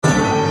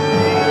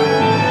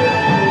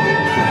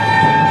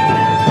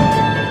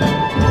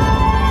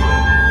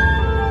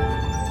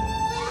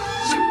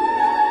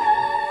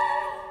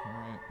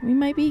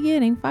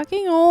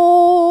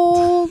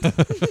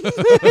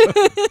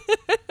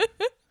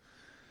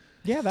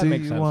Yeah, that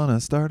makes sense. Do you want to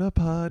start a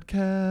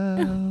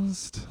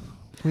podcast?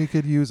 We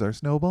could use our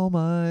snowball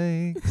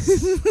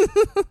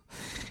mics.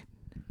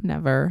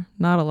 Never.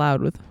 Not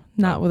allowed with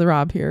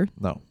Rob here.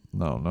 No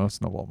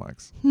snowball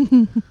mics.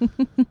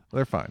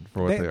 They're fine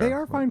for what they are. They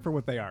are fine for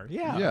what they are.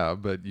 Yeah. Yeah,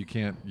 but you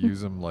can't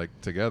use them like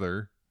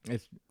together.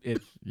 It's You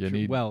true.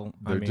 need. Well,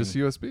 They're just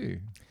USB,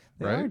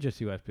 they right? are just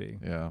USB.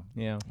 Yeah,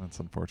 Yeah. that's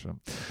unfortunate.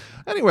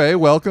 Anyway,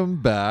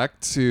 welcome back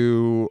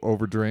to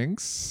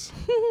Overdrinks.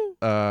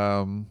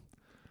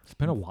 It's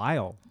been a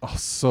while. Oh,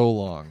 so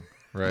long,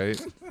 right?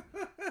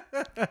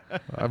 I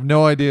have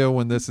no idea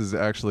when this is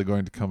actually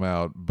going to come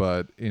out,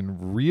 but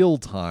in real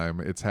time,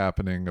 it's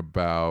happening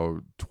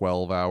about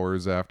 12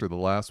 hours after the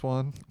last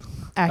one.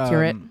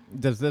 Accurate.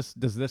 Does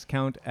this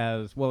count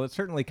as well? It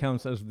certainly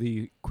counts as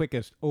the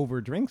quickest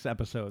Overdrinks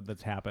episode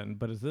that's happened.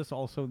 But is this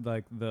also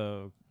like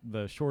the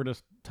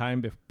shortest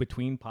time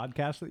between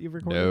podcasts that you've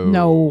recorded?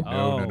 No.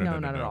 Oh. No,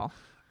 not at all.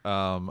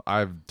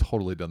 I've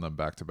totally done them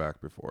back to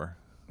back before.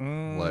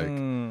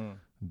 Mm.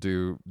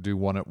 Do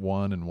one at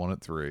 1 and one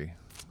at 3.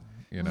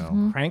 You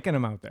know, Cranking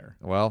them out there.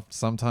 well,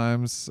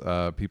 sometimes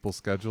people's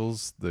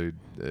schedules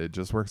it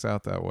just works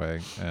out that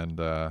way, and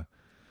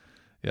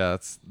yeah,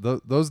 it's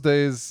those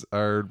days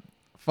are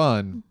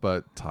fun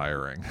but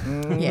tiring.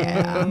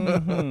 Yeah.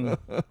 Mhm.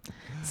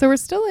 So we're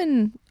still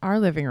in our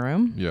living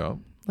room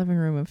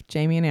of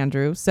Jamie and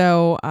Andrew.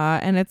 So,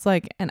 and it's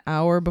like an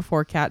hour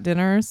before cat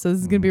dinner. So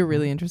this is going to be a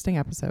really interesting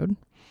episode.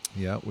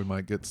 Yeah, we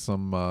might get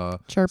some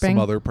Chirping. some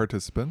other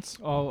participants.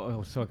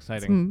 Oh, so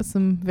exciting.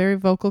 Some very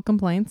vocal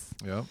complaints.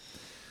 Yeah.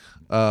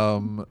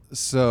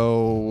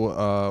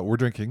 So we're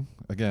drinking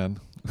again.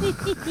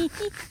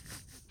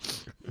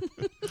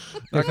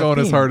 Not going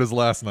as theme. hard as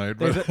last night,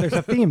 but There's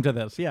a theme to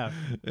this. Yeah.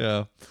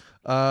 yeah.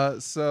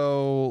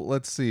 So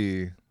let's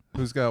see.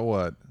 Who's got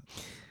what?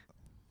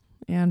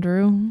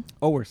 Andrew.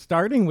 Oh, we're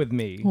starting with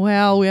me.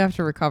 Well, we have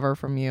to recover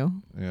from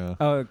you. Yeah.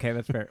 Oh, okay,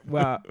 that's fair.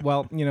 Well,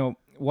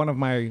 one of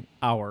my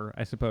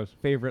I suppose,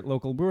 favorite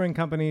local brewing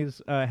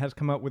companies has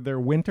come out with their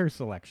winter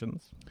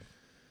selections.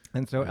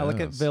 And so Yes.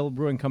 Ellicottville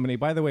Brewing Company,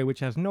 by the way, which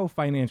has no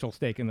financial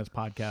stake in this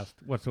podcast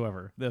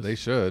whatsoever. They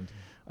should.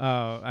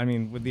 I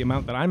mean, with the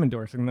amount that I'm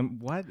endorsing them,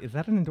 what? Is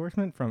that an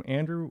endorsement from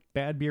Andrew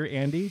Bad Beer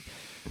Andy?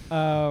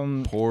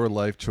 Poor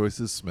Life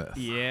Choices Smith.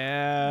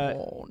 Yeah.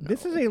 Oh, no.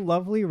 This is a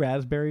lovely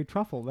raspberry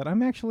truffle that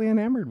I'm actually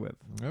enamored with.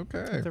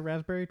 Okay. It's a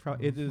raspberry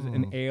truffle. It is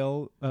an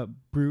ale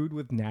brewed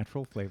with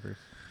natural flavors.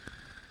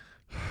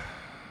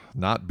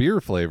 Not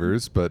beer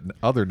flavors, but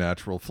other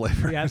natural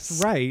flavors.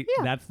 That's right.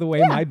 Yeah. That's the way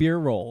Yeah. my beer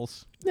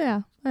rolls.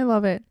 Yeah, I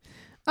love it.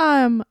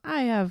 I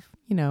have,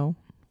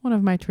 one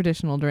of my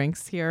traditional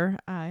drinks here.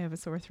 I have a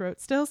sore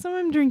throat still, so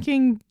I'm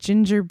drinking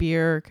ginger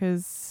beer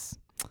because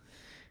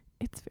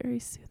it's very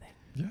soothing.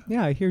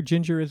 Yeah, I hear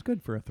ginger is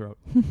good for a throat.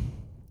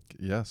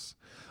 Yes.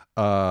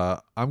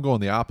 I'm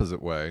going the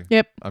opposite way.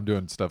 Yep. I'm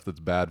doing stuff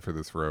that's bad for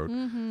the throat.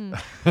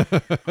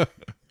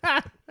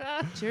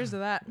 Cheers to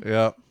that.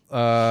 Yep.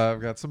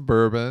 I've got some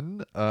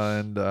bourbon,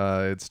 and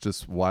it's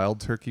just Wild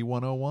Turkey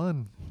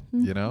 101.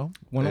 You know?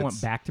 One I want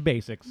It's back to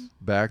basics.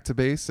 back to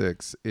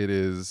basics. It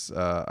is,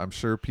 I'm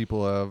sure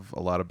people have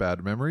a lot of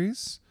bad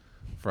memories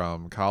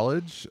from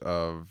college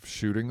of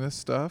shooting this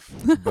stuff,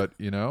 but,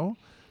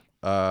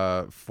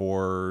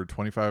 for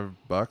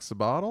 $25 a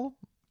bottle,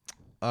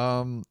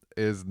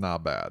 is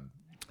not bad,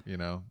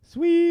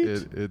 Sweet.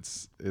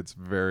 It's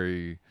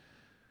very,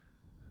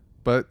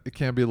 but it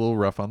can be a little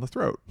rough on the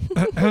throat.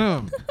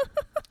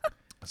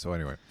 So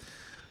anyway,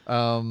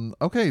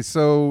 okay.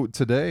 So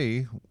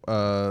today,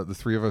 the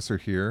three of us are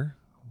here.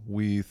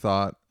 We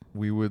thought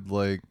we would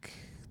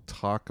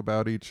talk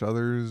about each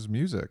other's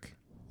music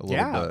a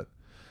little bit.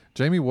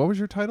 Jamie, what was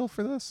your title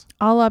for this?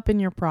 All up in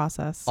your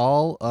process.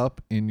 All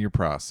Up in Your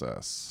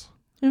Process.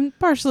 And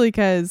partially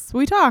because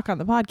we talk on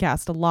the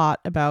podcast a lot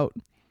about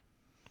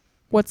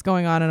what's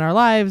going on in our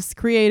lives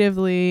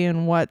creatively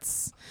and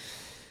what's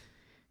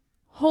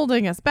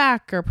holding us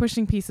back or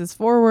pushing pieces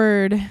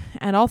forward.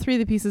 And all three of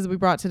the pieces we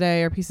brought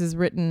today are pieces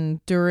written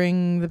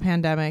during the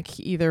pandemic,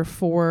 either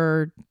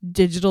for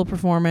digital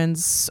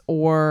performance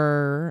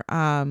or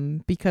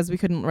because we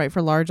couldn't write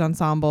for large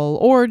ensemble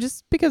or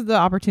just because the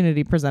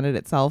opportunity presented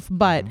itself.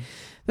 But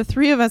the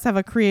three of us have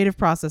a creative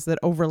process that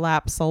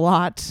overlaps a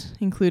lot,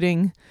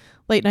 including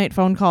late night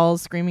phone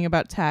calls screaming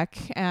about tech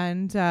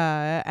and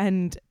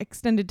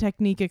extended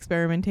technique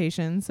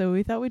experimentation. So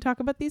we thought we'd talk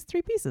about these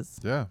three pieces.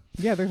 Yeah.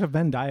 Yeah, there's a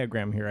Venn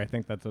diagram here. I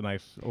think that's a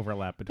nice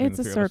overlap between It's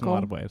the a three of us in a circle.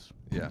 lot of ways.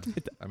 Yeah.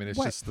 I mean, it's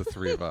What? just the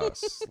three of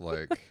us.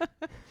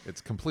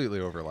 It's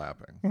completely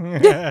overlapping.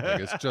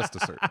 It's just a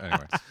certain.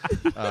 Anyway.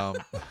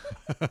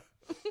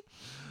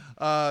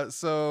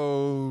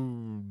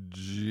 So,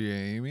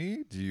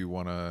 Jamie, do you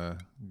want to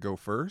go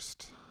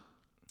first?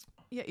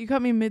 Yeah, you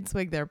caught me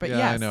mid-swig there, but yeah,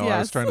 yes, I know. yes. I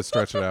was trying to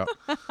stretch it out.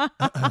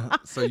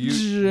 So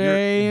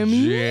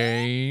Jamie?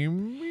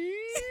 Jamie.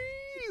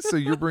 So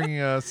you're bringing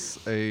us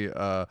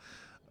a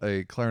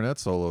clarinet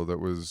solo that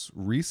was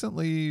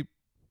recently.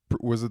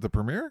 Was it the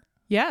premiere?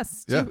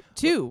 Yes. Yeah.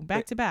 Two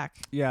back to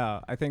back. Yeah,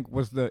 I think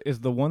is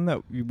the one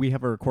that we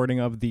have a recording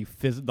of the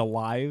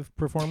live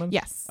performance.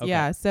 Yes. Okay.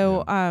 Yeah.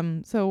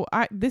 So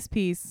this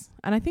piece,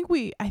 and I think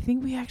we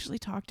actually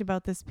talked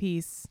about this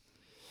piece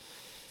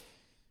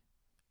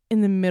in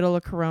the middle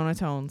of Corona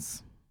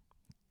Tones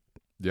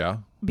Yeah.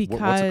 because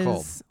What's it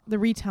called? the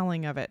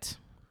retelling of it.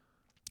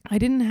 I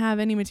didn't have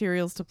any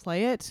materials to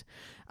play it,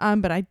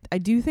 but I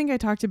do think I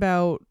talked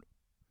about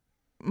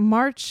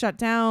March shut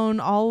down.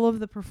 All of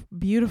the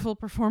beautiful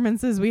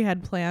performances we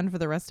had planned for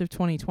the rest of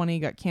 2020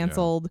 got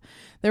canceled.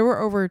 There were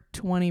over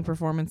 20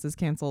 performances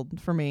canceled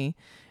for me,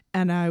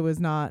 and I was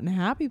not in a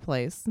happy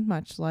place,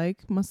 much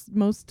like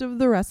most of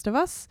the rest of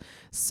us.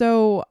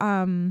 So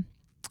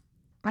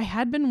I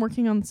had been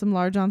working on some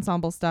large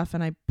ensemble stuff,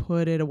 and I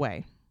put it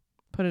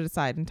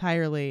aside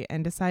entirely,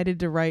 and decided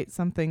to write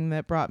something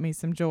that brought me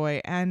some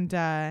joy and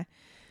the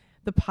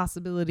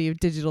possibility of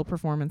digital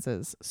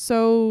performances.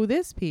 So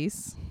this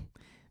piece,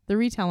 the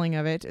retelling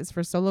of it, is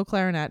for solo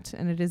clarinet,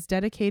 and it is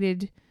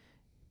dedicated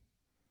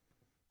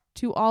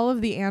to all of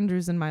the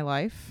Andrews in my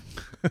life.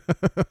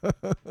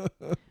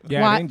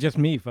 Yeah, it ain't just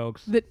me,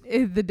 folks.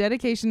 The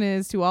dedication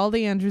is to all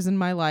the Andrews in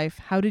my life.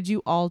 How did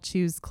you all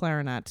choose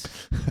clarinet?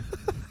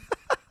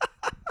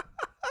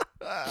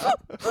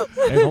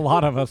 There's a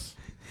lot of us.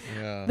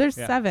 Yeah. There's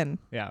Yeah. 7.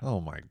 Yeah.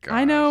 Oh my god.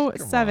 I know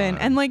 7.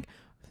 And like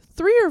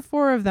 3 or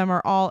 4 of them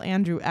are all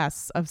Andrew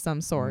S. of some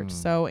sort.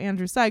 So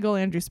Andrew Seigel,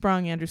 Andrew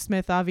Sprung, Andrew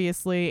Smith,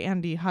 obviously.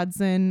 Andy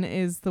Hudson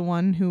is the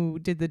one who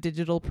did the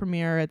digital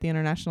premiere at the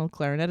International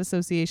Clarinet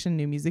Association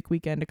New Music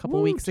Weekend a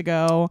couple weeks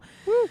ago.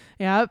 Woo.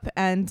 Yep.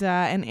 And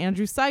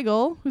Andrew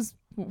Seigel, who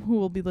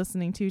we'll be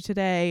listening to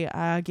today,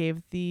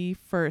 gave the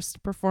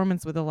first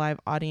performance with a live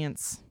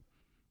audience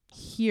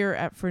here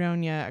at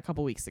Fredonia a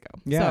couple weeks ago.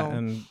 Yeah, So,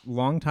 and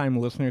longtime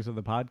listeners of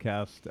the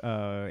podcast,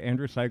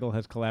 Andrew Seigel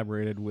has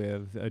collaborated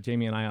with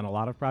Jamie and I on a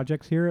lot of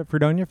projects here at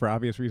Fredonia, for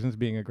obvious reasons,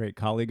 being a great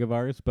colleague of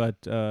ours.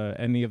 But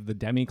any of the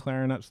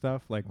demi-clarinet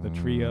stuff, like the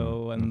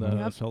trio and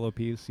the solo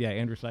piece, yeah,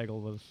 Andrew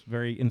Seigel was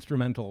very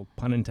instrumental,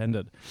 pun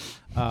intended,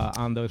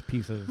 on those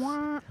pieces.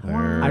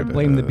 I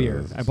blame the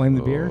beer. I blame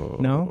the beer?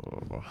 No?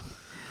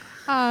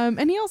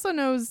 and he also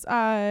knows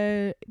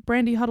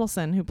Brandy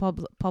Huddleston, who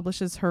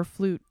publishes her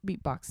flute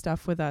beatbox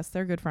stuff with us.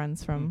 They're good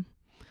friends from,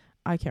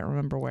 I can't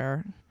remember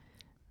where.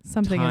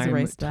 Something has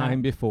erased that.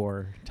 Time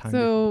before.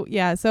 So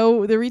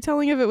the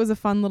retelling of it was a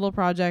fun little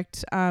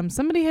project.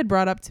 Somebody had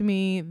brought up to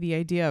me the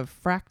idea of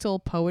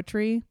fractal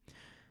poetry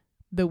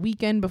the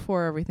weekend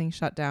before everything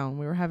shut down.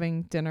 We were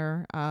having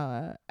dinner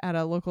at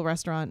a local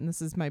restaurant, and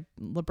this is my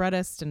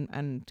librettist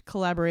and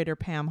collaborator,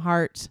 Pam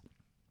Hart.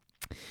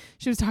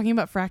 She was talking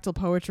about fractal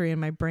poetry,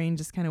 and my brain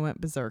just kind of went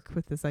berserk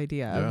with this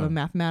idea of a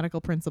mathematical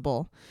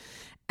principle.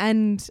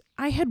 And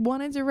I had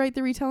wanted to write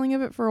the retelling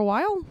of it for a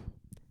while.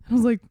 I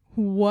was like,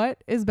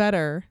 what is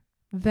better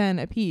than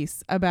a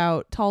piece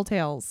about tall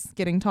tales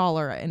getting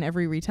taller in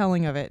every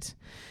retelling of it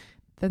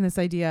than this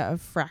idea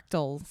of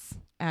fractals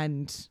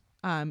and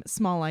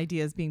small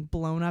ideas being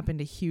blown up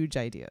into huge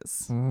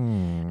ideas.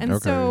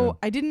 So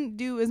I didn't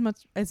do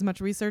as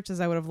much research as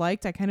I would have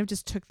liked. I kind of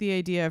just took the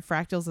idea of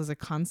fractals as a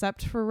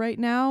concept for right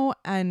now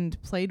and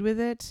played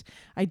with it.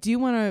 I do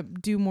want to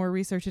do more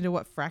research into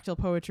what fractal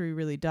poetry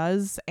really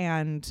does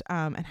and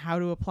how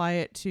to apply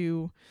it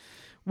to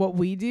what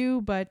we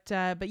do. But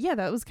yeah,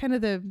 that was kind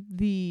of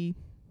the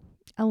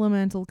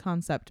elemental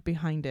concept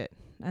behind it.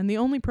 And the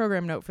only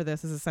program note for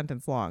this is a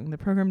sentence long. The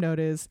program note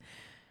is,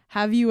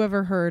 have you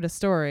ever heard a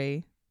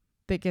story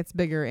that gets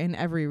bigger in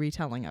every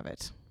retelling of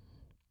it?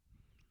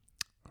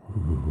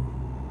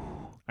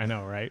 I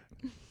know, right?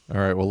 All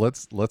right, well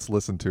let's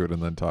listen to it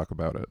and then talk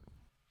about it.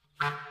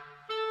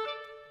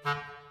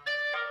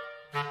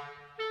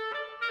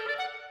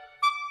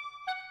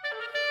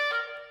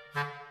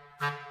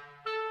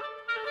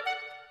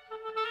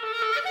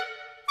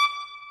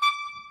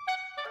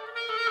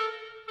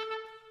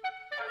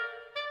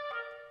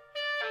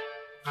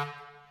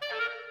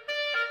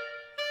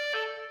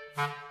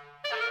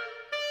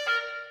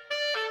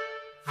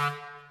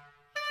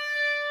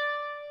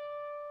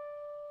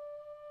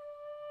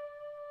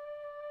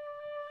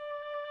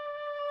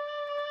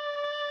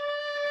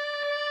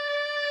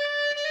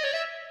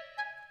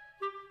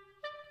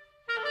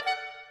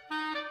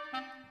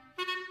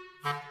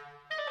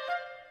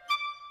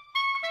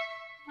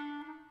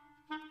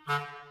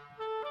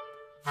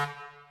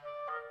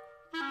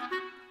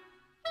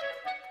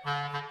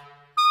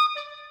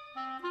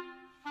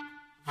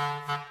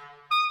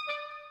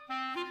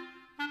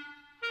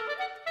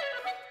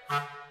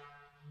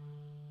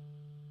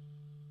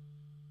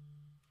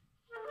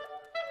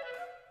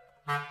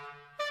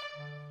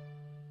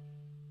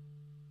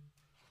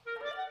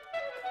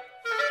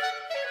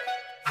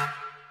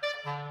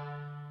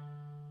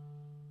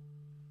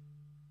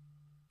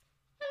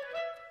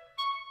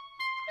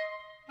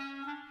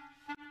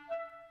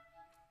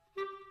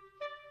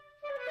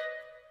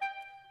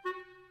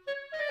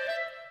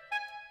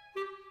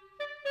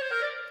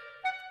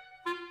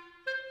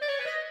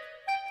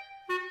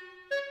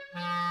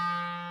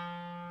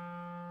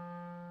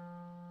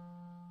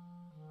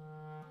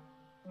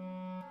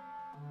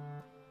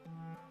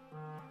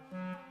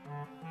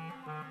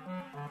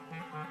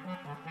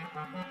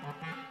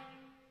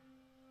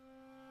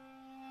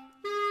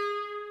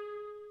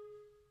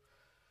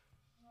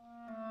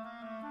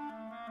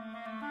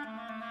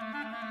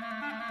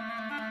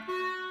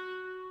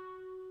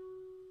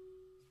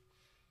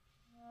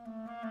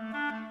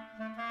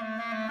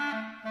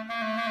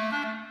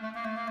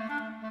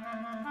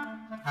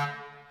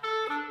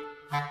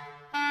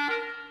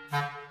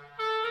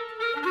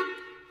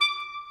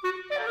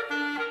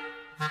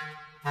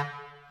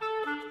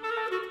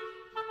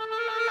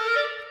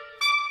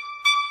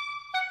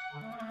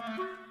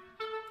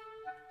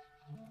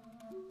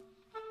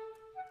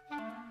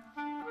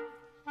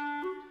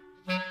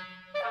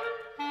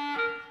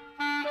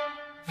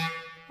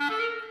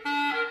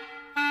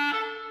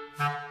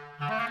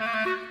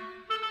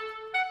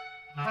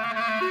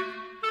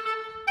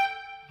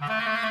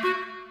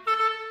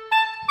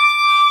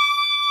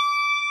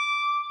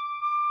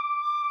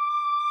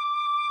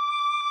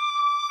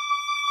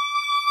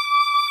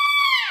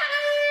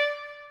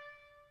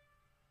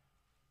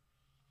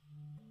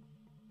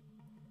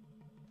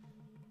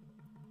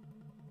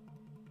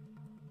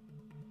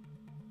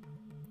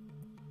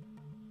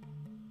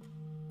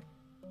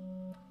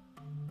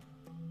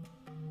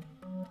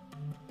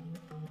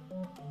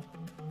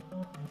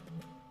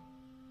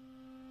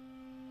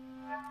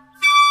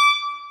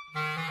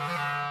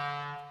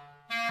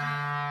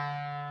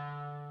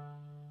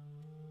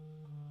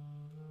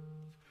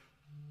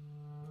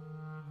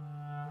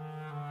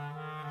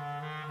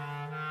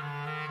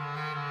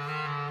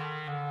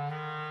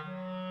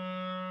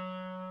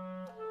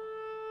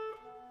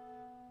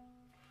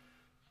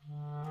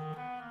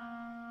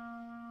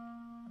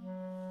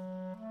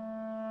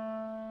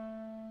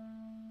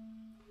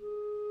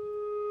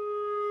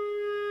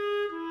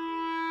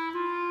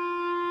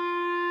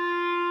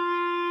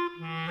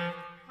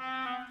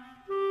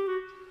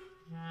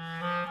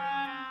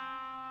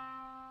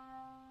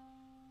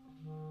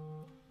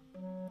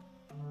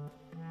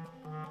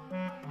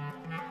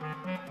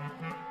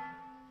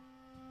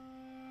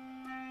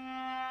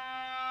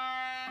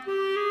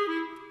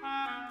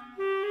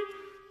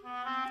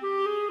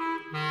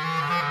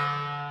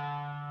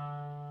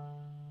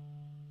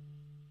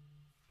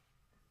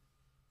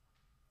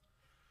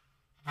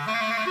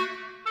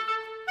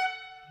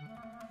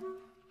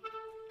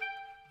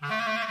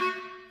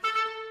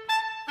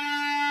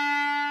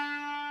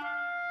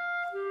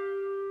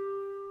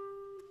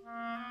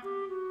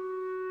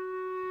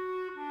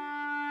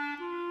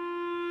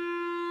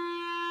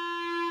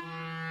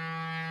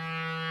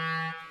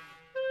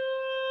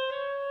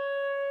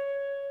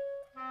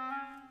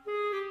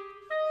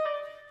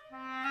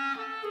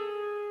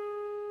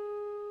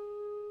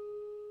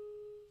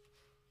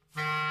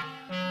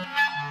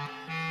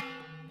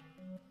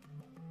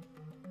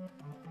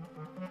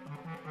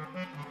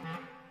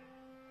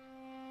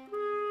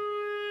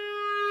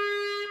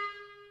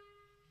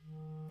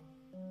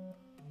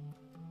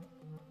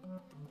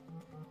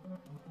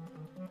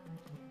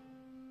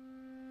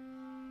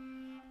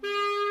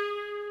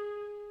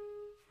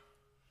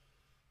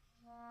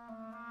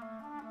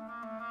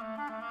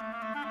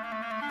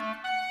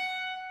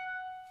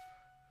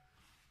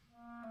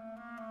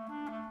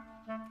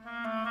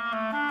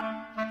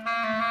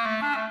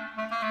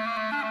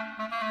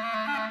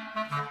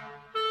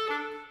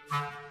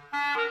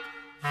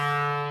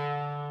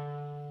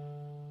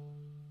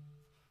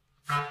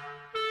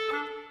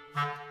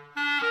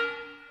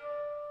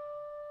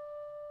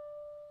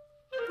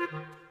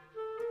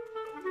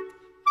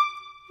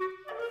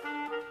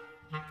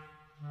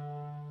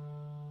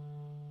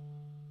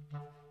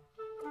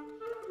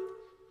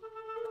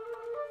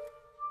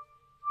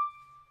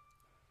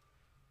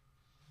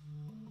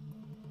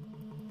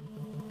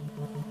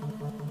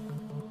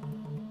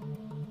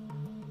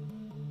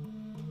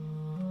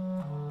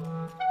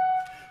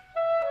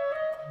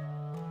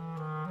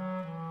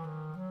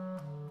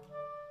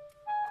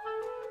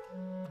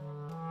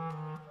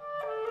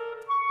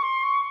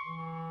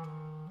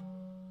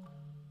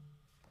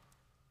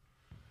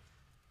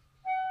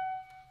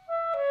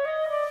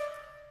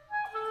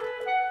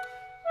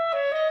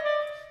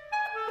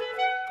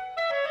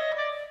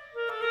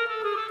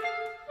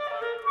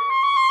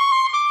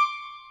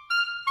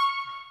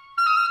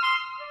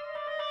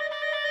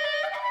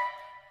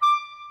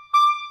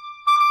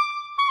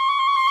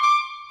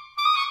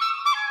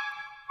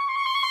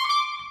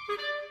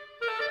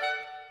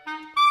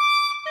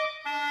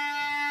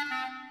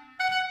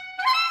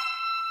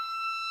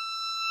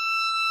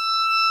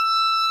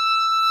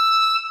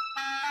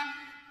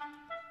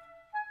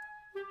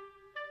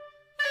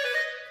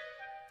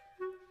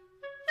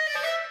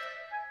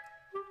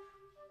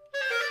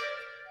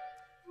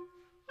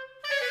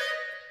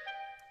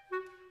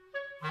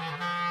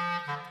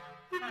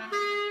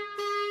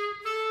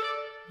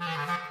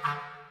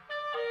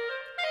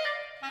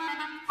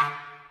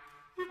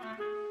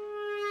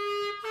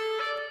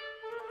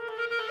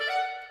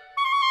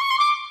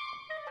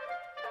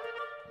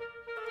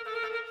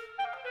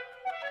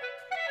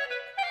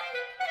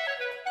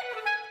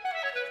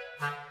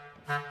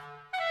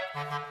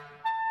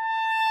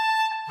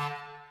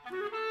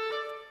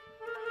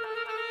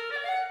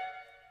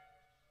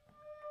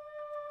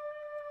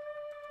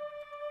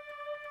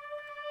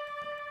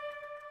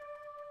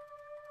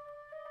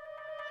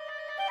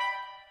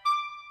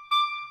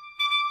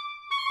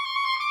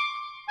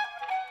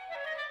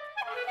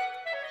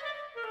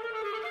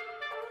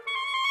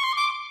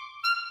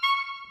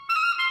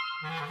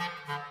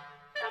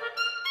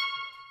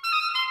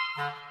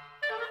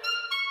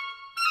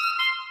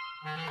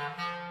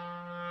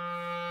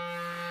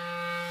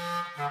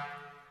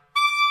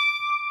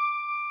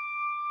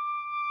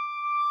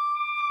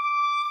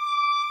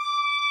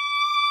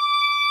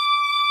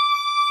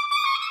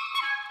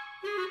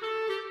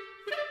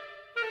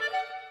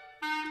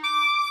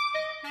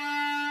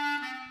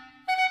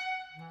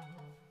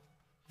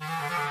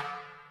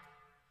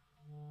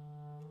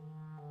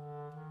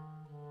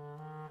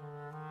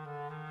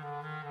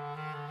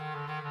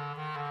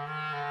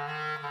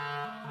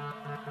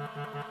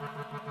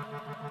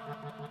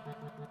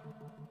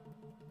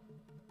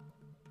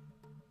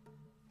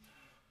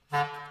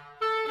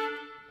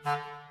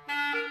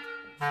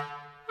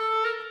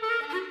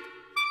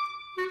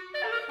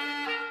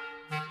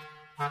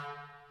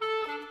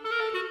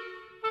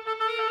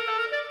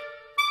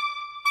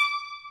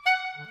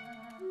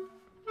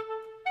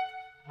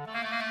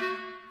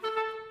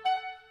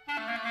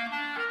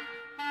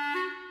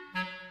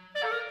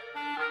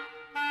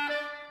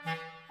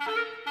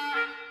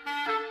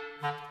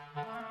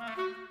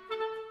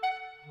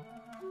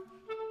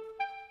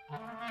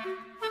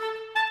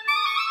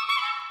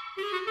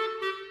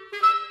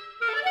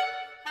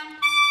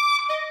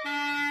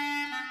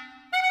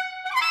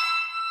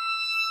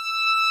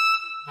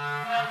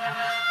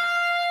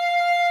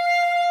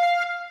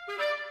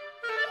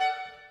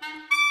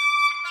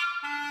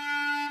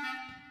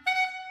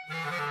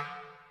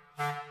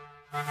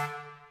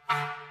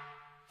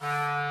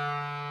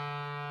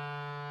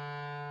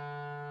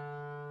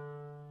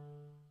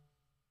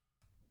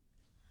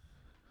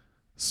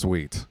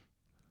 Sweet.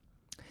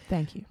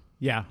 Thank you.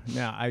 Yeah,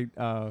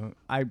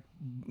 I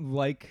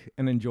like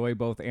and enjoy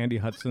both Andy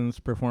Hudson's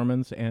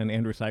performance and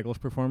Andrew Seigel's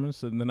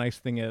performance. And the nice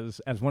thing is,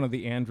 as one of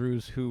the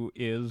Andrews who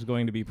is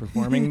going to be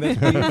performing this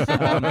piece,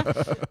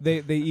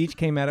 they each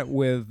came at it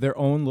with their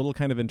own little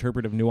kind of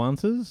interpretive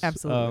nuances,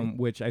 Absolutely.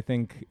 which I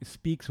think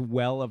speaks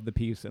well of the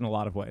piece in a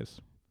lot of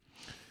ways.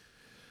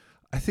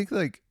 I think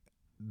like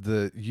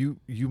you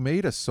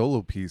made a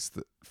solo piece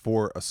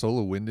for a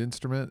solo wind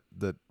instrument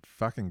that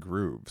fucking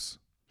grooves,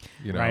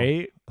 you know?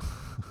 Right?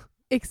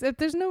 Except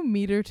there's no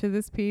meter to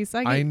this piece.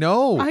 I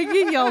know. I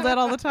get yelled at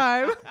all the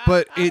time.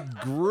 But it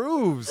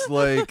grooves.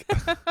 Like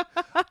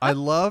I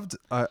loved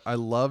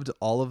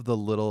all of the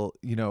little,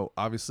 you know,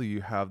 obviously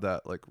you have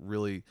that like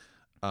really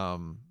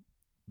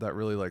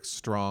like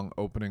strong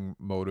opening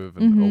motive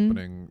and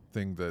opening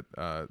thing that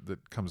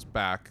that comes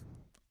back,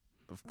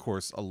 of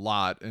course, a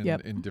lot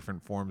in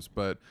different forms.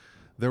 But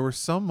there were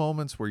some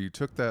moments where you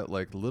took that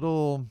like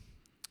little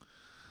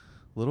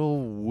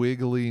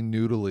wiggly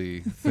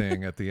noodly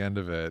thing at the end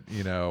of it,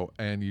 you know,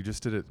 and you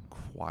just did it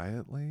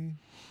quietly,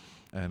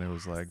 and it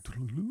was like,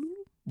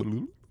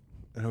 and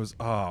it was,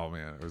 oh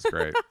man, it was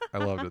great. I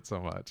loved it so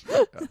much.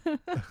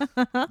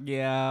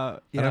 Yeah.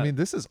 And I mean,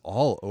 this is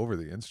all over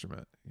the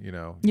instrument, you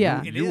know.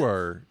 Yeah. you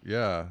are,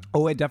 yeah.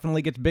 Oh, it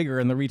definitely gets bigger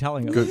in the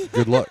retelling of it.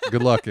 Good luck,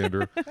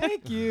 Andrew.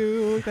 Thank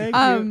you. Thank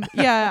you.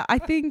 Yeah, I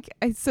think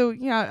so.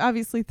 Yeah,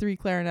 obviously 3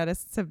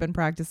 clarinetists have been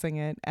practicing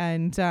it,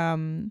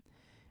 and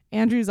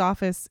Andrew's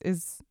office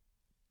is,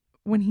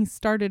 when he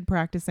started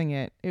practicing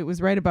it, it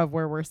was right above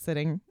where we're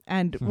sitting.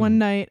 And one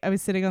night I was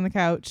sitting on the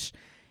couch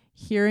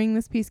hearing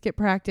this piece get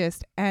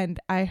practiced, and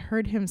I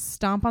heard him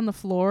stomp on the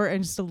floor,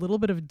 and just a little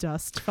bit of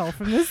dust fell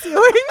from the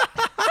ceiling.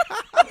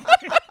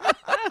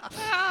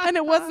 And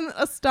it wasn't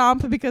a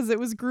stomp because it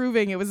was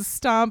grooving. It was a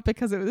stomp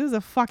because it was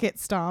a fuck it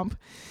stomp.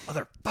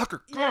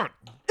 Motherfucker, God.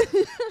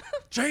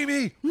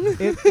 Jamie.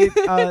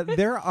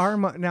 There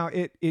are now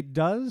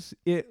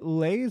it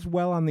lays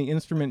well on the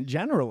instrument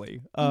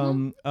generally.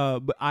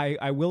 But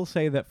I will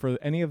say that for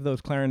any of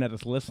those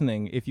clarinetists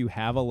listening, if you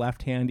have a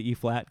left hand E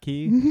flat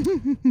key,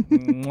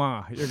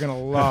 mwah, you're gonna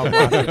love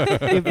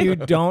it. If you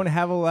don't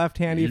have a left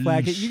hand E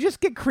flat key, you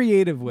just get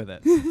creative with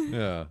it.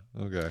 Yeah.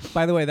 Okay.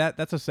 By the way,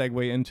 that's a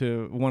segue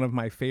into one of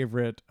my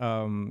favorite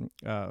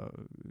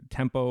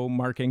tempo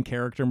marking,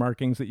 character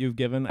markings that you've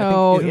given. I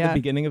think isn't the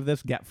beginning of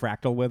this Get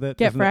Fractal with it?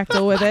 Get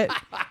Fractal with it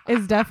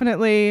is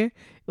definitely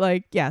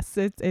like, yes,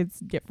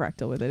 it's Get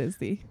Fractal with it is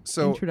the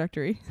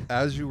introductory.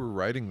 As you were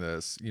writing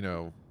this, you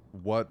know,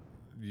 what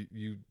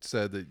you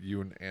said that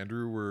you and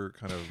Andrew were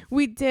kind of.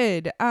 We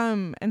did.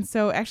 And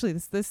so actually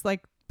this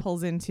like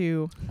pulls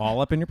into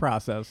all up in your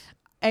process.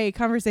 a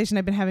conversation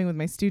I've been having with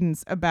my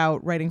students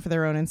about writing for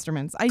their own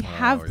instruments. I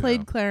have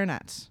played yeah.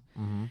 clarinet.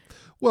 Mm-hmm.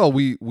 Well,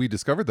 we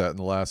discovered that in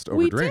the last Over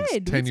We Drinks.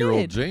 did, we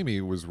 10-year-old did. Jamie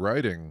was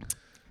writing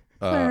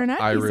Clarinet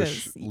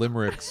Irish pieces.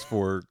 limericks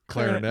for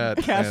clarinet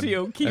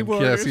Casio and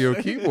keyboard.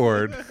 Casio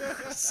keyboard.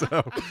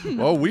 So,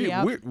 well,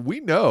 Yep.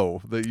 we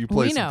know that you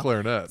play We some know.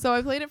 clarinet. So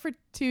I played it for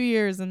 2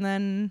 years, and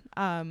then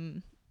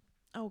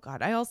oh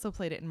god, I also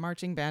played it in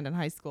marching band in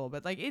high school.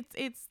 But like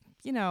it's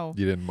you know,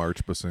 You didn't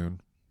march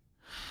bassoon.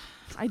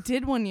 I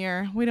did 1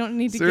 year. We don't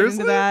need to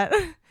Seriously? get into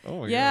that.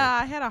 Oh my Yeah,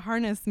 God. I had a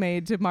harness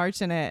made to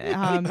march in it.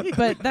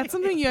 But that's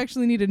something you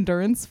actually need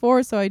endurance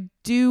for. So I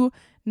do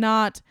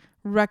not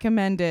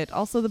recommend it.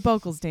 Also, the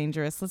bocal's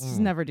dangerous. Let's just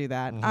never do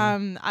that.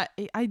 Mhm.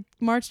 I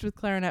marched with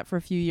clarinet for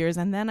a few years,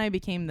 and then I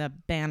became the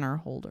banner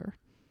holder.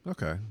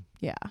 Okay.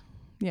 Yeah.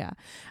 And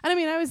I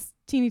mean, I was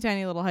teeny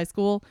tiny little high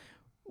school.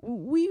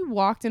 We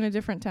walked in a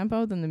different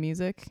tempo than the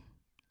music.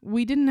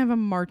 We didn't have a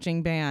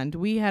marching band.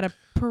 We had a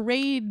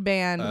parade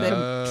band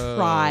that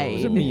tried. It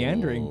was a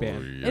meandering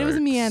band. It was a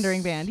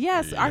meandering band.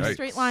 Yes, our Yikes.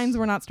 straight lines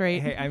were not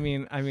straight. Hey, I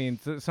mean,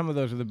 some of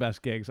those are the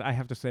best gigs. I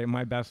have to say,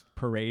 my best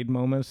parade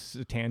moments.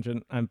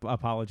 Tangent.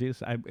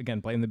 Apologies. I again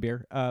blame the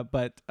beer.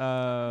 But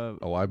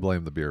Oh, I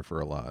blame the beer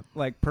for a lot.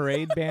 like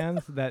parade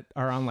bands that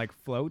are on like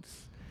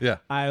floats. Yeah.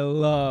 I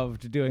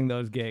loved doing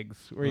those gigs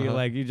where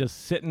Uh-huh. you're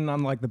just sitting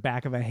on like the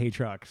back of a hay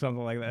truck,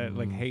 something like that,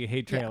 like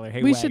hay trailer,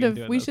 hay we wagon. should have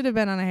doing we those. should have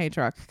been on a hay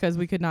truck because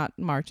we could not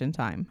march in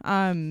time.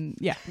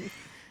 Yeah.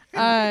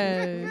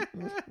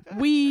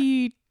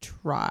 We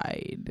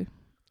tried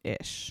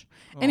ish.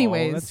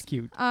 Anyways, Oh, that's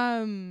cute.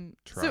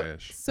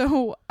 Try-ish.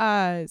 So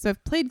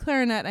I've played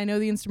clarinet. I know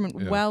the instrument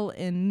Yeah. well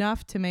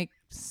enough to make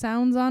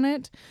sounds on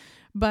it,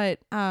 but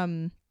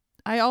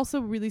I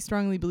also really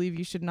strongly believe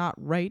you should not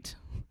write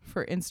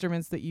for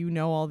instruments that you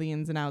know all the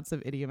ins and outs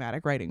of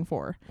idiomatic writing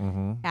for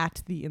Mm-hmm.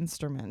 at the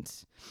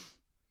instrument.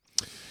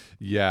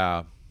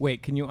 Yeah.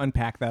 Wait, can you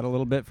unpack that a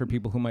little bit for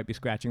people who might be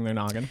scratching their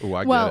noggin? Oh,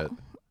 I well, get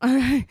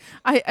it.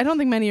 I don't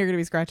think many are going to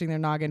be scratching their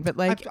noggin, but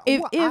like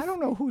if I don't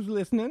know who's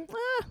listening.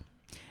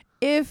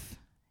 if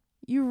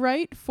you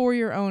write for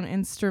your own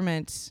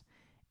instrument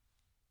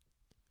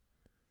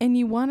and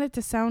you want it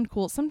to sound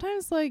cool,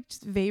 sometimes like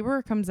just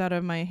Weber comes out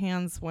of my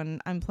hands when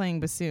I'm playing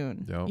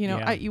bassoon. Yep. You know,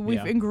 Yeah, we've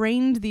yeah.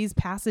 ingrained these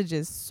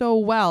passages so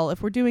well.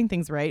 If we're doing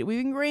things right, we've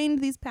ingrained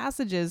these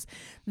passages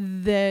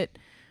that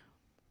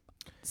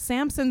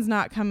Samson's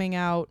not coming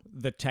out.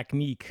 The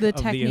technique The of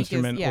technique the is-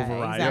 instrument yeah,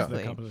 overrides exactly.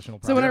 the compositional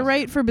process. So when I Yes.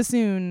 write for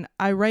bassoon,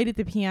 I write at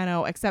the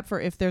piano, except for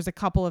if there's a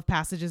couple of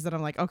passages that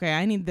I'm like, okay,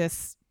 I need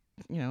this,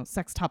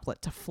 sextuplet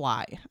to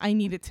fly. I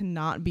need it to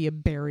not be a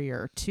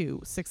barrier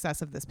to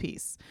success of this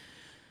piece.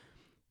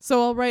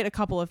 So I'll write a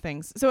couple of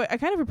things. So I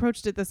kind of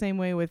approached it the same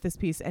way with this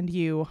piece and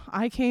you.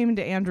 I came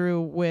to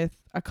Andrew with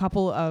a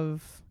couple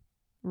of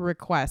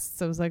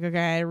requests. I was like,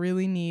 okay, I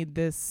really need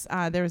this.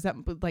 There was that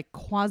like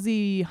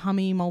quasi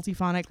hummy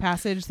multiphonic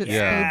passage that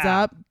Yeah. speeds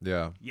up.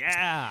 Yeah.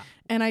 Yeah.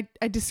 And I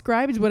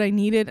described what I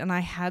needed and I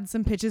had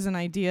some pitches and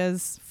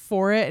ideas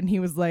for it. And he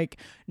was like,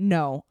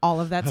 no,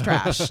 all of that's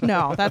trash.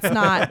 No, that's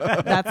not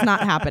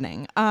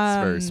happening. It's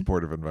a very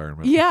supportive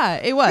environment. Yeah,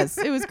 it was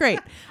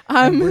great.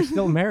 And we're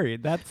still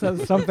married. That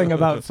says something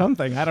about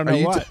something. I don't know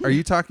what. Are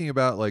you talking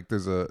about like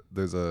there's a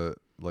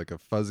like a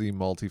fuzzy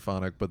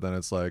multiphonic, but then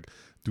it's like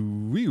do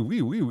wee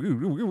wee wee wee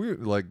wee wee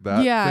like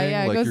that Yeah, thing?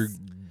 yeah, it Like goes- you're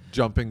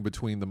jumping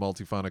between the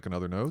multiphonic and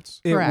other notes?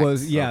 It Correct.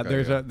 was Okay,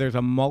 there's a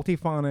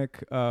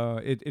multiphonic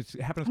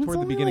it happens it's toward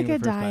the only beginning like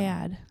of a the first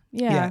time. dyad.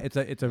 Yeah.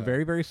 It's a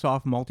very, very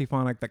soft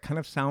multiphonic that kind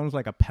of sounds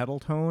like a pedal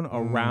tone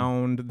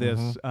around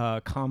this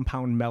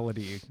compound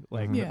melody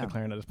like that Yeah. the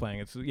clarinet is playing.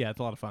 It's a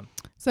lot of fun.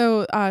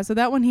 So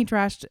that one he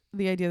trashed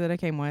the idea that I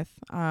came with,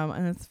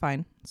 and it's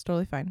fine. It's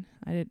totally fine.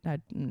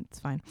 It's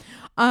fine.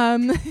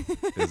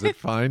 Is it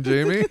fine,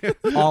 Jamie?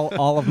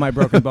 all of my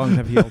broken bones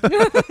have healed.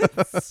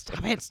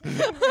 Stop it.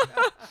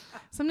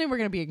 Someday we're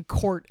gonna be in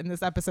court, and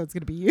this episode's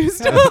gonna be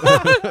used.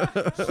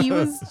 He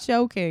was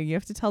joking. You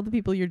have to tell the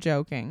people you're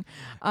joking.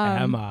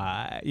 Am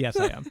I? Yes,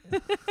 I am.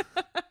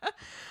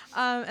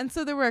 And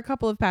so there were a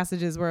couple of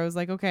passages where I was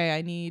like, okay,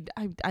 I need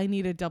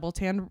a double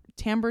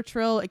timbre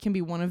trill. It can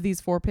be one of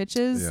these 4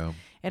 pitches. Yeah.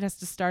 It has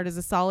to start as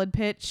a solid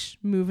pitch,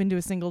 move into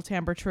a single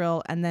timbre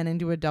trill, and then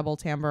into a double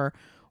timbre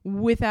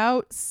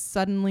without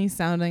suddenly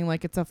sounding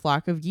like it's a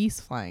flock of geese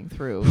flying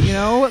through. You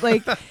know,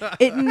 like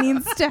it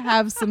needs to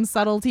have some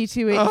subtlety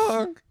to it.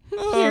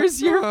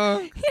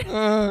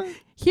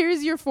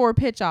 Here's your 4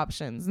 pitch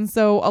options. And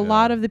so a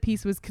lot of the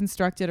piece was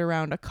constructed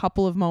around a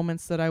couple of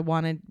moments that I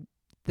wanted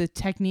the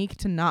technique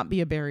to not be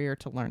a barrier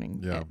to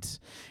learning it.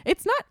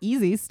 It's not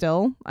easy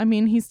still. I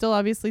mean, he still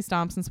obviously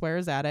stomps and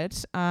swears at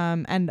it.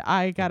 And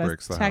I got a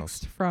breaks the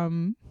text house.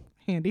 from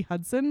Andy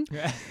Hudson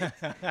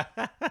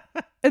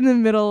in the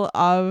middle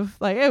of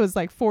it was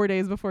like 4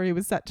 days before he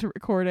was set to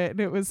record it.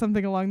 And it was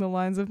something along the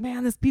lines of,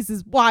 man, this piece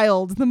is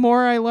wild. The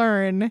more I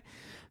learn.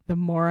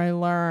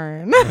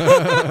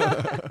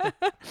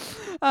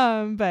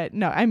 But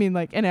no, I mean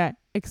like in a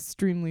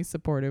extremely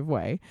supportive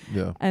way.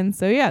 Yeah. And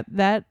so yeah,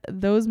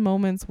 those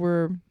moments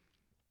were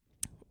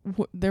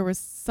there was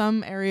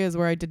some areas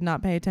where I did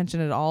not pay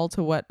attention at all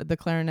to what the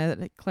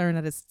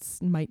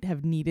clarinetists might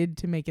have needed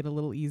to make it a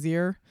little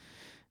easier.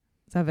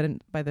 It's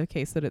evident by the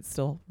case that it's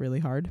still really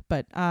hard,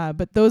 but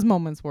those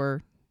moments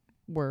were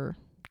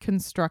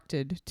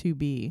constructed to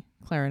be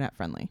clarinet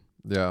friendly.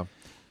 Yeah.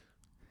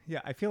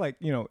 Yeah, I feel like,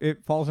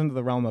 it falls into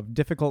the realm of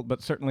difficult,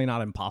 but certainly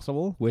not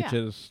impossible, which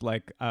Yeah. is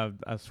like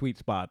a sweet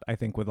spot, I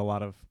think, with a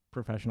lot of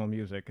professional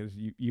music, is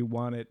you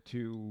want it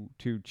to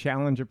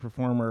challenge a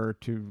performer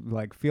to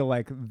like feel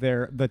like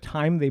the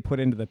time they put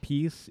into the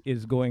piece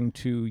is going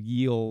to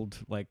yield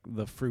like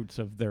the fruits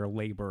of their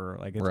labor.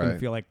 Like it's going Right. to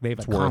feel like they've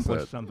It's worth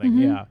accomplished it. something.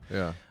 Mhm. Yeah.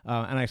 Yeah.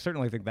 And I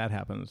certainly think that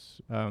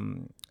happens.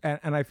 And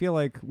I feel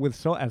like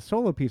with as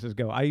solo pieces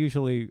go, I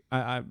usually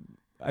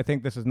I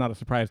think this is not a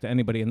surprise to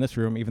anybody in this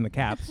room, even the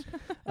cats.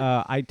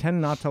 I tend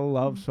not to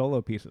love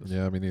solo pieces.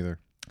 Yeah, me neither.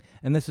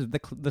 And this is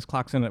this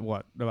clocks in at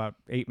what, about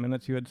 8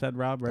 minutes? You had said,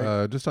 Rob,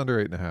 right? Just under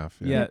 8.5.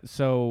 Yeah.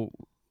 So,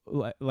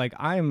 like,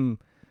 I'm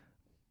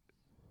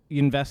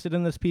invested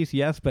in this piece,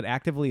 yes, but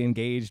actively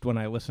engaged when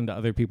I listen to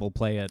other people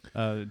play it.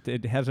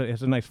 It has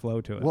a nice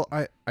flow to it. Well,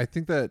 I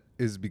think that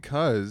is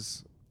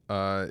because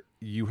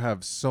you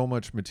have so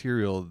much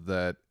material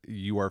that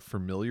you are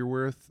familiar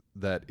with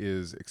that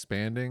is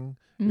expanding,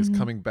 is Mhm.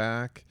 coming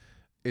back.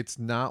 It's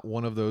not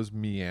one of those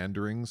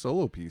meandering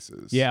solo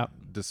pieces. Yeah.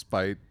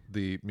 Despite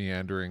the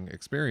meandering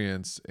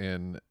experience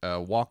in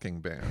a walking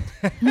band,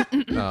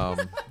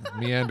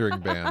 meandering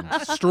band,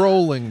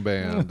 strolling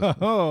band,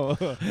 Oh,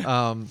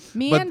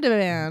 Meander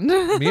band.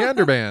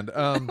 meander band.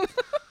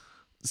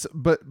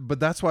 But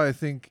that's why I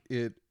think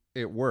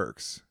it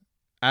works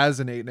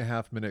as an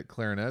 8.5 minute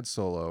clarinet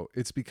solo.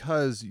 It's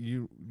because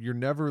you're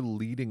never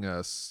leading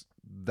us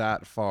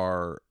that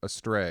far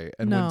astray,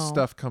 and No. when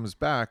stuff comes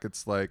back,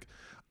 it's like,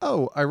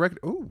 oh, I reckon.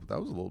 Oh, that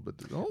was a little bit.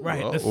 Oh,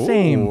 right. oh, The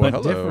same, but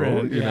hello,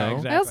 different. You Yeah, know?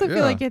 exactly. I also Yeah.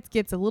 feel like it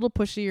gets a little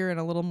pushier and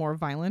a little more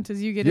violent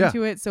as you get Yeah.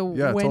 into it. So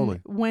Yeah, when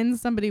totally. when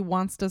somebody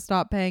wants to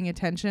stop paying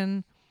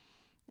attention,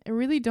 I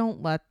really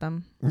don't let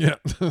them. Yeah.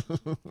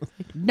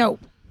 No,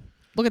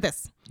 look at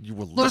this. You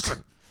will Look.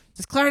 listen.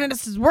 This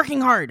clarinetist is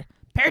working hard.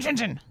 Pay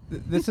attention.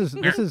 This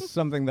is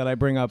something that I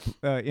bring up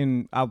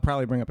I'll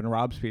probably bring up in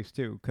Rob's piece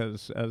too,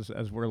 because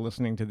as we're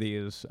listening to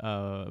these,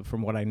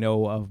 from what I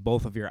know of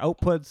both of your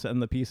outputs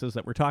and the pieces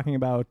that we're talking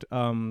about,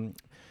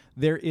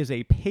 there is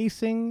a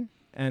pacing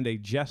and a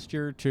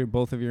gesture to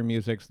both of your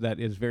musics that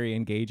is very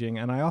engaging.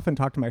 And I often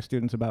talk to my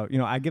students about,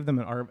 I give them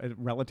a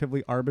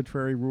relatively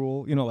arbitrary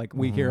rule, like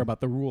we hear about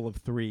the rule of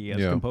 3 as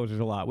Yeah. composers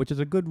a lot, which is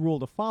a good rule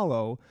to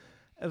follow,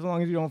 as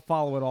long as you don't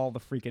follow it all the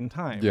freaking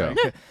time. Yeah.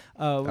 Right?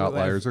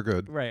 Outliers are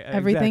good. Right.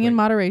 Everything exactly. in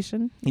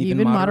moderation,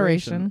 even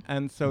moderation.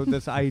 And so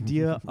this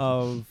idea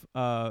of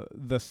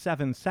the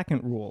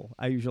 7-second rule,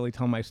 I usually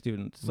tell my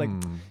students, it's like,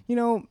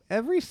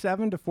 every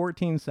 7 to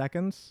 14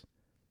 seconds,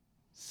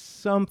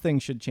 something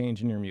should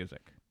change in your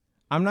music.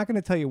 I'm not going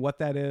to tell you what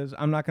that is.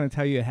 I'm not going to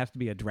tell you it has to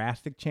be a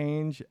drastic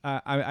change.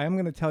 I am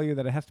going to tell you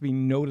that it has to be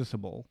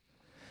noticeable.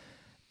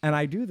 And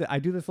I do this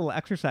little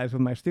exercise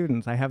with my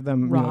students. I have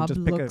them Rob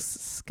just pick looks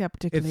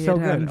skeptically It's so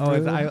at good. Oh,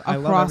 Andrew I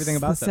love across everything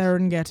about the this.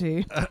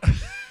 Serengeti.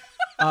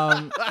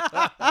 Am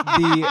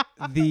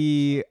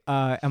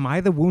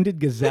I the wounded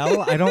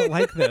gazelle? I don't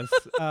like this.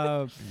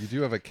 You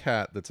do have a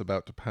cat that's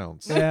about to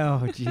pounce Oh,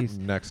 jeez.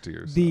 next to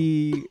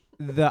yourself.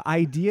 The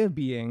idea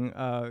being,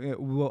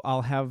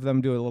 I'll have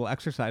them do a little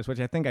exercise, which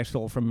I think I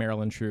stole from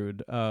Marilyn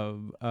Shrewd,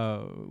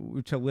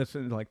 to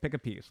listen, like pick a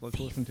piece. Let's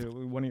listen to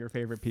one of your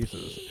favorite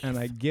pieces, and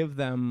I give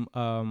them,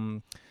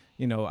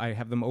 I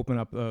have them open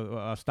up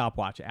a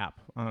stopwatch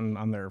app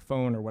on their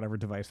phone or whatever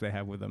device they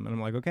have with them, and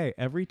I'm like, okay,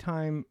 every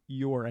time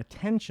your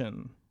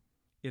attention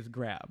is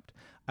grabbed,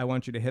 I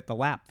want you to hit the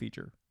lap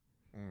feature.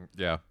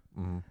 Yeah.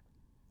 Mm-hmm.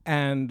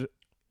 And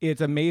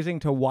it's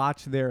amazing to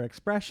watch their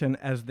expression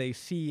as they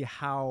see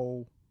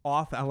how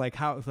off, like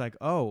how it's like,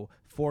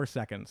 4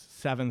 seconds,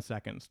 7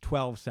 seconds,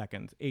 12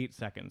 seconds, 8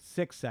 seconds,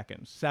 6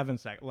 seconds, 7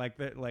 seconds.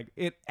 Like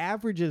it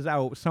averages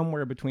out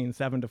somewhere between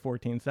 7 to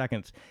 14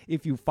 seconds.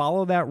 If you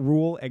follow that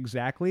rule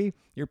exactly,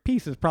 your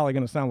piece is probably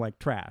going to sound like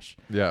trash.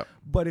 Yeah.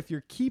 But if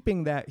you're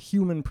keeping that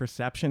human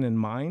perception in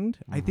mind,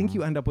 I think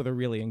you end up with a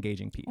really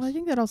engaging piece. Well, I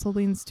think that also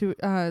leans to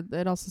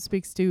it also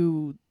speaks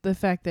to the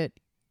fact that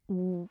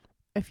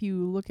if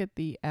you look at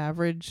the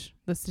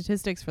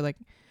statistics for like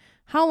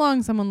how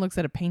long someone looks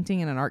at a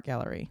painting in an art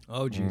gallery,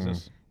 Oh,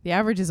 Jesus. the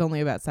average is only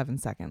about 7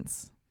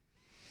 seconds.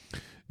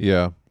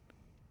 Yeah.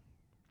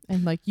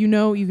 And like, you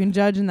can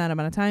judge in that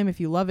amount of time. If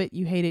you love it,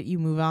 you hate it, you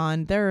move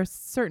on. There are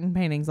certain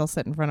paintings I'll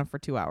sit in front of for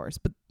 2 hours,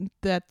 but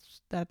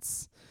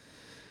that's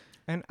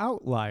An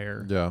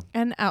outlier. Yeah.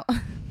 an out.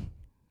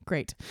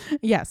 Great.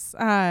 Yes.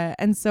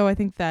 And so I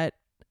think that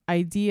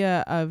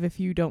idea of if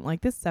you don't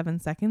like this 7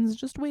 seconds,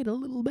 just wait a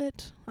little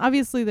bit.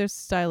 Obviously, there's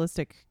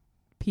stylistic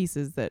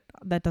pieces that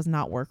does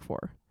not work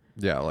for.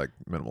 Yeah, like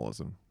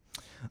minimalism.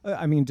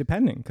 I mean,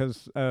 depending,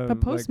 because But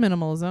post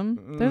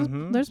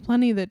minimalism, there's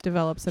plenty that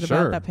develops at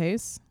Sure. about that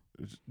pace.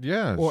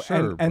 Yeah, Or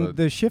sure. and but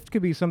the shift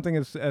could be something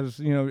as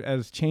you know,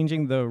 as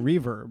changing the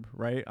reverb,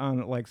 right?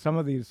 On like some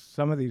of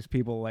these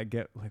people like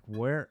get like,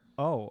 where,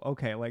 oh,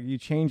 okay, like you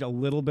change a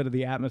little bit of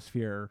the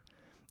atmosphere,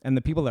 and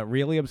the people that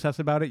really obsess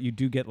about it, you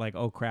do get like,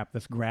 oh crap,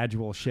 this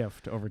gradual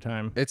shift over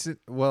time.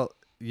 well,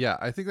 yeah,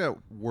 I think that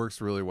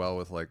works really well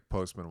with like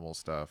post minimal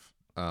stuff.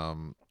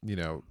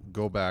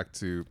 Go back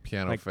to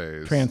piano Like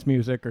phase, trance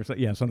music or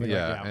something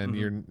yeah, like that. and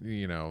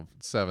Mhm. you're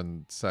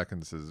 7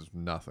 seconds is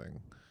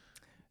nothing.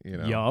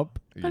 Yup.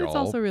 But it's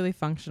also really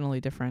functionally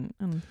different.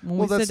 And when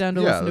Well, we sit down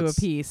to listen to a that's-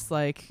 piece,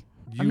 like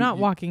I'm not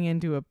walking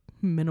into a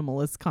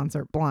minimalist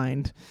concert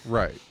blind.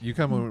 right. You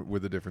come in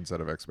with a different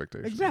set of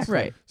expectations. Exactly.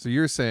 Right. So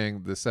you're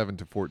saying the 7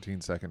 to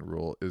 14 second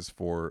rule is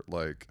for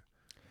like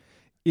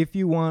If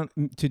you want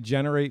to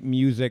generate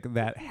music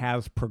that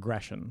has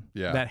progression,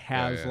 Yeah, that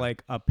has yeah.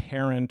 like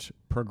apparent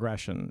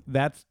progression,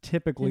 that's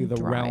typically And the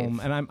drive.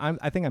 realm. And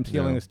I think I'm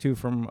stealing Yeah. this too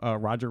from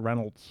Roger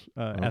Reynolds'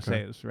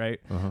 essays,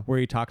 right? Uh-huh. Where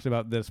he talks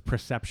about this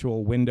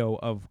perceptual window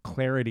of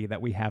clarity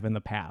that we have in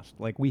the past.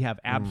 Like we have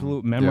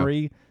absolute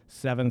memory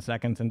 7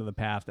 seconds into the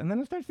past, and then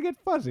it starts to get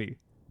fuzzy.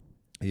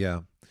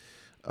 Yeah.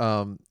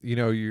 I'm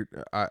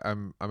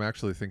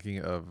actually thinking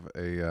of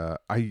oh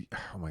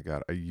my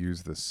God, I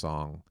use this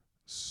song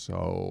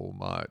so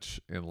much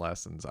in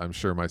lessons. I'm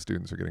sure my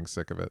students are getting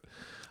sick of it.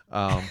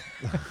 What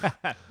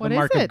The is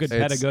mark of it? good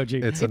pedagogy.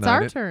 It's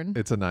our turn.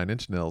 It's a 9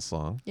 Inch Nails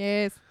song.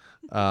 Yes.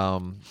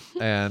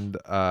 And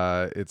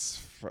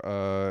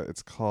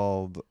it's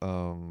called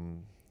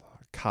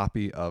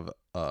Copy of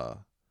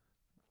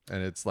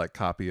and it's like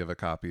copy of a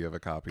copy of a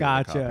copy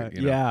Gotcha. of a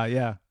copy,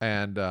 Yeah.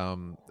 and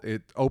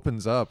it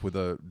opens up with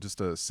just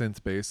a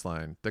synth bass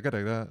line,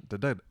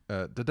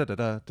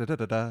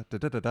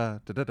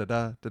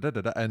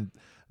 and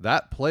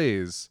that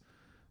plays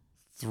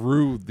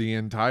through the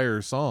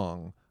entire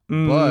song.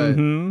 But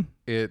Mhm.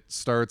 it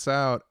starts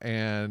out,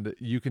 and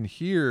you can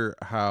hear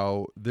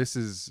how this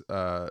is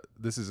a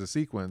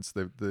sequence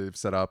they've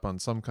set up on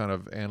some kind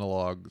of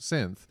analog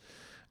synth,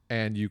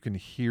 and you can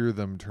hear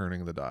them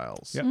turning the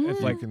dials. Yep. It's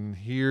You like can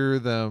hear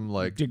them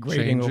like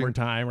degrading over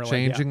time, or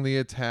changing the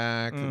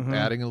attack, Mhm.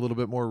 adding a little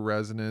bit more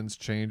resonance,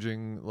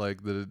 changing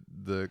like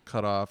the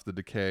cutoff, the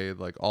decay,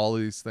 like all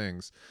these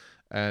things.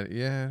 And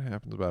yeah, it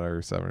happens about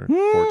every 7 or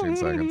 14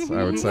 seconds,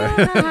 I would say.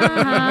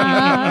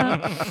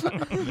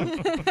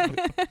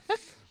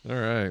 All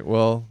right.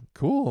 Well,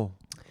 cool.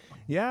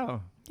 Yeah.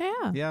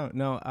 Yeah. Yeah,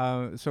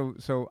 no.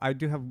 So I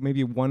do have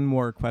maybe one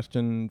more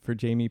question for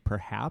Jamie,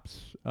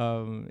 perhaps,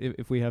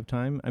 if we have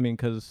time. I mean,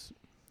 because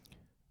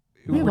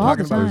We have we're all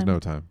talking the about There's no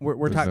time. we're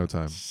There's talking no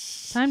time.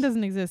 Time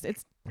doesn't exist.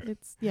 It's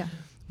yeah.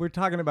 we're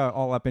talking about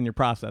all up in your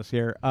process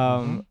here.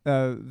 So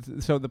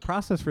the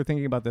process for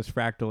thinking about this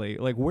fractally,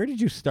 like, where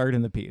did you start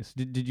in the piece?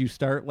 Did you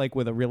start like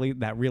with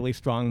that really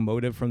strong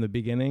motive from the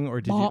beginning, or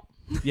did Bop.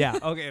 you? Yeah.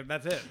 Okay,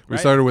 that's it. We right?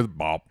 started with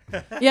Bob.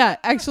 Yeah,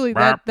 actually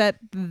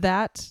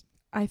that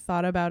I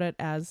thought about it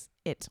as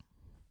it.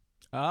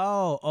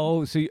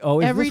 So is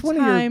Every this one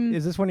time- of your,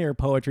 is this one of your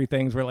poetry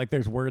things where like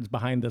there's words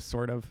behind this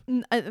sort of?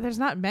 There's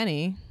not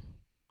many.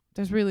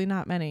 There's really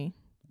not many.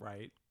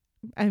 Right.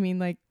 I mean,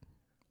 like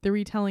the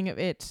retelling of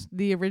it,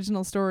 the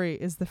original story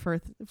is the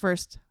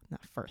first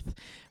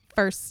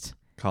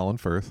Colin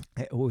Firth.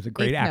 It was a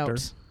great eighth actor.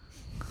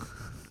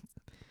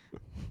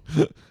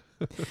 note.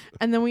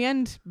 And then we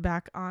end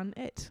back on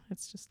it.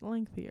 It's just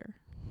lengthier.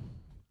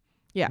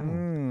 Yeah.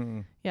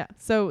 Mm. Yeah.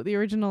 So the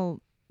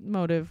original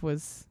motive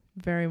was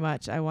very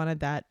much I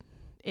wanted that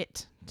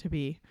it to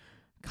be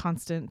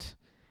constant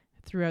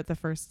throughout the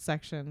first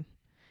section,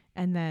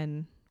 and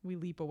then we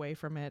leap away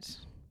from it.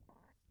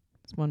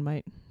 As one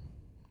might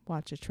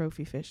watch a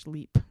trophy fish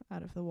leap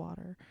out of the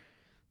water.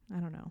 I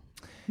don't know.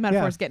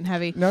 Metaphor's getting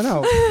heavy.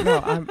 No.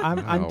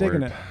 I'm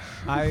digging it.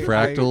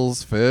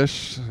 Fractals,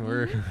 fish.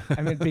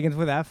 I mean, it begins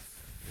with F.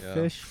 Yeah.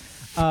 Fish.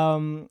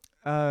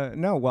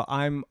 No. Well,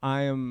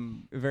 I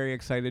am very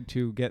excited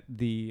to get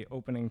the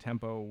opening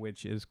tempo,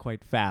 which is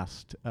quite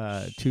fast,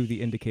 to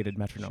the indicated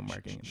metronome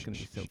marking. It's gonna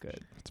be so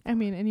good. I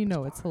mean, and you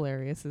know what's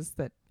hilarious is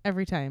that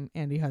every time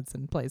Andy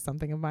Hudson plays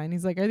something of mine,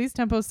 he's like, "Are these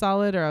tempos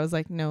solid?" Or I was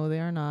like, "No,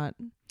 they are not."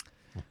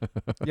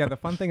 Yeah. The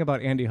fun thing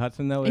about Andy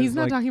Hudson, though, He's is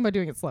not like, talking about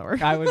doing it slower.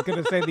 I was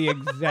gonna say the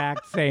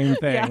exact same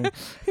thing. Yeah.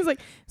 He's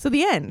like, "So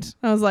the end."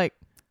 I was like,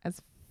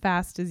 "As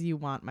fast as you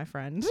want, my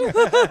friend."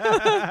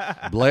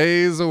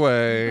 Blaze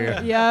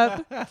away.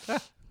 Yep.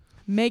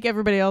 Make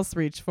everybody else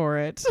reach for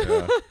it.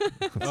 Yeah.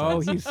 Oh,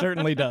 he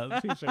certainly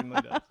does. He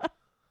certainly does.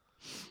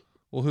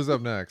 Well, who's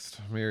up next?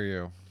 Me or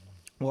you?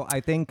 Well,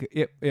 I think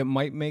it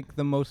might make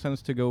the most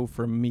sense to go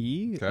for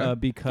me, Okay.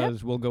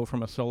 because we'll go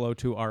from a solo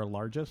to our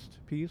largest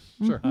piece,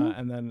 Sure.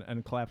 and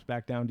then collapse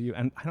back down to you.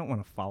 And I don't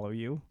want to follow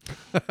you.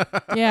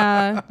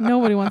 Yeah.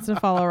 Nobody wants to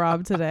follow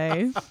Rob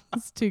today.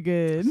 It's too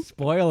good.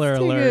 Spoiler It's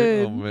too alert!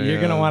 good. Oh, man.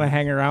 You're gonna want to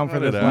hang around for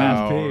Cut this it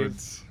last out.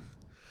 piece.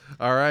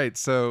 All right,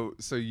 so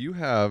you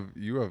have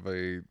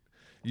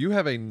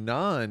a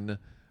non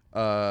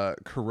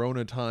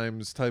Corona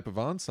times type of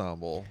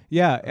ensemble.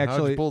 Yeah, How'd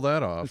actually, you pull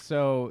that off?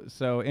 So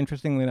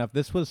interestingly enough,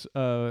 this was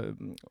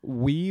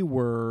we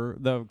were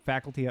the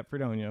faculty at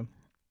Fredonia,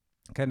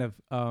 kind of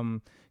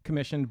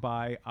commissioned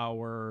by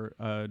our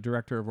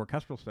director of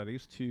orchestral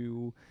studies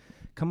to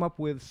come up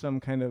with some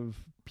kind of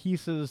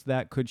pieces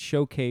that could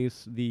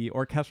showcase the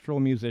orchestral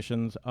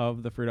musicians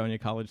of the Fredonia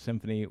College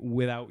Symphony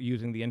without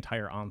using the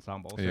entire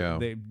ensemble. So Yeah.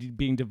 they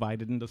being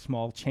divided into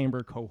small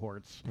chamber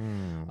cohorts.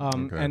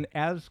 Okay. And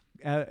as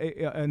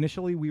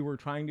initially, we were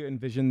trying to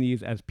envision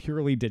these as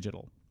purely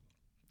digital.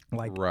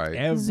 Like Right.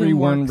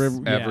 everyone, Zoom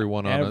works.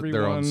 Everyone on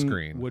their own everyone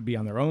screen. would be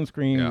on their own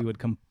screen. Yeah. We would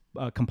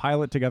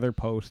compile it together,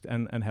 post,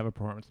 and have a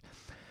performance.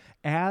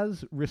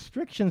 As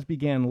restrictions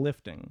began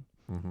lifting,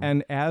 Mm-hmm.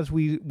 and as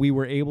we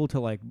were able to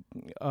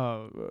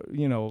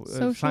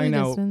Socially sign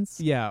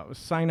distance.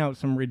 sign out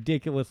some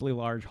ridiculously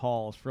large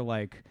halls for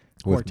like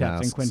With quartets and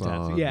masks quintets.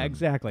 on Yeah, and-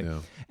 exactly. yeah.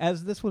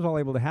 As this was all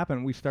able to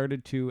happen, we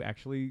started to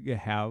actually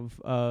have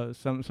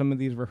some of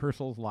these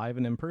rehearsals live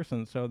and in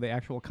person. So the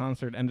actual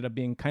concert ended up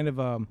being kind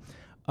of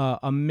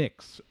a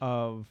mix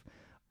of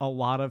a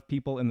lot of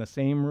people in the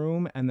same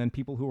room and then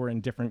people who were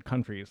in different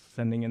countries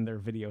sending in their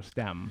video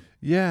stem.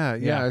 Yeah.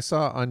 Yeah. I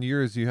saw on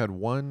yours you had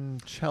one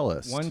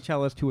cellist. One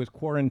cellist who was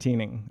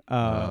quarantining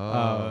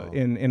Oh.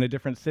 in a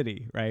different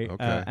city, right?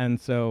 Okay.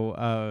 And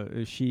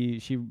so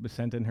she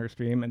sent in her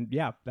stream, and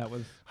yeah, that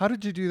was How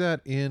did you do that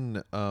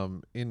in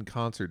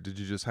concert? Did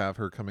you just have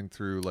her coming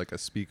through like a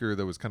speaker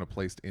that was kind of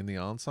placed in the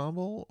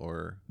ensemble,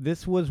 or?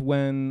 this was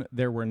when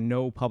there were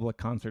no public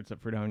concerts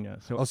at Fredonia,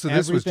 so Oh, so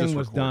this was everything just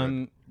was recorded.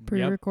 done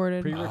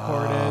Pre-recorded.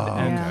 pre-recorded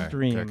and Yeah.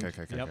 streamed.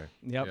 Okay.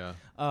 Yep. Yeah.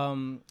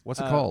 Um,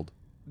 What's it called?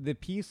 The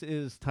piece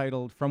is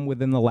titled "From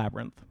Within the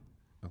Labyrinth."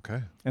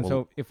 Okay. And Well,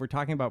 so, if we're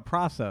talking about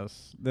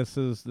process, this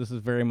is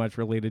very much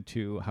related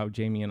to how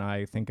Jamie and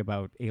I think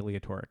about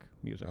aleatoric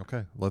music.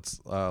 okay, let's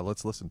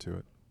listen to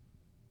it.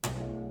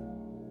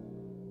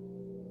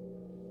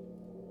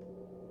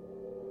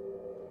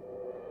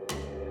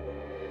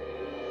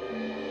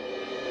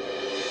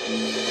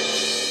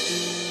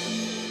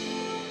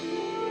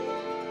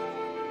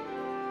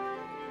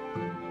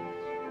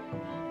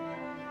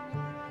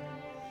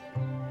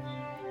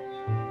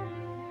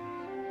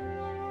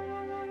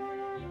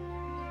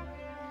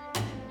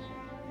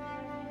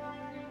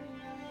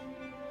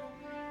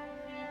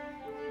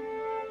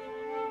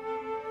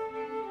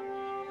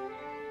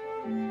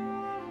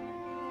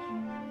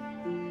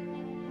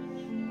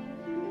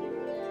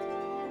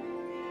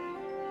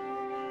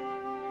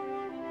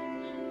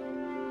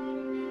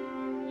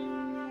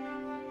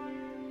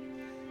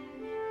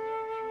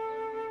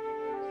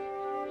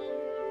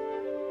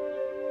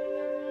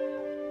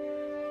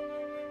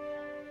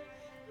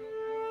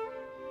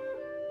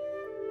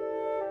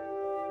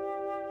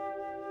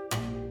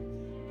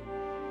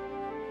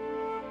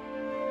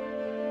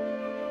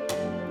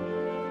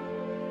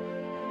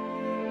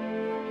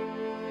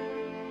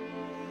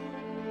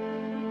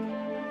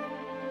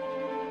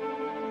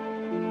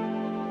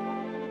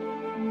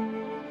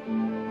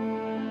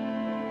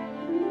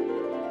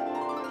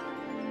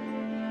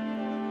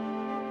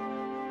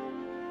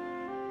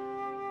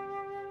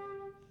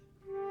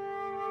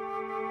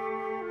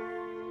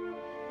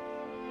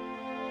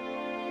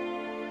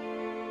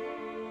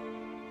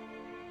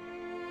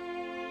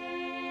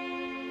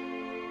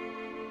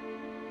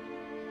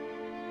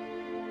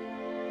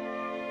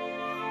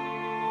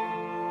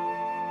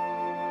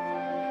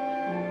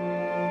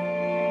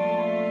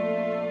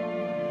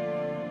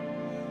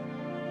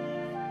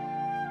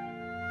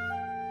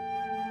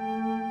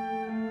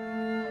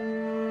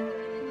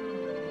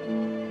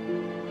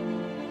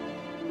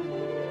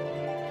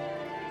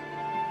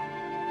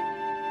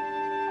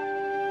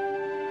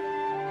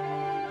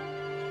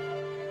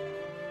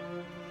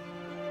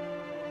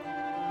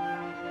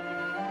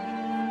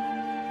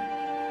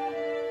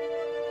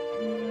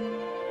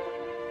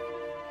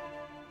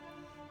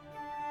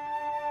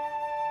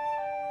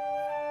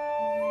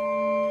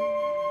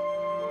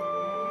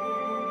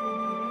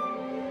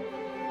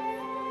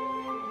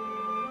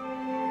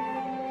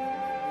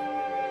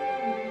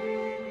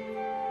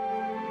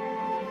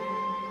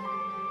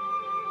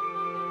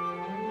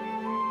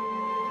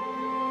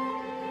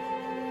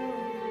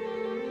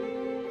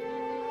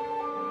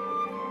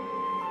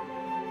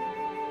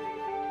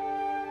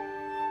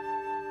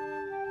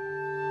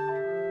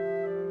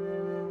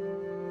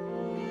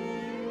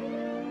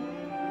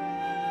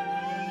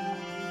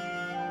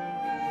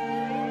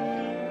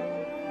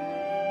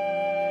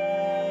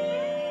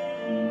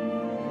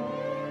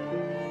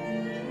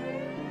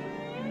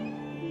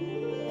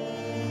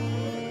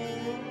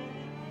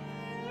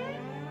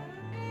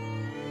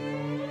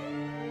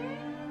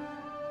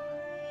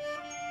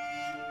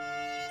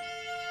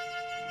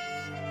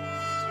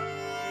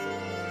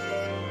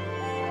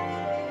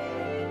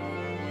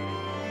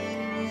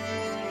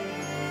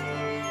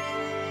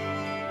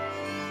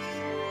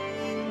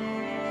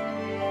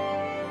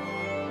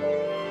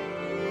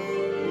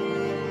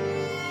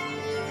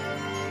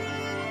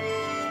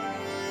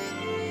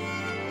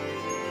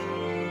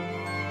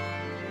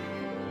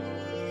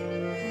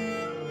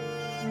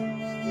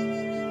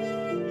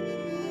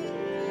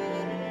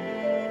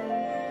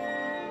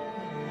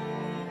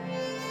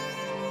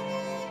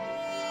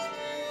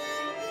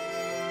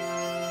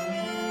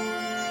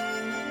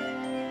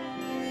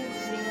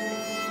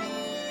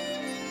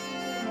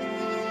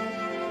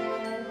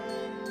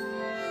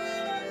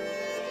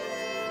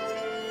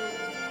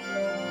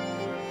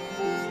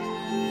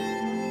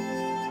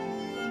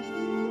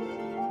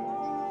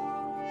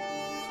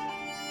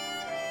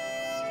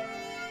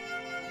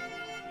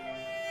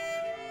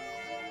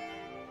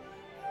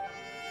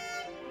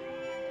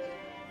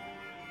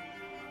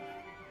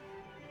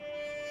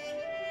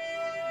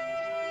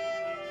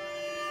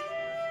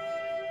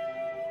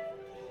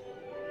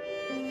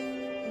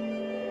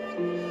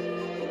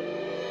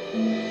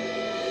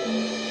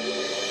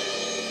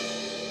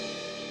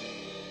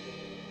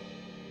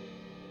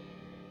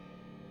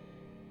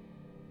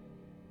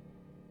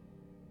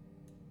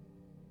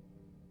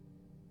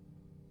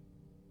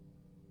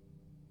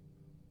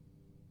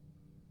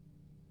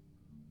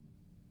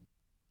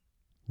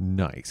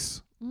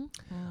 Nice.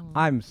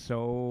 I'm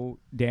so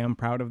damn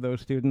proud of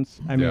those students.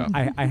 I mean,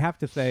 Yeah. I have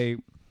to say,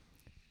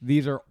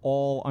 these are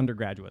all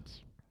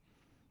undergraduates.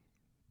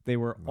 They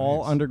were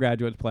all Nice.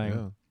 undergraduates playing,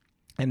 Yeah.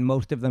 and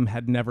most of them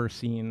had never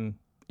seen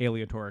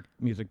aleatoric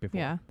music before.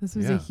 Yeah, this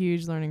was Yeah. a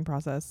huge learning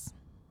process.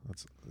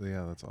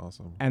 That's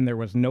awesome. And there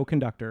was no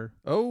conductor.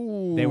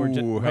 Oh, They were just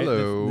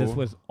hello. This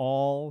was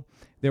all.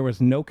 There was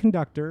no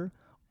conductor.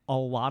 A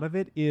lot of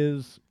it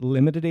is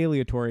limited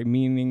aleatory,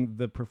 meaning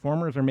the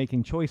performers are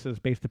making choices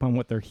based upon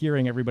what they're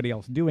hearing everybody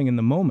else doing in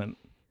the moment,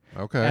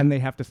 Okay. and they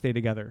have to stay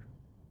together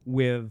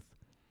with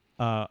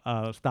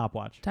a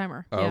stopwatch.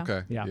 Timer. Oh, yeah.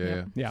 okay. Yeah.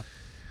 Yeah. Yeah.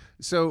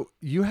 So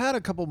you had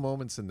a couple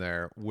moments in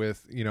there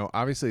with,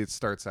 obviously it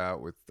starts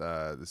out with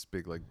this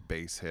big like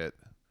bass hit,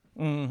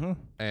 Mm-hmm.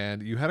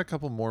 and you had a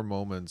couple more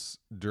moments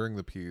during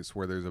the piece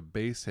where there's a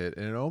bass hit,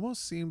 and it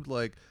almost seemed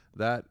like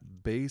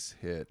that bass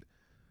hit,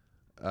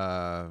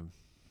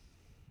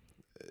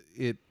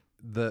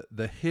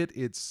 the hit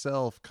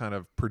itself kind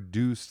of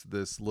produced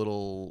this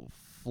little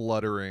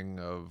fluttering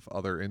of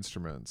other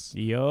instruments.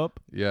 Yup.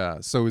 Yeah.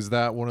 So is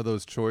that one of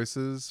those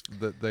choices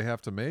that they have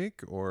to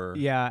make, or?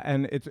 Yeah,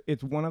 and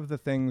it's one of the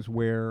things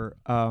where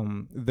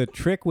the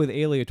trick with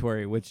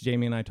aleatory, which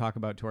Jamie and I talk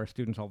about to our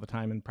students all the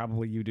time, and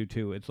probably you do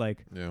too. It's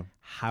like, Yeah.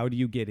 how do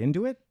you get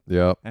into it,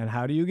 Yep. and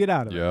how do you get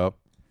out of it? Yep.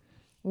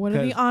 What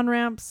are the 'Cause- on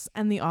ramps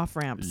and the off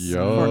ramps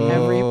Yup. for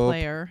every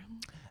player?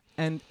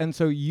 And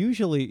so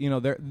usually,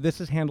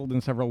 this is handled in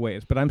several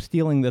ways, but I'm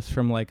stealing this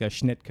from like a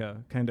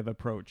Schnittke kind of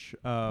approach.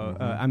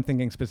 I'm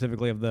thinking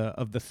specifically of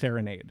the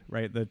serenade,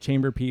 right? The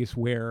chamber piece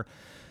where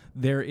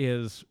there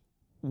is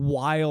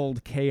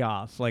wild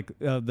chaos. Like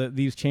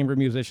these chamber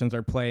musicians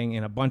are playing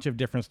in a bunch of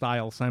different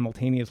styles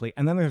simultaneously,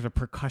 and then there's a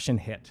percussion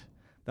hit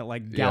that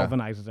like Yeah.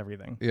 galvanizes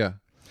everything. Yeah.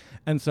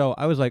 And so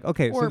I was like,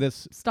 okay, Or so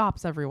this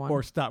stops everyone.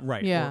 or stop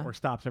right, Yeah. or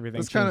stops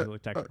everything. That's changes kind the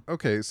texture. of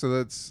okay. So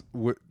that's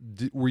what.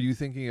 Were you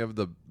thinking of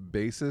the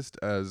bassist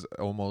as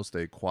almost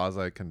a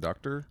quasi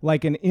conductor?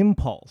 Like an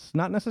impulse,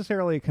 not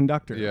necessarily a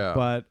conductor. Yeah.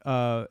 But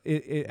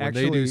it When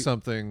actually they do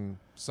something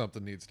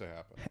needs to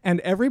happen. And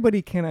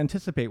everybody can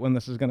anticipate when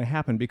this is going to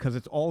happen because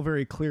it's all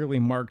very clearly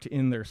marked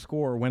in their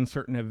score when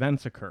certain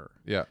events occur.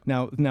 Yeah.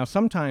 Now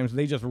sometimes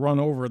they just run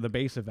over the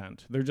bass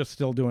event. They're just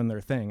still doing their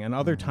thing. And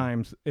other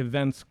times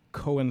events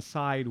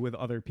coincide with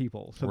other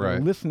people. So they're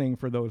Right. listening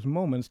for those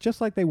moments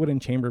just like they would in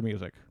chamber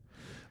music.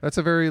 That's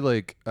a very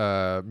like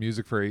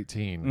music for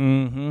 18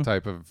 Mm-hmm.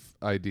 type of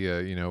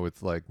idea.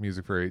 With like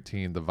music for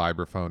 18, the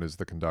vibraphone is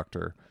the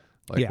conductor.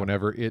 Like Yeah.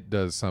 whenever it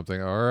does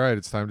something, all right,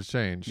 it's time to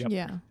change. Yep.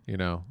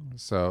 Yeah.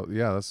 So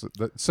yeah,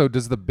 so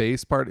does the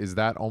bass part, is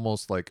that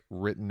almost like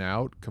written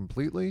out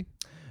completely?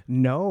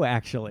 No,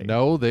 actually.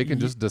 No, they can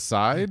just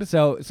decide.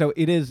 So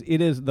it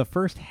is the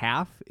first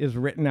half is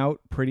written out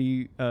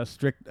pretty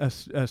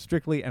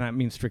strictly, and I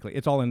mean strictly.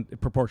 It's all in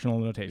proportional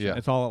notation. Yeah.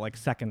 It's all like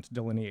second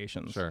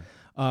delineations. Sure.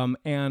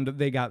 And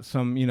they got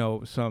some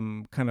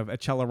kind of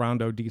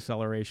accelerando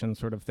deceleration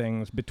sort of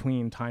things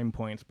between time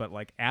points, but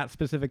like at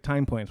specific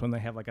time points when they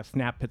have like a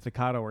snap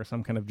pizzicato or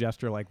some kind of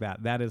gesture like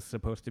that, that is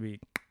supposed to be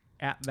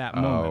at that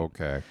moment. Oh,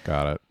 okay,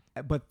 got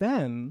it. But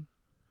then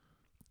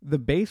the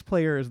bass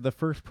player is the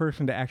first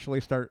person to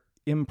actually start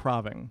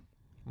improving.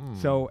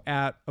 So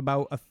at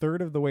about a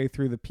third of the way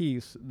through the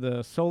piece,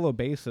 the solo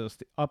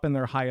bassist up in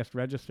their highest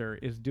register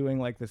is doing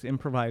like this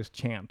improvised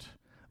chant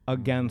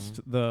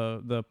against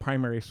the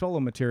primary solo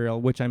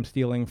material, which I'm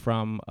stealing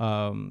from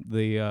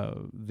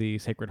the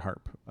Sacred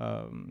Harp.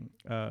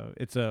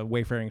 It's a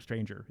Wayfaring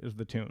Stranger is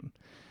the tune,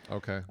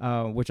 Okay.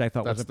 which I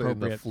thought That's was the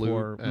appropriate flute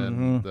for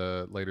and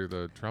the later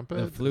the trumpet.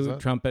 the is flute that?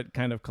 trumpet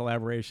kind of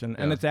collaboration.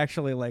 And Yeah. it's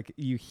actually like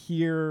you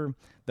hear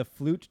the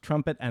flute,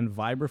 trumpet, and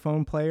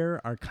vibraphone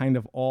player are kind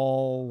of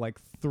all like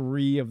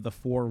three of the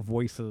four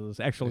voices.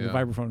 Actually, the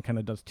Yeah. vibraphone kind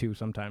of does two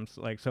sometimes.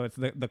 Like, so it's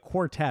the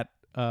quartet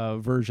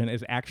version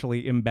is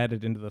actually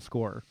embedded into the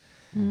score.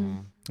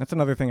 That's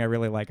another thing I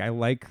really like. I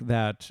like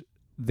that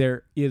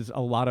there is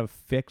a lot of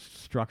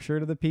fixed structure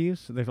to the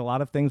piece. There's a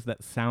lot of things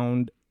that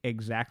sound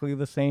exactly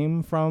the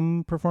same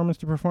from performance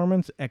to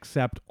performance,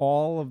 except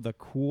all of the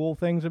cool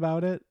things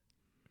about it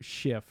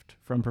shift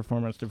from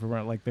performance to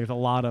performance. Like there's a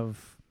lot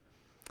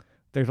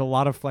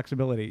of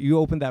flexibility. You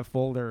opened that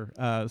folder.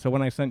 So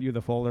when I sent you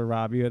the folder,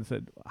 Rob, you had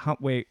said, how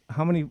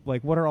many,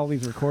 like, what are all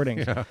these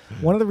recordings? Yeah.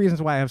 One of the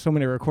reasons why I have so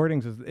many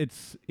recordings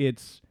is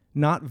it's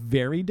not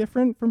very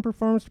different from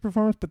performance to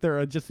performance, but there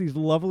are just these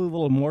lovely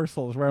little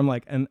morsels where I'm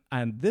like, and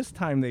this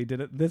time they did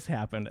it, this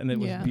happened, and it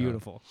was Yeah.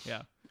 beautiful.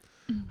 Yeah.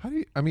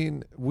 I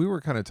mean, we were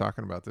kind of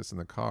talking about this in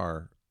the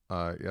car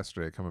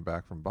yesterday coming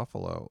back from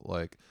Buffalo,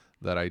 like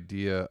that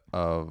idea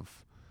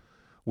of,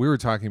 we were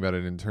talking about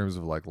it in terms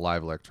of like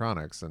live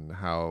electronics and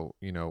how,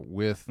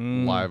 with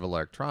live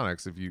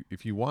electronics,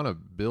 if you want to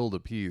build a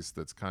piece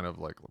that's kind of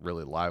like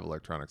really live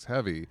electronics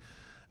heavy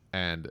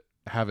and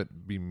have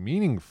it be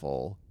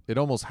meaningful, it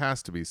almost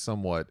has to be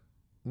somewhat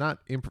not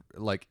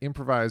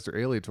improvised or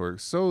aleatory,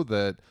 so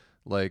that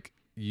like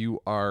you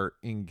are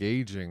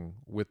engaging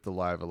with the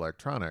live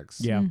electronics.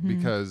 Yeah. Mm-hmm.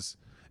 Because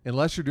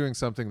unless you're doing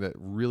something that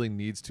really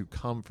needs to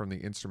come from the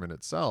instrument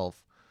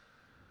itself,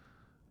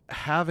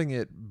 having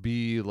it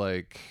be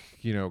like,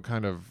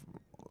 kind of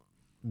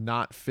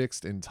not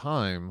fixed in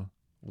time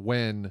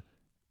when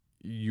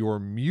your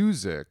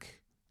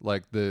music,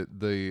 like the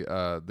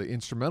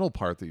instrumental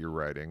part that you're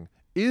writing,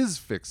 is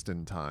fixed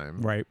in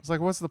time. Right. It's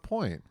like, what's the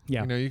point?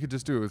 Yeah. You could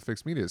just do it with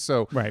fixed media.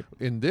 So Right.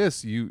 in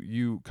this,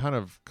 you kind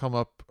of come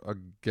up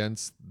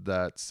against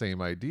that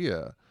same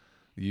idea.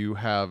 You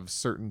have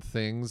certain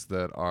things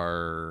that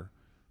are,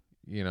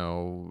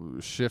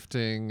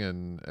 shifting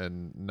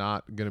and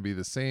not going to be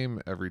the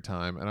same every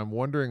time. And I'm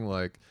wondering,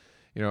 like,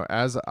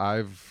 as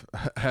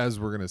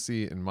we're going to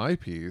see in my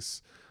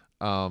piece,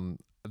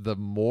 the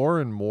more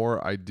and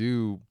more I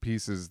do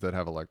pieces that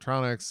have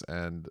electronics,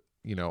 and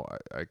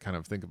I kind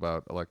of think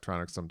about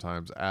electronics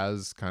sometimes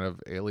as kind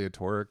of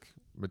aleatoric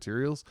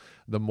materials,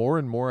 the more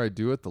and more I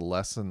do it, the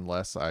less and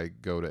less I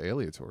go to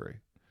aleatory.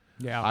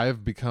 Yeah. I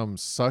have become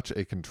such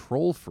a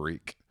control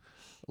freak,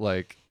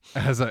 like,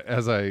 as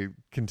I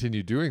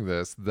continue doing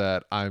this,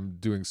 that I'm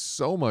doing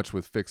so much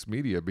with fixed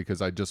media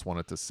because I just want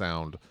it to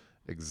sound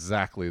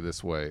exactly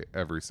this way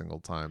every single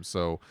time.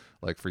 So,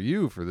 like, for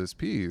you, for this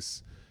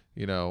piece,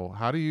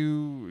 how do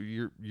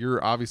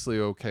you're obviously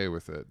okay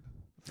with it.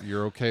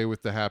 You're okay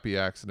with the happy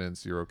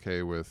accidents. You're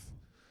okay with...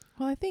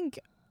 Well, I think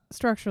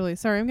structurally,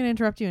 sorry, I'm going to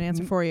interrupt you and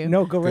answer for you.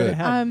 No, go right Good.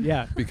 ahead.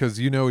 Yeah. Because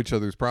you know each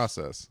other's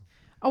process.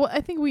 Oh,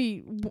 I think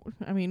we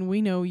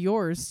know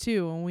yours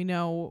too, and we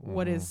know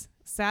what Mhm. is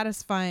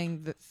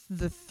satisfying.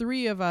 The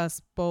three of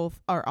us both.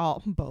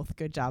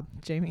 Good job,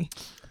 Jamie.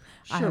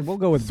 I Sure, have we'll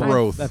go with both.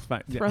 Throat. That's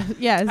fine. Yeah.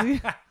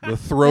 Yes, The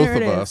throat There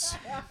of it is. us.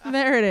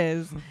 there it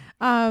is.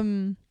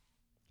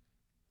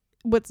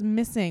 What's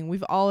missing?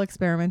 We've all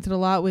experimented a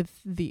lot with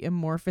the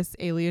amorphous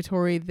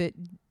aleatory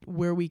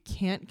where we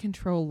can't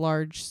control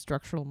large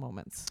structural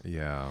moments,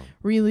 Yeah.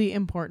 really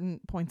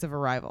important points of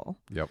arrival.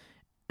 Yep.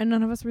 And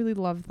none of us really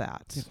love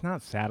that. It's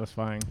not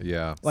satisfying.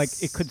 Yeah. Like,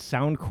 it could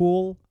sound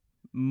cool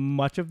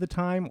much of the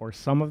time or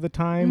some of the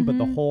time, but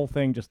the Mhm. whole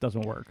thing just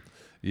doesn't work.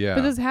 Yeah.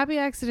 But those happy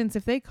accidents,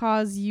 if they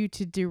cause you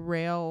to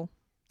derail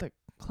the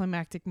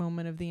climactic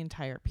moment of the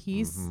entire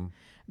piece, Mhm.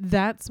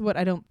 that's what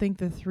I don't think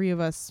the three of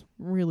us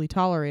really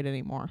tolerate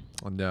anymore.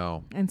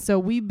 No. And so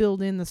we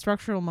build in the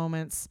structural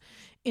moments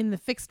in the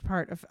fixed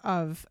part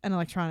of an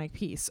electronic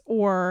piece,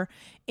 or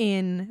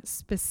in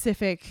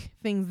specific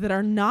things that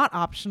are not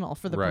optional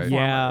for the Right.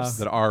 performers.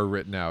 That are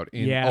written out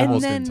in Yeah.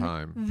 almost and in then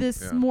time.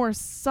 This Yeah. more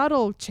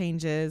subtle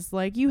changes,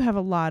 like you have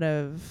a lot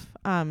of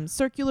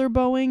circular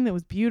bowing that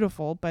was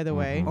beautiful, by the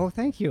way. Mhm. Oh,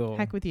 thank you.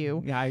 Heck with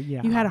you. Yeah.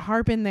 Yeah. You had a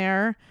harp in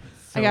there.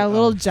 So, I got a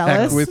little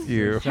jealous. Heck with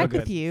you. So Heck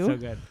good. with you. So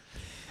good.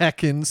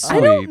 Heckin' sweet.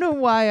 I don't know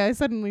why I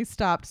suddenly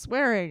stopped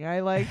swearing.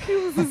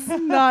 This is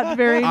not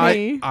very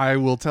me. I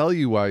will tell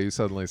you why you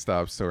suddenly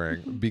stopped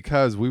swearing,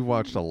 because we've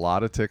watched a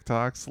lot of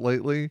TikToks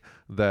lately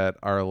that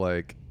are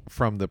like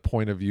from the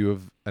point of view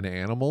of an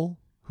animal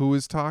who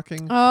is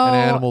talking, Oh, and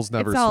animals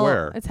never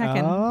swear. It's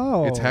heckin'.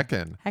 Oh. It's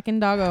heckin'.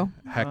 Heckin' doggo.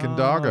 Heckin' Oh,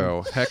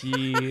 doggo.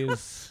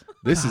 Jeez.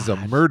 This is a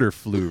murder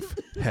floof.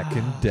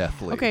 Heckin'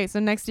 deathly. Okay, so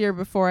next year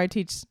before I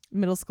teach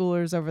middle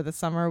schoolers over the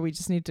summer, we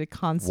just need to Watch a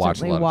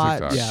constantly lot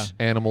watch of TikTok. Yeah.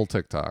 Animal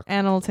TikTok.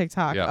 animal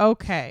TikTok. Yeah.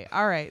 Okay.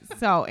 All right.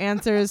 So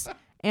answers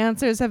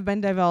have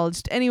been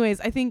divulged. Anyways,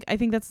 I think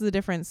that's the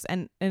difference,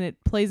 and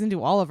it plays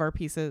into all of our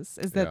pieces,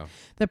 is that Yeah.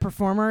 the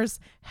performers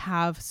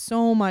have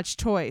so much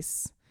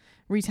choice.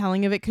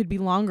 Retelling of it could be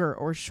longer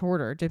or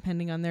shorter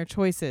depending on their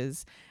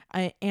choices.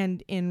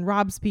 And in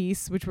Rob's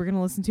piece, which we're going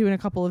to listen to in a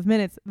couple of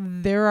minutes,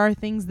 there are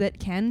things that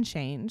can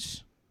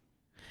change.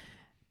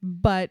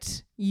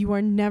 But you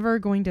are never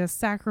going to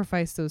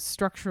sacrifice those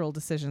structural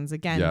decisions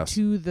again Yes.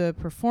 to the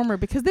performer,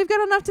 because they've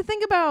got enough to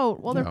think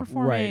about while they're Yeah.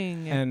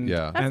 performing. And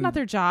Yeah. That's and not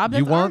their job. You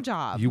That's our want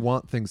job. you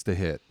want things to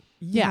hit.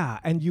 Yeah,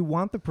 and you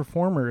want the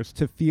performers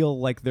to feel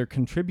like they're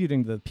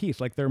contributing to the piece,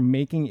 like they're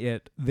making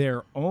it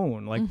their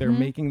own, like they're Mhm.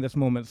 making this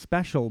moment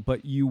special,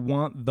 but you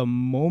want the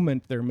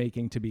moment they're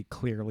making to be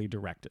clearly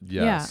directed.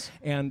 Yes.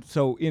 And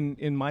so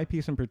in my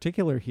piece in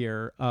particular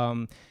here,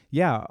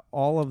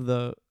 all of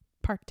the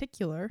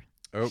Particular.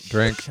 Oh,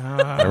 drink.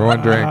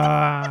 Everyone drink.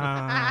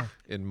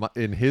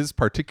 In his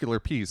particular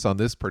piece on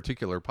this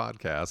particular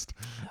podcast.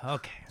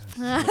 Okay.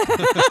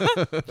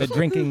 The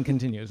drinking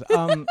continues.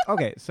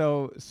 Okay,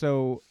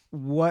 so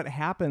what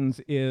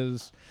happens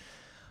is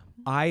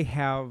I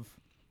have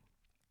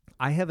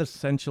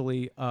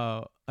essentially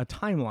a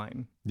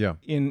timeline Yeah.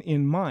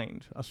 in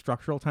mind, a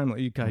structural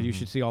timeline. You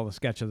should see all the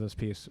sketch of this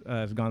piece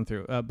has gone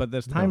through. But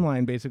this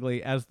timeline,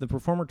 basically, as the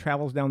performer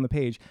travels down the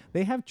page,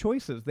 they have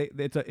choices.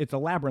 It's a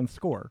labyrinth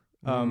score.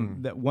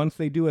 That once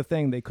they do a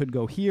thing, they could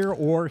go here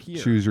or here.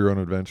 Choose your own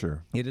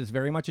adventure. It is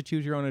very much a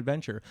choose your own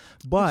adventure.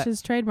 But Which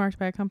is trademarked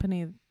by a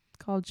company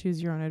called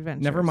Choose Your Own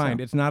Adventure. never mind.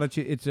 so- It's not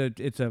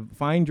it's a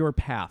find your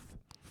path.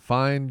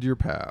 Find your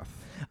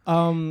path.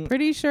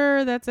 Pretty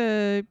sure that's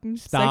a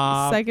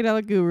Stop.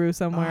 psychedelic guru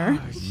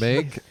somewhere.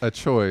 Make a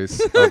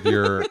choice of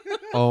your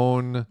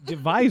own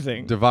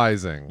devising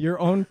your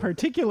own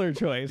particular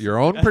choice. Your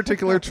own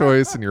particular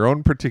choice and your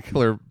own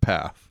particular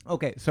path.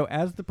 Okay, so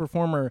as the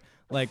performer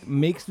like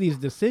makes these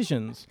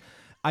decisions,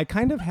 I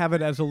kind of have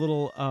it as a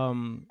little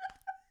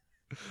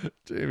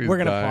Jamie's we're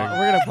gonna dying.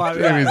 we're gonna pause.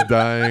 Jamie's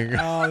dying.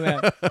 Oh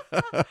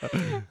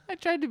man. I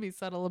tried to be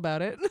subtle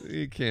about it.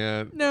 You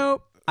can't.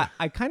 Nope.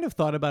 I kind of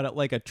thought about it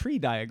like a tree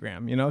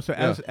diagram, you know? So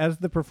as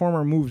the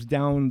performer moves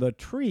down the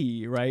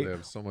tree, right? They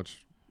have so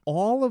much.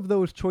 All of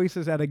those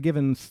choices at a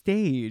given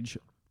stage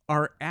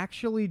are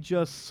actually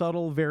just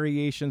subtle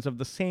variations of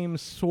the same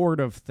sort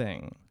of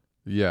thing.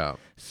 Yeah.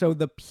 So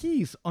the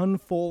piece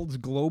unfolds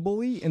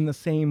globally in the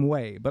same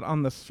way, but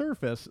on the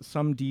surface,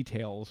 some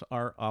details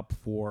are up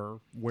for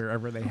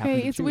wherever they happen to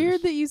Okay, it's choose.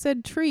 weird that you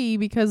said tree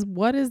because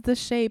what is the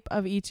shape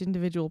of each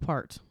individual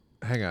part?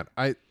 Hang on.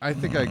 I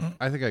think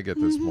I get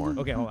this more.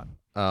 Okay, hold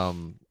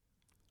on.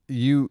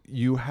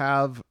 You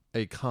have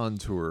a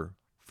contour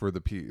for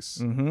the piece.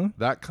 Mm-hmm.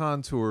 That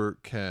contour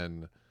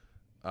can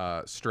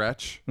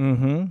stretch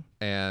Mm-hmm.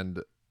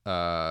 and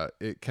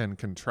it can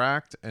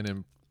contract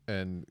and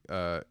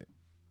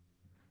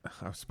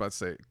I was about to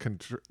say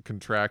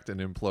contract and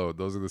implode.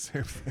 Those are the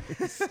same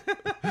things.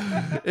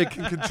 It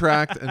can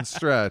contract and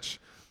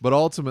stretch, but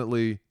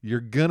ultimately you're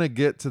gonna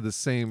get to the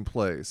same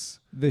place.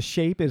 The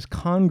shape is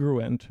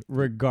congruent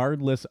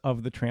regardless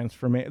of the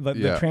transformation. The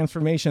Yeah.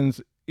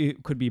 transformations,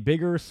 it could be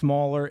bigger,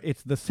 smaller.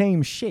 It's the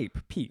same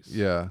shape piece.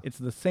 Yeah. It's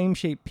the same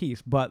shape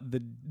piece, but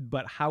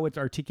how it's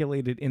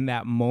articulated in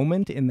that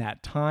moment, in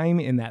that time,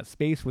 in that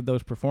space with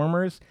those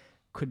performers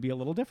could be a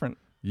little different.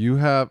 You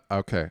have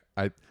okay.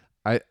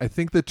 I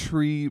think the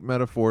tree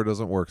metaphor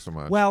doesn't work so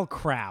much. Well,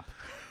 crap.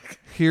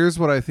 Here's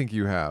what I think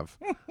you have.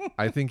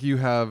 I think you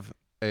have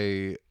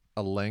a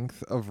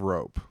length of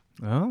rope,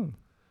 Oh.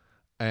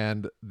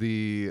 and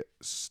the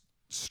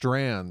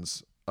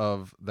strands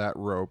of that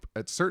rope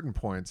at certain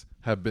points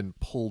have been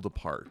pulled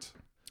apart,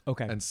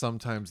 Okay. and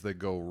sometimes they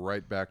go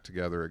right back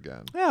together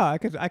again. Yeah, I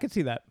could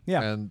see that.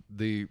 Yeah. And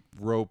the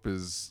rope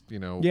is,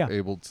 Yeah.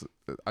 able to.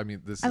 I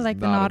mean, this I is like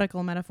the not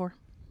nautical metaphor.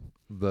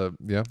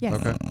 yeah. Yes.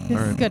 Okay. This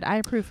All is right. good. I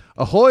approve.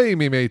 Ahoy,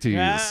 me mateys!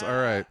 Ah.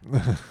 All right.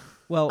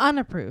 Well,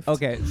 Unapproved.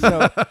 okay.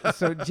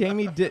 So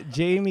Jamie did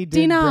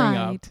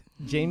Denied.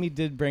 Jamie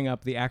did bring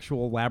up the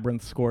actual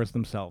Labyrinth scores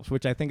themselves,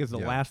 which I think is the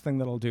Yeah. last thing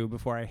that I'll do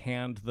before I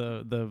hand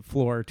the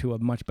floor to a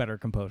much better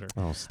composer.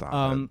 Oh, stop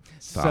it!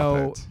 Stop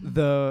So it.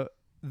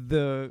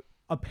 the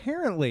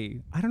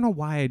apparently, I don't know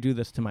why I do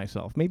this to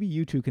myself. Maybe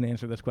you two can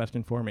answer this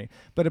question for me.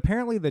 But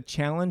apparently the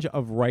challenge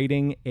of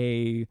writing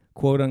a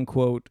quote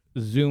unquote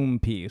Zoom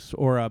piece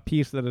or a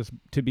piece that is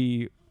to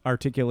be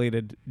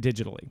articulated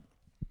digitally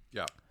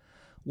Yeah.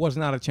 was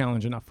not a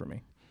challenge enough for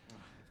me.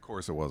 Of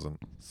course, it wasn't.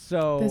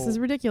 So This is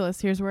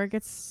ridiculous. Here's where it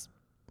gets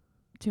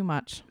too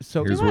much.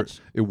 so Here's Too where much.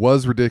 it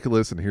was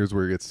ridiculous, and here's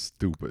where it gets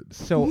stupid.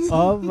 So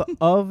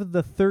of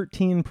the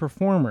 13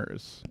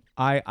 performers,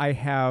 I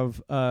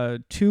have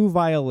 2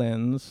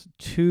 violins,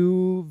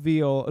 2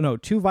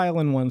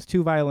 violin ones,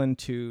 2 violin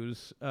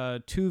twos,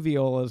 2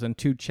 violas, and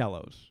 2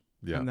 cellos.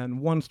 Yeah. And then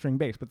 1 string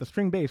bass. But the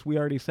string bass we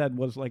already said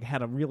was like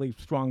had a really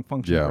strong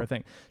function Yeah. for a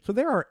thing. So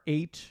there are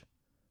 8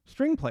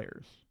 string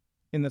players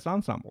in this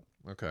ensemble.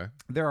 Okay.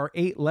 There are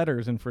 8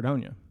 letters in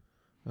Fredonia.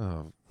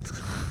 Oh.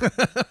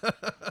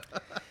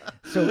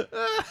 So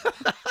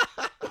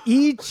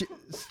each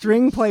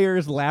string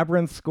player's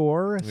Labyrinth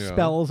score Yeah.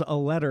 spells a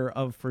letter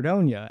of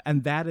Fredonia,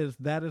 and that is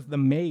the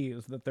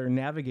maze that they're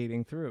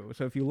navigating through.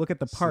 So if you look at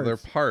the So parts, their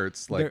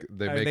parts, like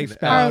they're- they make they an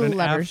spell Are out F. an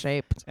letter F,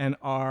 shaped. an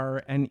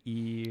R, an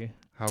E,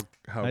 How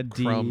a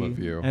D, crumb of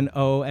you. an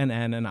O, an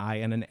N, an I,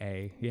 and an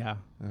A. Yeah,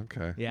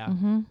 Okay. yeah,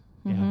 Mm-hmm.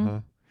 yeah. Mm-hmm. Uh-huh.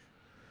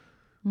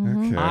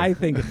 Okay. I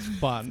think it's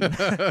fun.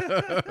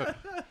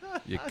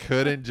 You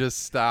couldn't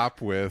just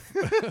stop with.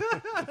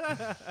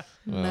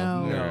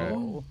 No.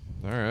 No.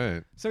 All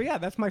right. So yeah,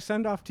 that's my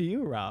send off to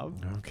you,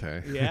 Rob.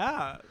 Okay.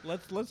 Yeah,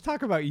 let's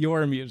talk about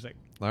your music.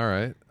 All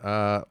right.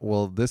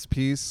 Well, this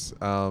piece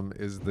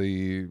is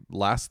the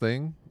last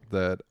thing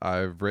that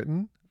I've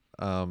written,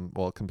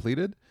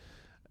 completed,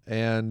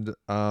 and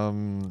I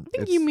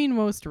think you mean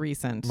most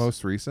recent.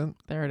 most recent.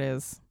 There it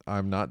is.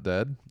 I'm not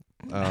dead.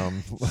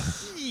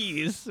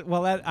 Jeez.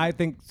 Well, that I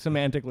think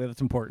semantically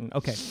that's important.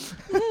 Okay.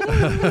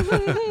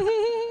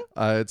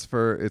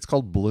 It's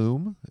called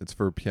Bloom. It's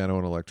for piano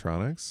and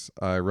electronics.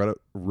 I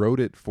wrote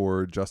it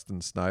for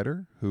Justin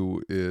Snyder,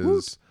 who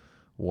is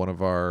one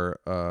of our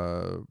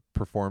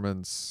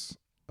performance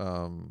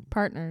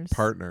Partners.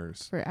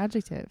 For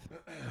adjective.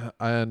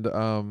 and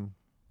I'm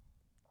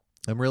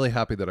really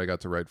happy that I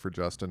got to write for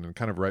Justin and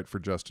kind of write for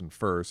Justin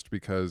first,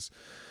 because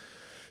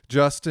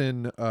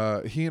Justin,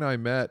 he and I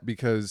met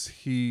because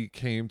he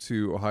came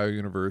to Ohio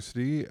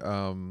University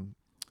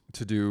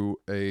to do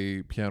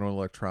a piano and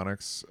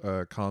electronics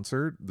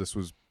concert. This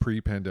was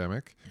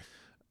pre-pandemic.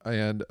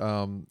 And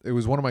it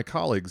was one of my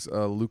colleagues,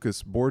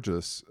 Lucas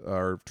Borges,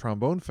 our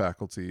trombone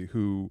faculty,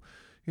 who,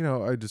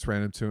 I just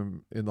ran into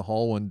him in the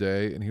hall one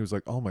day, and he was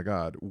like, "Oh my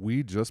God,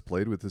 we just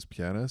played with this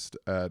pianist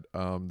at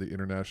the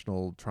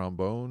International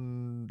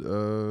Trombone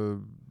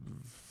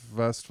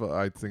Festival.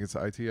 I think it's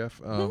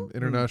ITF, Mm-hmm.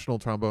 International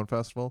Trombone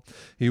Festival.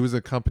 He was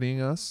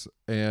accompanying us,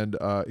 and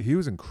he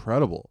was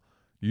incredible.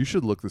 You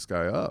should look this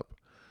guy up.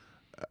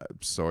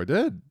 So I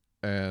did,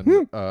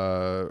 and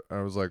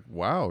I was like,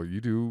 "Wow, you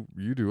do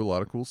a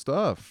lot of cool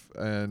stuff."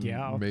 And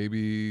Yeah.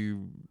 maybe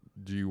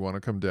do you want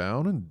to come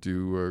down and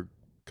do a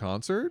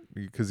concert?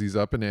 Because he's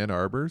up in Ann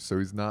Arbor, so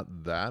he's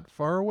not that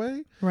far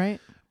away. Right.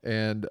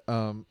 And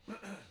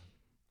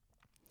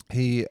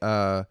he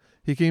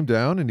came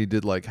down and he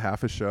did like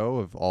half a show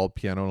of all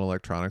piano and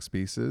electronics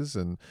pieces,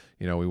 and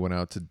we went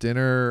out to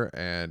dinner,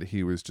 and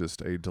he was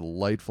just a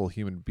delightful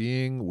human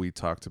being. We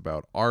talked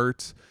about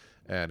art,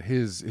 and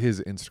his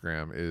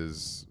Instagram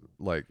is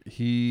like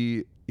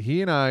he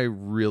and I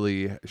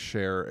really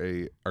share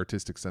a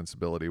artistic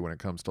sensibility when it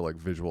comes to like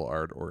visual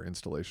art or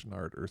installation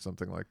art or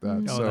something like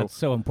that. Oh, So that's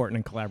so important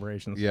in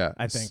collaborations. yeah,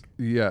 I think.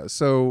 Yeah.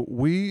 So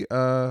we,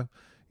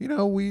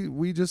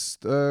 we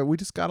just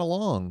got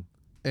along.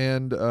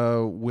 And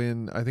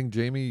when I think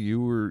Jamie,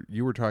 you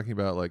were talking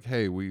about like,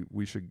 hey,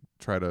 we should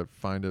try to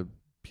find a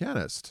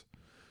pianist.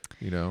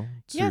 Yeah,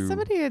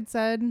 somebody had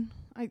said,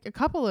 a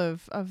couple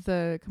of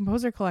the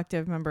Composer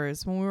Collective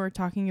members, when we were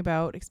talking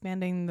about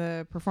expanding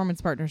the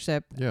performance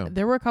partnership, Yeah.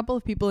 there were a couple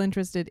of people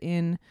interested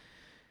in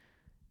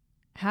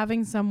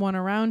having someone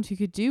around who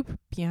could do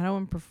piano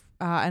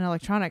and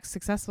electronics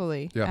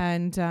successfully. Yeah.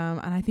 And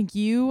I think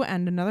you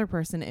and another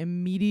person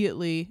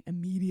immediately,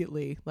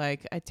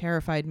 like, it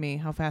terrified me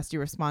how fast you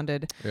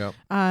responded. Yeah.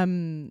 I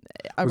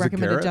Was it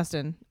recommended Garrett?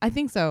 Justin. I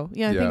think so.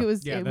 Yeah, I Yeah. think it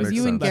was Yeah, it that was makes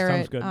you and sense. That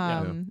sounds Garrett. good.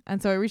 Yeah.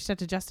 And so I reached out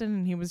to Justin,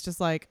 and he was just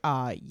like,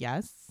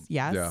 yes,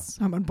 Yeah.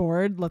 I'm on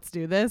board. Let's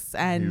do this.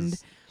 And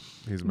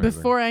he's amazing.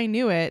 before I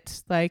knew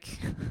it, like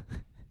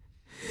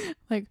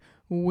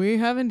we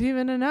haven't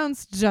even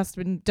announced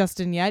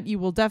Justin yet. We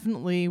will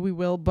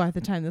by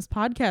the time this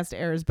podcast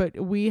airs, but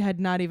we had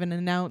not even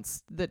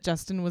announced that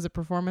Justin was a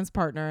performance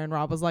partner, and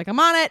Rob was like, I'm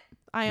on it.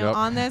 I am Yep.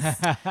 on this.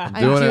 I'm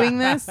doing it. doing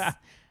this.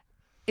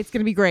 It's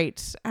going to be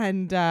great.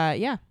 And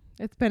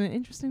it's been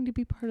interesting to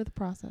be part of the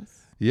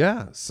process.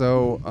 Yeah.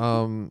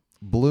 So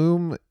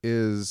Bloom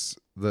is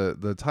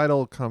the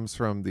title comes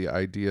from the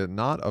idea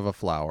not of a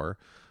flower,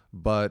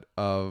 but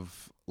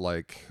of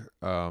like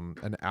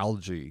an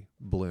algae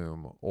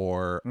bloom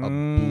or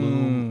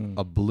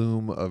a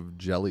bloom of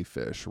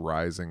jellyfish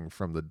rising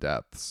from the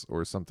depths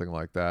or something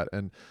like that.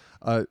 And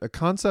a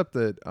concept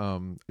that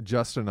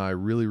Justin and I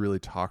really, really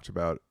talked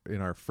about in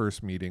our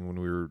first meeting when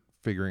we were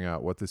figuring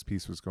out what this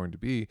piece was going to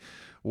be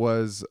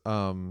was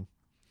kind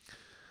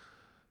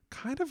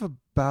of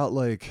about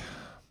like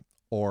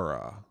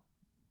aura,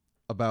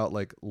 about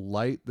like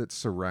light that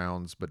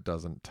surrounds but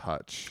doesn't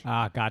touch.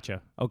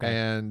 Gotcha. Okay.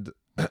 And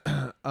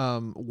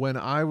when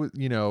I was,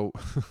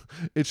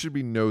 it should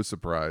be no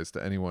surprise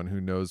to anyone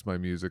who knows my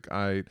music.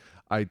 I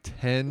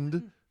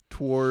tend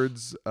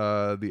towards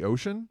the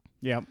ocean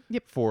Yep.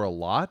 for a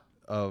lot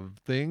of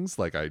things.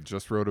 Like I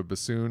just wrote a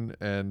bassoon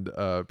and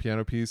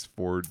piano piece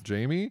for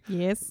Jamie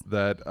Yes.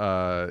 that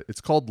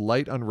it's called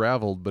Light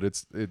Unraveled, but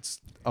it's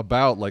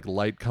about like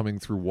light coming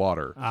through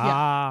water.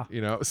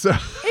 So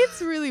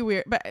It's really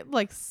weird. But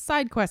like,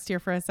 side quest here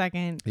for a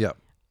second. yeah.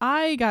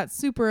 I got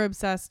super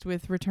obsessed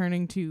with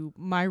returning to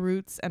my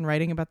roots and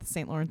writing about the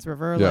St. Lawrence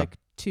River Yeah. like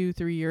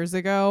 2-3 years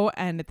ago.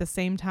 And at the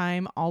same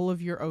time, all of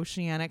your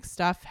oceanic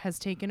stuff has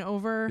taken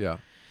over. Yeah.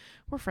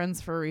 We're friends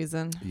for a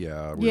reason.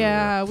 Yeah.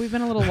 Yeah, we've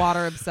been a little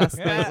water obsessed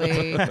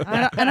lately.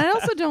 And I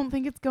also don't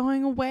think it's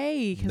going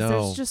away because No.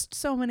 there's just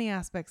so many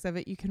aspects of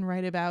it you can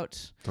write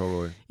about.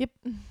 Totally. Yep.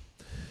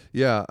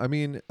 Yeah, I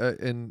mean,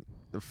 and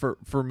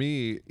for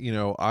me,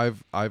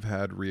 I've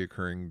had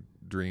reoccurring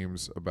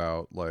dreams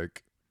about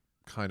like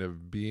kind of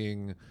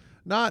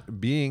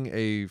not being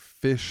a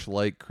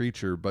fish-like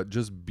creature, but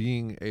just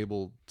being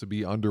able to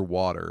be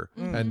underwater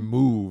and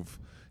move,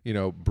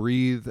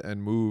 breathe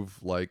and move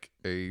like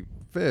a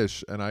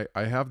fish. And I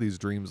have these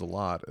dreams a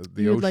lot.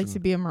 The You'd ocean, like to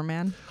be a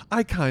merman.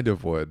 I kind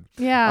of would.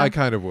 Yeah. I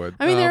kind of would.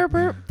 I mean, there are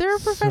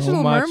professional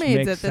so much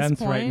mermaids makes at this sense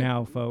point. right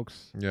now,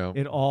 folks. Yeah.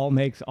 It all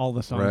makes all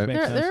the songs Right. make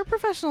There sense. are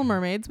professional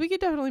mermaids. We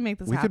could definitely make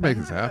this We happen. could make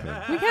this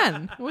happen. We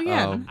can. We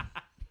can. Um,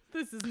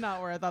 This is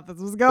not where I thought this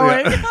was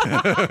going.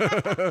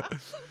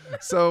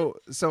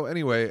 So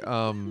anyway,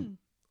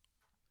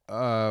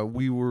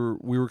 we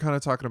were kind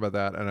of talking about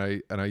that,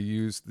 and I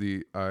used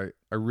I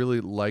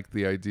really like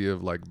the idea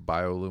of like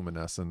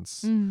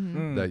bioluminescence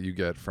Mhm. that you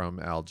get from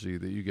algae,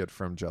 that you get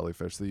from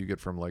jellyfish, that you get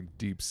from like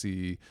deep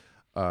sea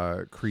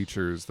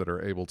creatures that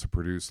are able to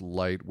produce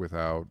light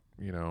without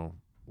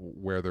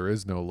where there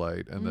is no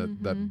light, and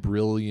that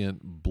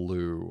brilliant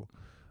blue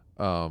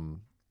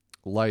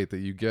light that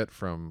you get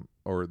from,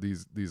 or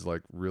these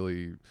like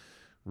really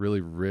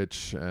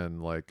rich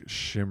and like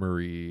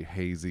shimmery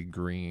hazy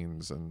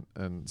greens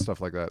and stuff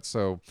like that.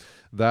 So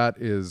that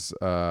is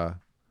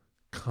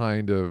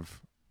kind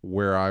of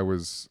where I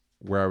was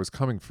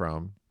coming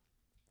from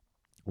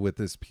with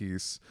this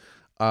piece.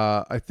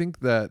 I think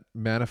that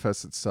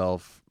manifests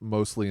itself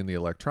mostly in the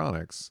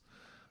electronics,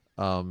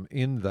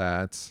 in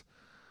that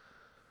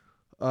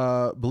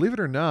believe it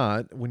or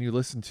not, when you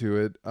listen to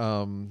it,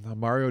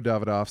 Mario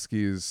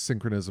Davidovsky's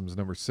Synchronisms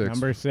Number 6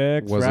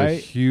 was right? a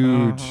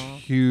huge, Uh-huh.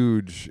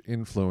 huge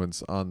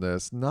influence on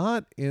this.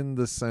 Not in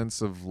the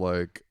sense of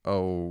like,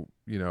 oh,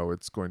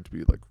 it's going to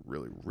be like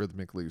really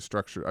rhythmically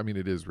structured. I mean,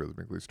 it is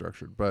rhythmically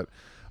structured, but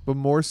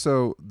more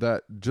so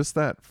that just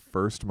that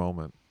first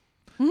moment,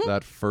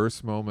 that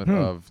first moment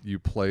of you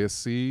play a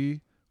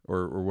C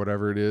or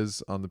whatever it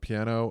is on the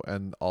piano,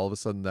 and all of a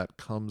sudden that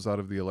comes out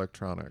of the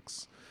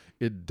electronics.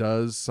 It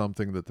does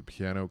something that the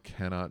piano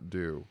cannot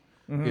do.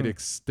 It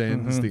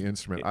extends the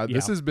instrument.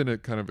 This has been a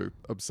kind of a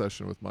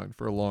obsession with mine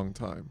for a long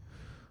time.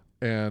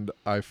 And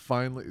I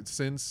finally,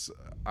 since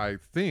I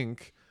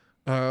think,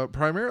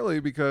 primarily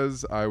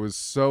because I was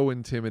so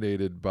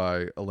intimidated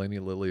by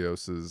Eleni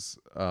Lilios's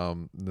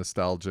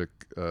nostalgic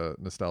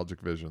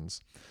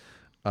visions,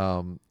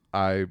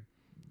 I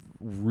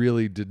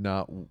really did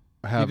not You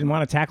didn't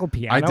want to tackle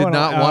piano? I did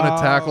not want to Oh.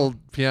 tackle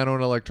piano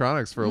and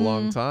electronics for a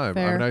long time.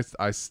 fair. I mean,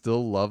 I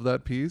still love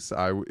that piece.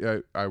 I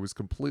was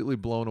completely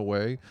blown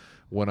away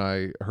when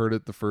I heard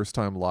it the first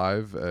time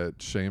live at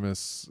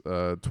Seamus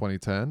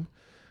 2010,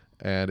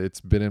 and it's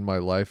been in my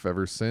life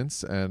ever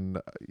since. And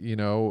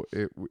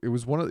it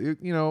was one of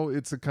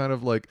it's a kind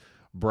of like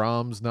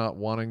Brahms not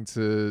wanting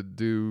to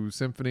do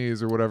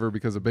symphonies or whatever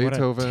because of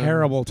Beethoven. What a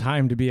terrible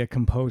time to be a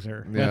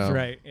composer. Yeah. That's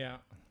right. Yeah.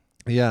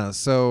 Yeah,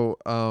 so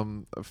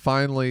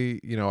finally,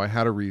 I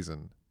had a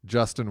reason.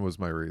 Justin was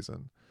my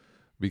reason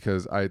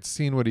because I had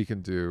seen what he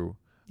can do.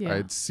 Yeah. I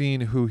had seen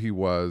who he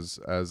was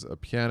as a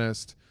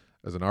pianist,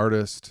 as an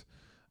artist,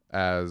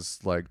 as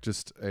like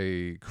just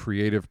a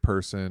creative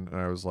person,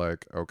 and I was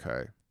like,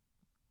 okay,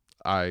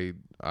 I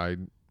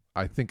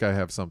think I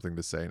have something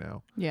to say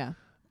now. Yeah.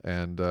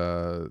 And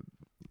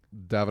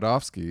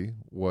Davidovsky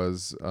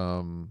was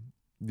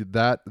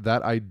that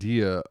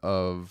idea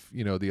of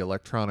the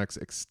electronics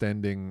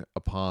extending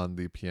upon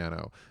the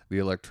piano, the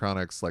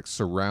electronics like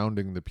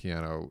surrounding the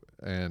piano,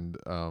 and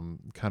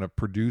kind of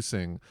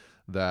producing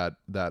that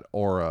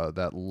aura,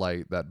 that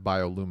light, that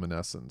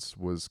bioluminescence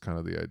was kind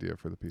of the idea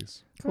for the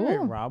piece. All right,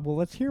 Cool. Rob. Well,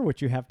 let's hear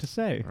what you have to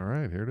say. All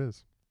right, here it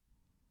is.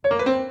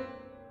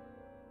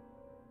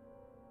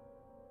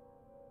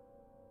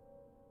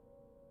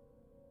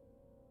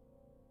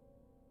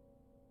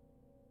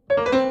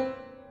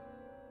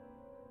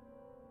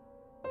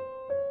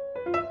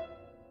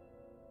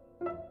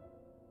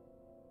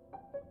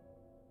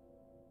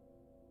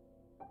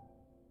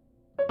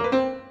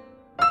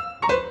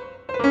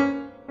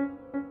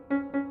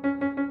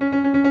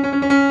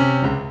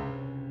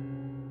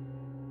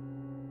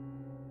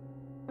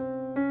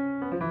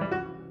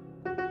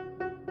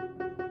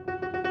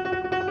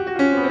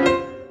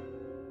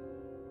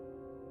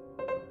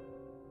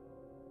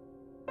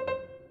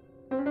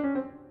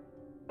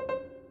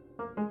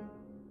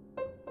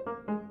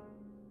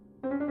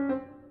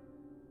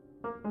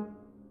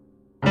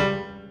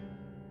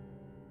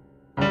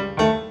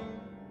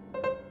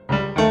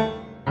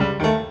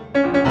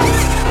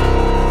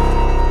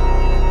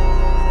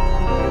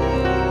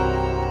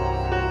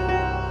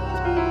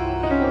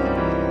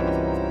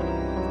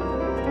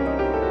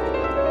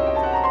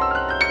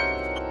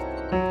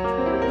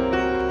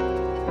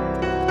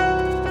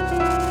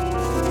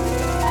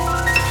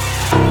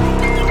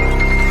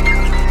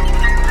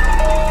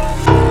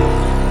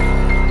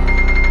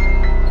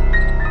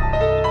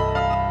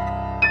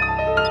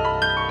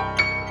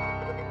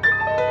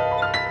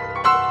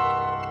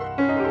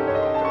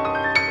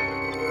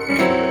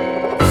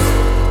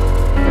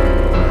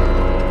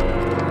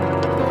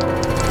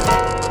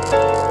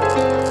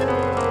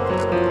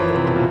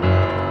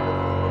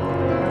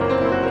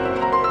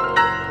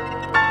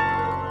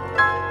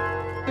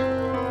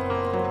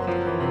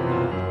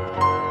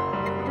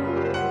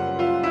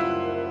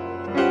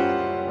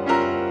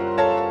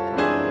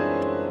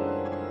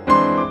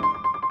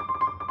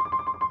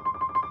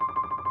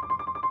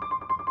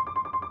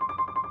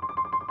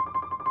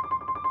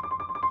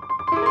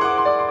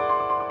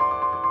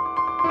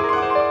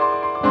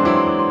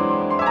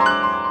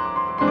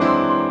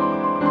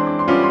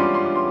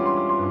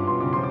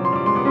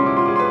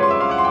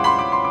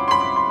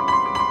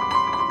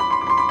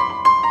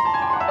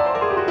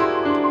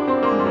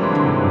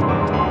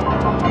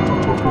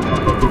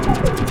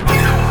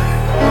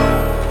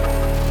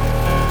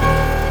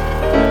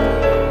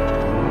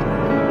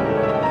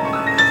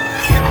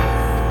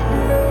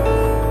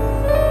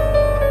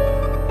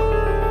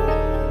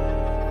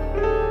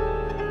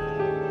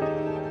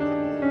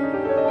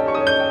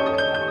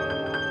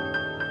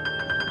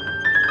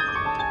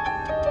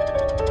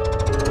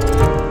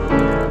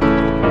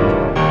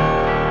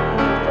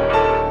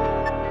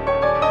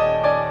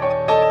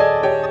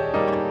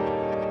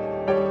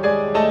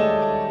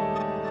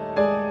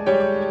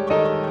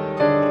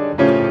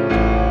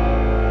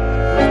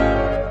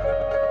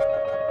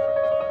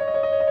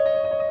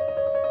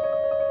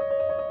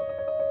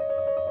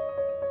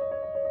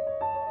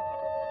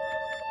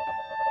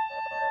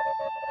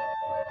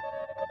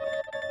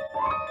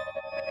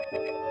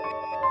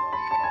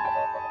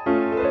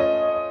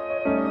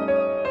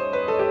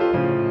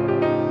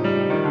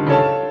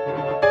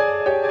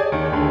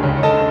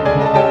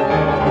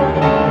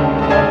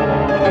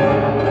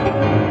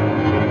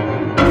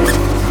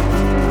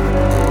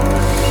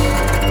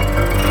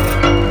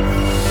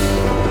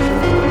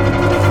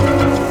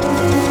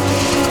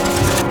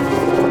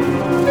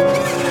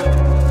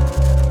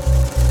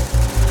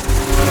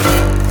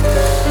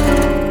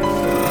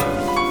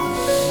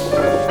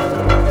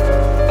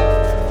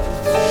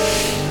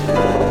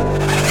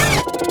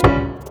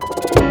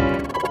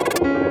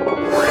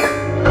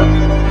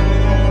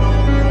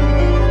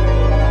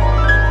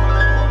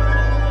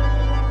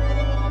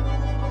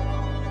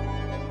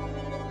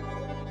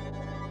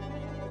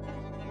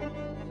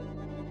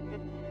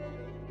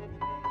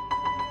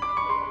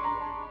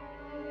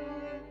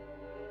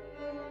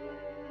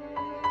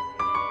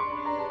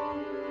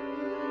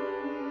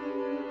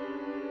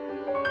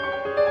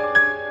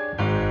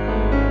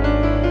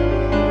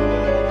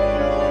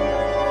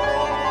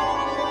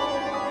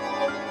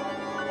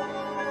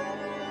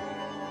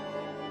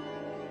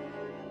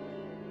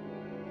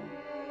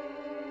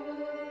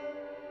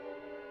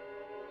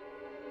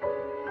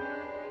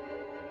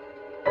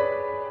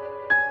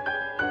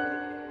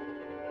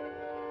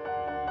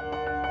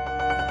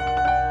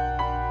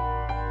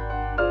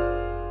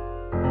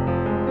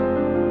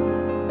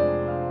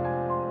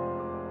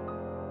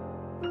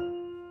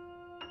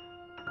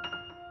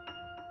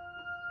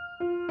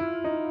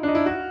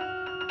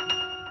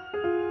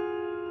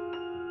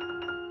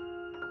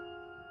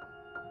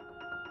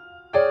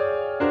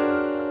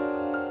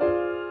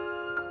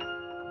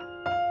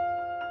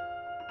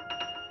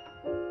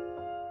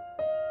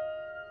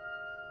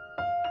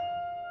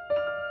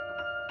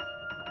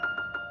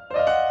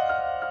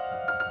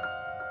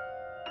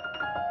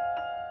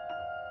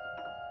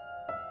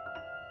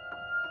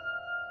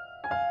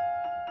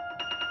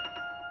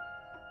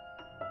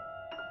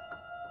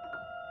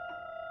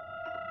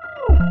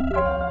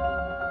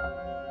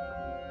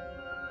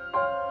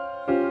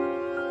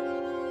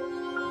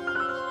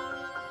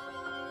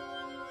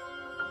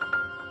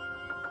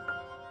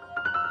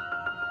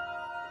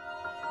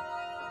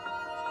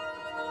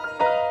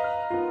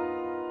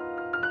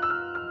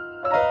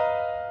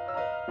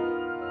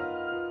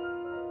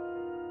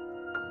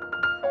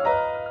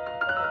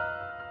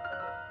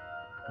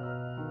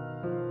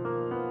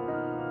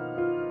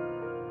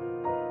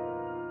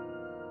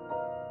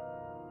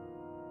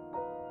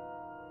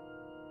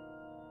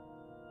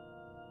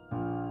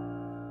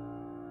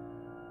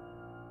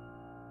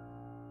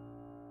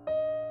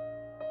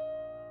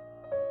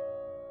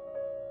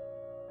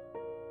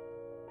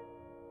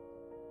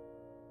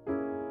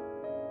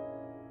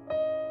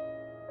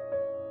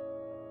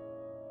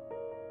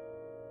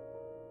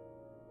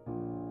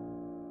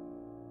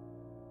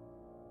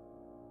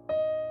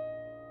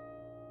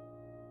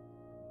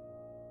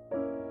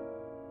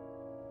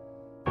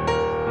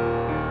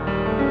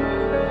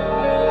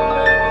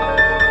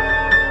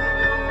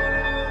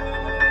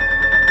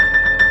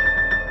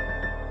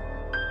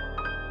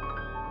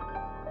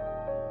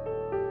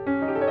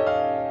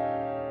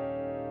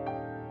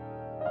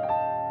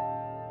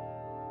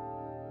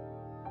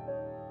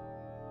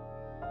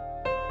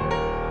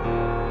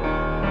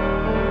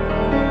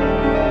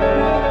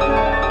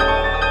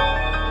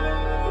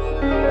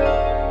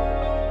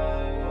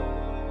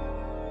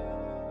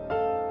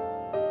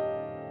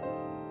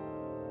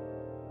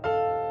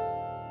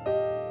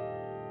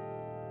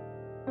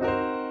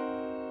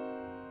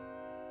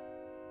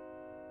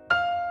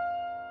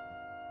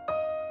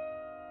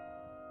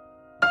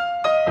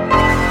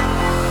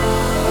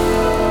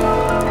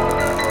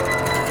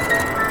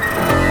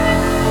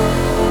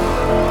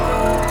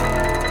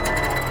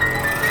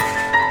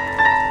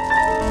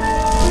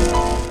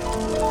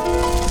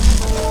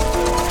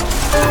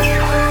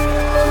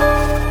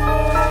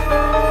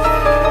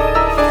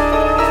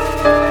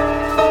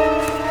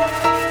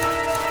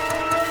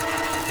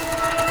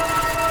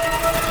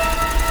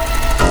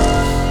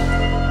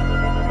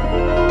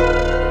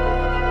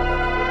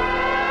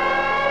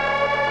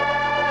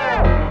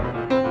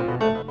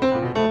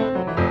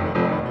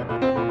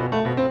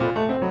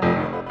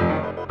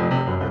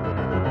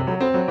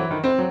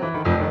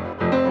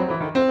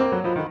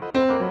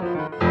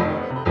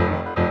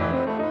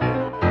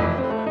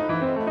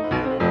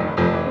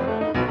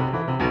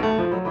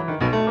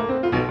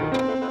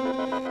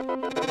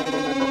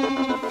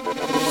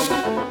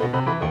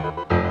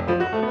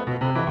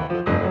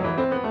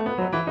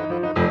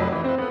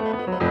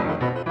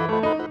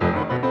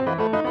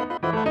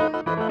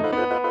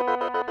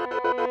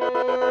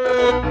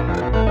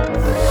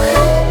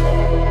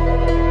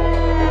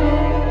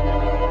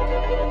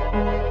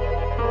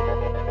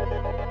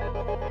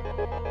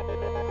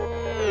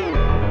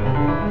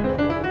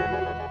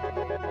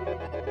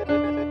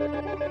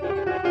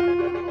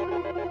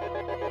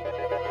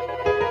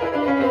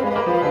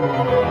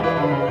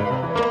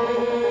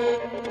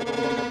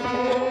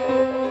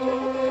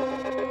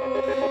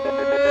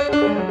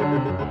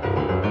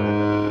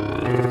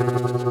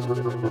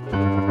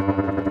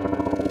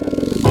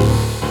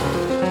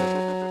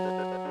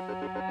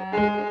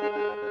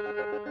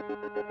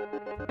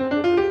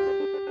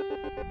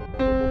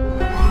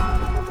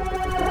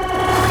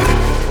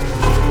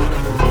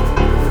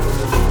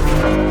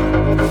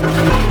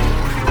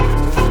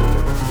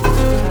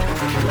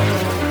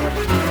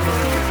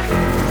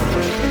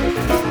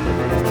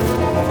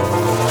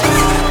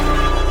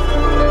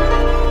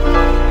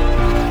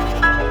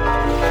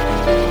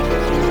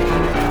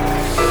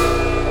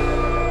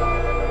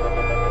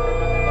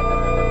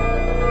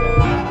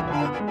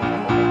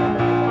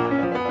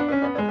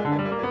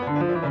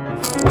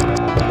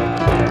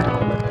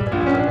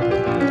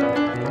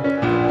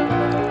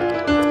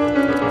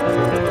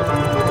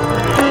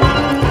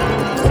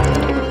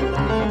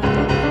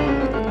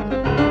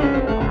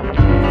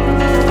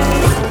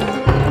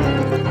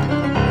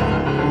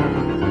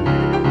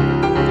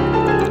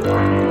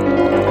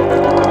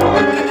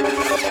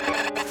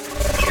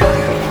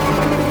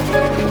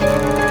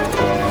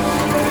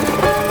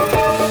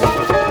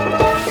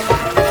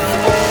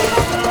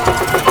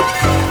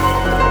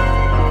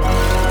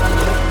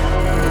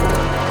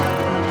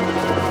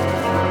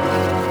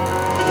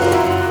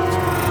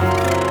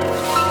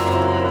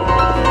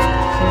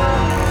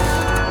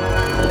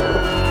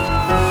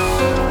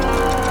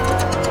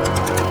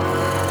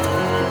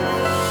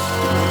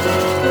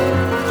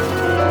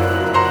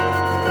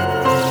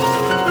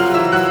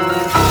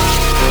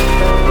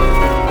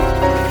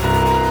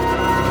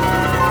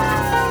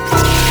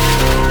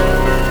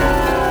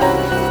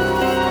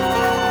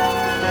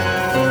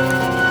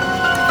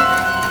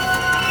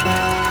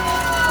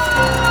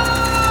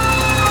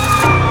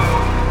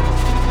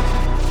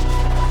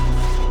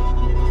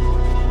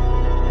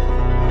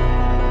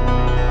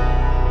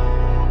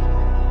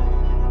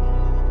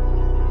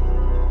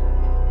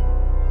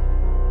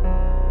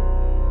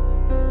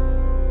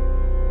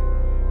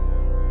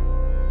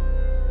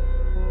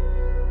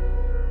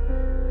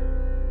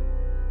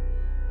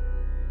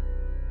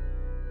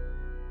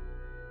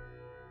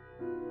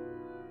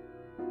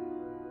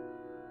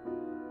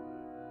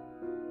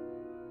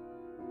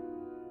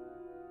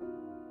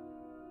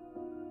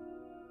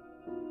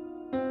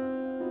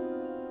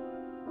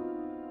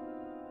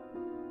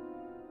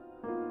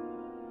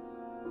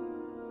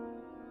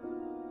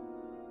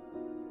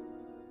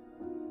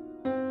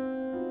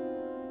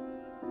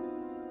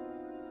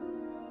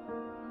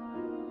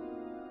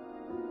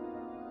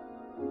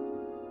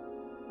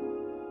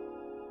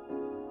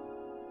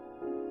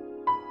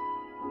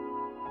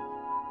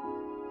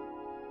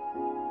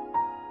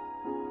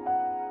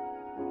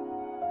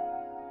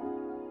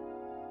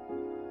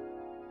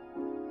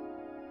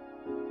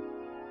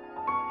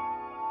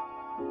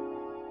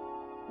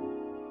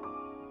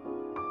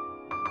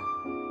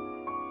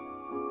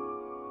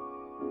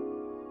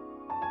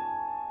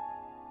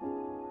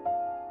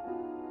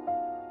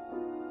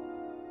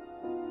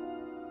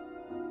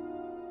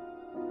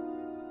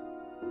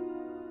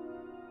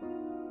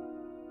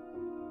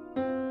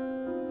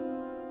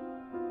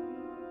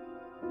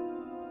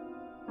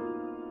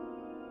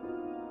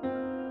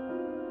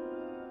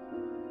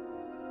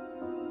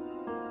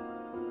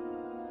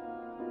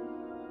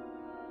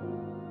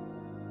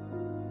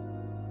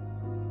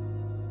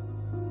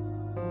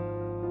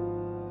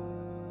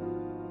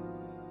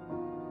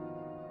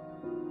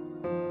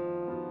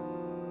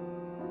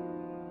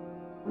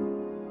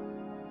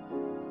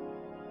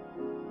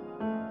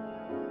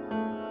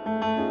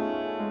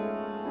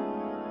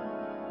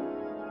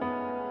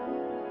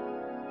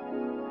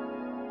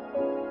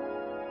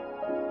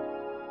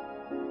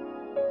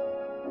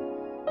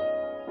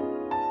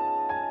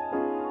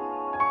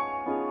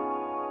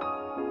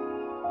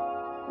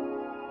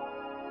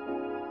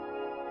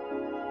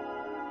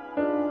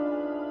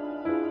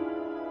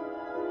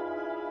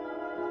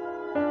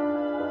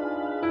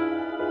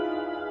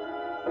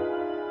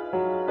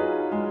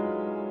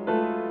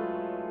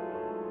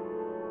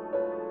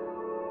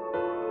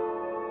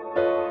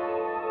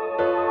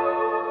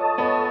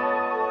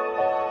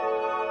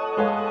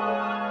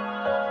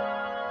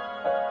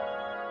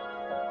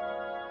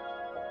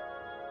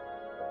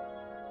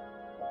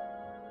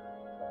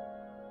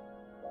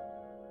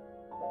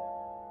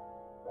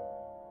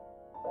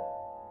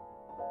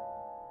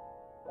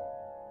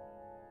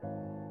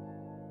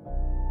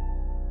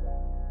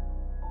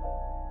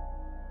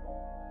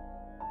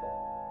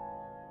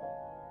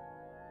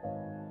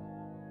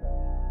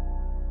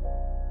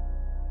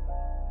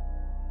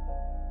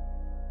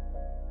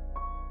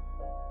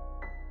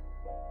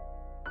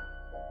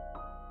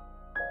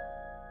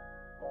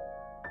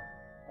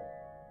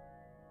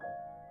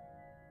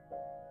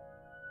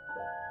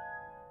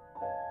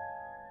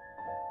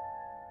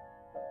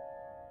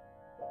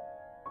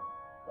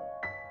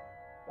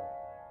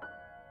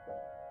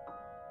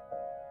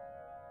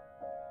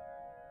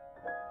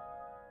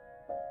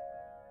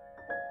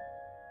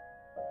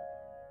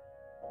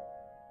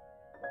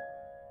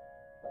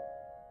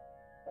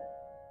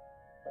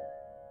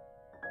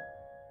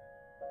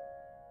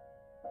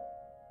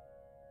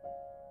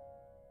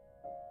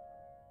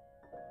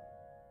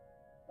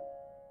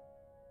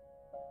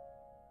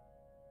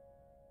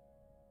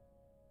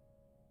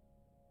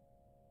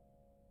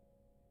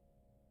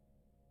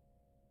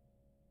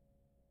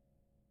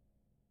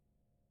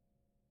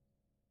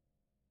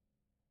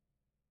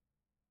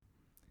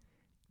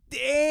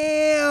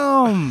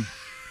 Damn.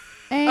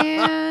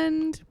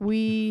 And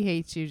we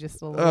hate you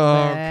just a little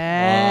Oh,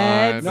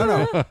 bit.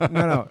 come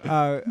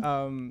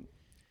on.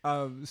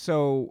 No.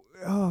 So,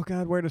 oh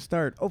God, where to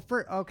start?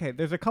 Okay,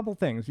 there's a couple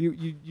things.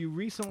 You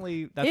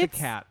recently, that's It's a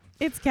cat.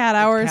 It's cat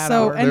hour, cat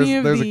so hour. any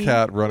of There's the a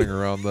cat running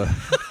around the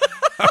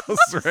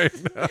house right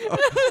now.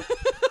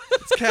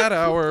 It's cat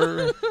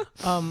hour.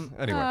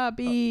 Anyway.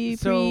 Be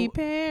So-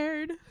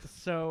 prepared.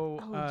 So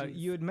Oh, jeez.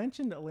 you had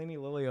mentioned Eleni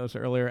Lilios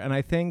earlier, and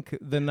I think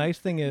the nice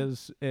thing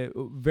is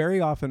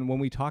very often when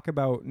we talk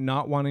about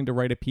not wanting to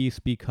write a piece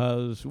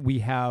because we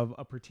have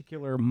a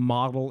particular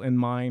model in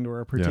mind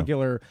or a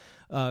particular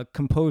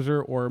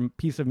composer or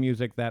piece of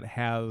music that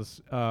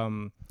has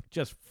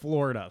just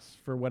floored us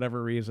for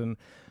whatever reason,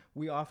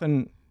 we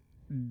often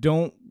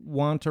don't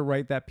want to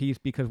write that piece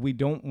because we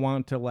don't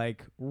want to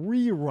like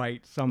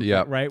rewrite something,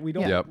 Yep. right? We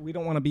don't Yep. we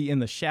don't want to be in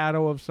the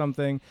shadow of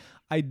something.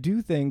 I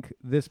do think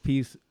this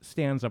piece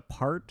stands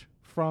apart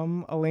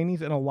from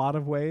Eleni's in a lot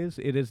of ways.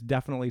 It is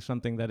definitely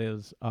something that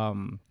is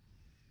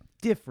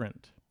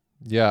different.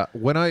 Yeah,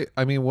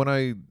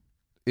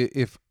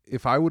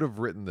 if I would have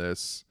written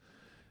this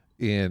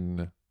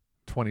in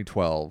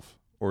 2012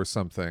 or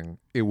something,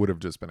 it would have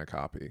just been a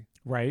copy,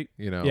 Right?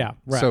 you know. Yeah,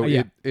 right, So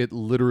yeah. it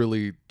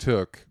literally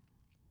took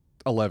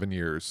 11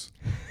 years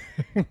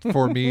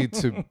for me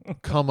to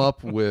come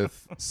up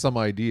with some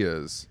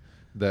ideas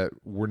that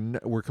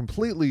were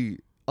completely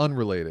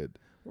unrelated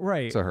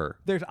Right. to her.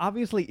 There's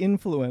obviously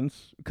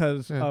influence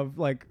because Yeah. of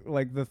like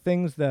the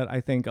things that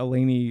I think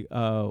Eleni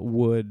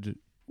would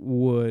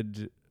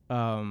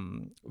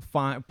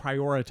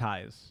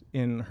prioritize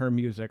in her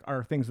music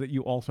are things that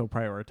you also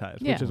prioritize,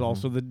 Yeah. which is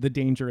also the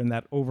danger in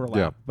that overlap.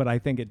 Yeah. But I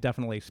think it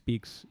definitely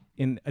speaks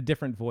in a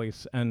different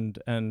voice and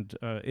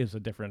is a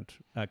different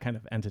kind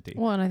of entity.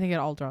 Well, and I think it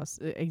all draws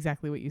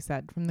exactly what you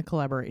said from the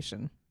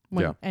collaboration,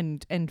 Yeah.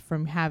 and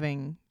from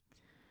having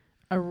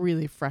a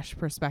really fresh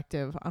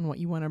perspective on what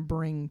you want to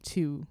bring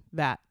to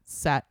that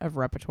set of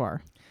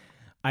repertoire.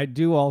 I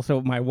do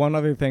also, my one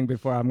other thing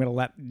before I'm going to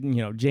let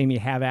Jamie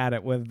have at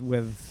it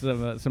with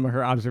some of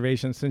her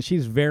observations, since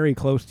she's very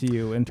close to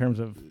you in terms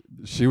of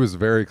She was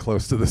very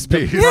close to this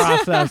the piece.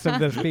 process of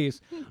this piece.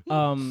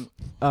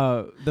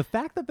 The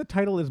fact that the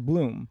title is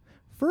Bloom,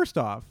 first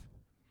off,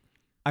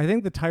 I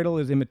think the title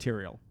is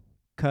immaterial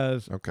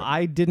because Okay.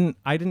 I didn't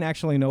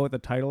actually know what the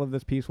title of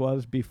this piece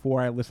was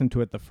before I listened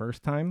to it the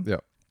first time. Yeah.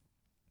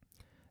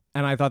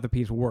 And I thought the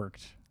piece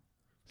worked.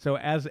 So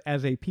as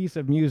a piece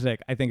of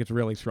music, I think it's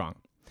really strong.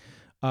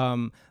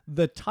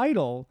 The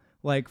title,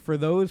 like for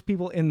those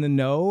people in the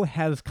know,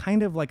 has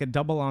kind of like a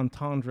double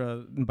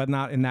entendre, but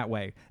not in that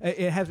way.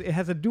 It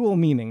has a dual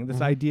meaning. This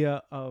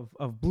idea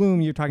of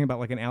bloom, you're talking about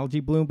like an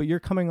algae bloom, but you're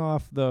coming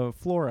off the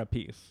flora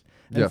piece.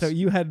 And Yes. so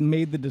you had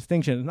made the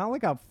distinction. It's not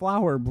like a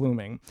flower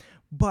blooming.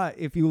 But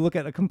if you look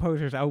at a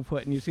composer's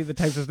output and you see the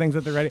types of things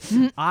that they're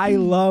writing, I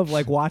love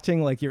like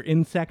watching like your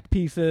insect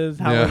pieces,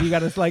 how Yeah. you got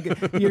to like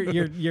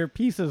your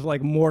pieces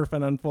like morph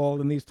and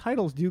unfold, and these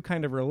titles do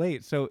kind of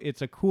relate. So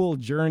it's a cool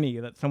journey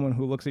that someone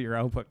who looks at your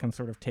output can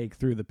sort of take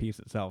through the piece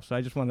itself. So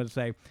I just wanted to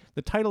say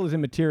the title is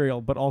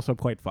immaterial, but also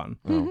quite fun.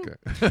 Oh,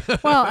 okay.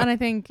 Well, and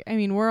I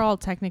mean, we're all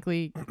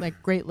technically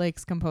like Great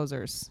Lakes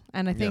composers,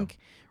 and I think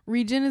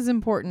region is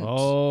important.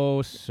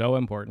 Oh, so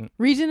important.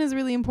 Region is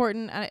really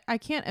important. I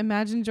can't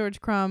imagine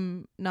George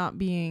Crumb not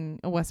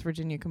being a West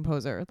Virginia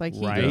composer. Like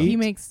he Right.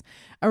 makes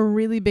a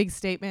really big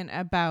statement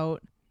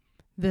about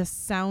the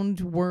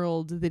sound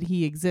world that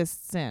he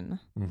exists in.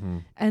 Mm-hmm.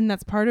 And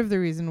that's part of the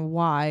reason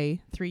why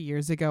 3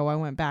 years ago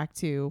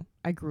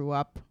I grew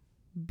up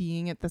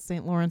being at the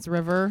St. Lawrence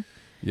River.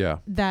 Yeah.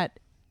 That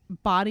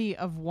body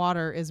of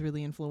water is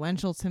really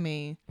influential to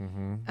me.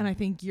 Mm-hmm. And I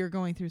think you're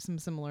going through some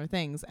similar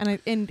things.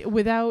 And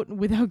without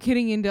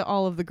getting into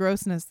all of the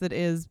grossness that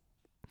is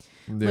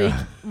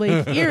Yeah.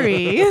 Lake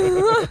Erie.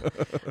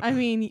 I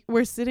mean,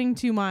 we're sitting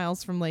 2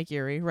 miles from Lake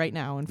Erie right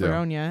now in Yeah.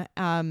 Fredonia.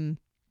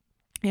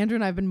 Andrew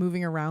and I have been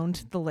moving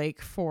around the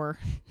lake for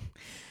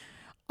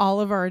all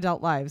of our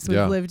adult lives. We've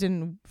Yeah. lived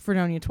in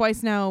Fredonia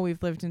twice now.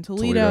 We've lived in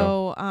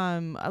Toledo.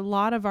 A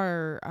lot of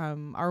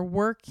our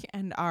work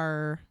and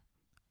our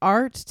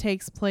art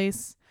takes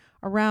place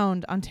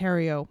around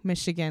Ontario,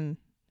 Michigan,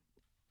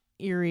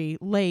 Erie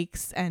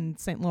lakes, and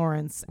St.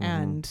 Lawrence,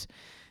 and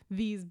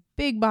these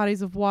big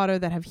bodies of water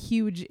that have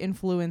huge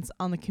influence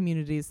on the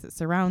communities that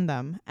surround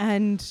them.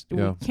 And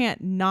Yeah. we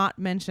can't not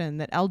mention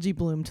that algae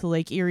bloom to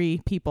Lake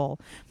Erie people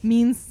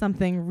means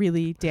something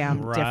really damn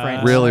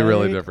different. Really,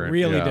 really different.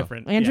 Really Yeah.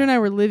 different. Andrew and I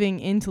were living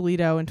in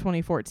Toledo in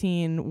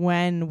 2014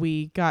 when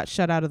we got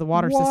shut out of the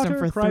water system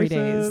for 3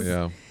 days. crisis.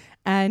 Yeah.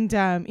 And,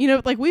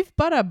 like we've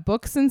bought a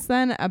book since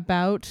then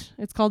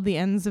it's called The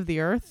Ends of the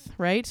Earth,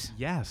 right?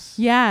 Yes.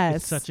 Yes.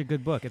 It's such a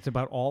good book. It's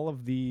about all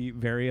of the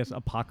various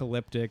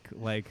apocalyptic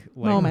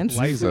Moments.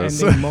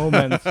 Jesus. life-ending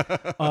moments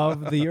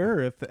of the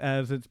Earth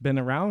as it's been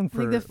around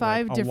for Like the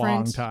 5 a long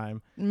different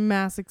time.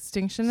 mass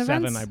extinction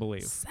events. 7, I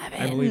believe. 7.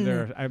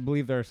 I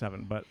believe there are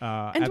 7. But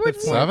And at we're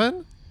this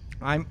point,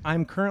 7?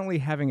 I'm currently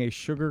having a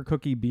sugar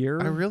cookie beer.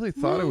 I really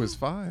thought it was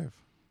 5.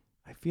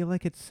 I feel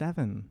like it's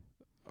 7.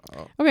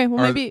 Okay,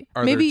 well Are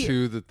maybe there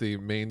two that the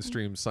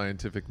mainstream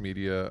scientific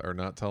media are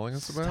not telling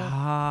us about?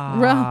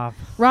 Stop.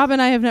 Rob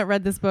and I have not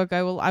read this book.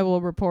 I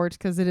will report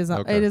because it is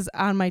Okay. it is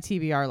on my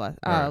TBR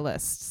All right.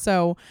 list.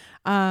 So,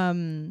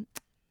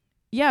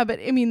 yeah, but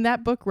I mean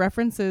that book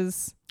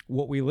references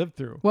What we lived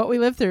through. what we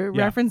lived through. It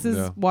Yeah. references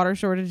Yeah. water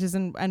shortages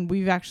and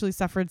we've actually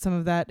suffered some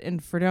of that in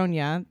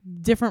Fredonia.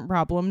 Different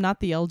problem, not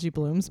the algae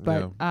blooms,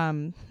 but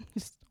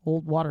just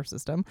old water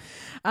system.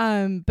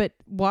 But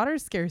water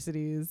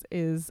scarcity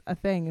is a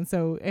thing, and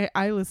so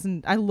I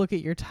look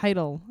at your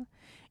title,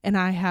 and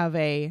I have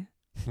a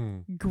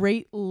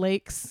Great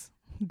Lakes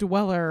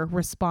dweller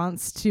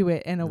response to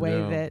it in a way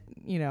Yeah. that,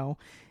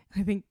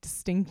 I think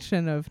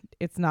distinction of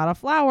it's not a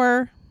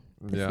flower.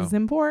 This is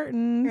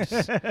important.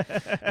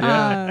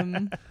 Yeah.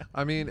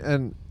 I mean,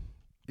 and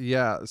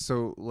yeah,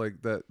 so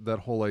like that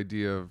whole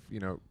idea of,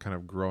 kind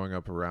of growing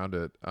up around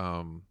it.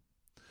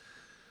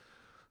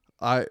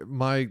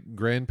 My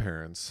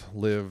grandparents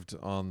lived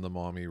on the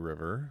Maumee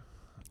River.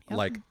 Yep.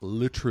 Like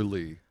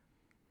literally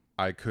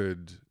I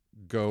could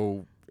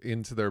go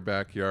into their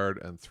backyard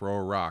and throw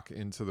a rock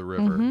into the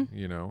river,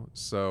 Mhm.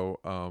 So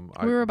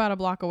We were about a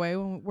block away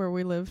where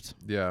we lived.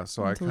 yeah,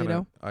 so in I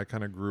Toledo.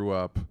 kind of grew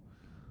up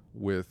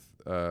with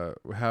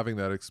having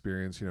that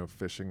experience,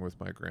 fishing with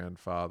my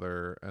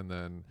grandfather, and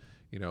then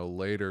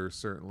later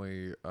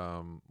certainly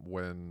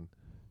when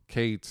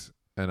Kate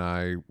and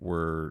I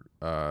were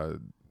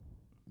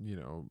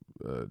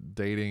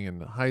dating in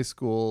high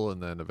school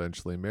and then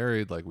eventually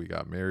married, like we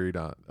got married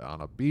on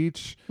a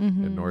beach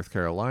in North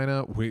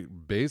Carolina. We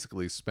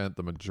basically spent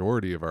the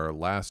majority of our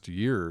last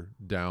year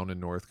down in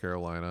North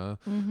Carolina,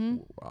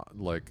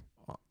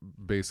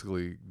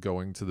 basically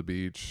going to the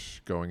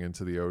beach, going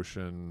into the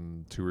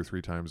ocean 2 or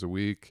 3 times a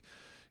week.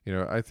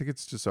 I think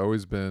it's just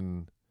always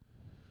been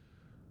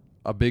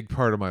a big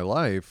part of my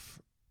life.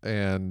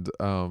 And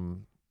my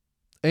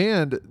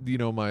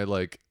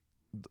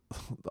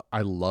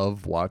I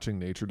love watching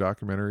nature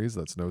documentaries.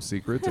 That's no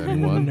secret to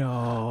anyone.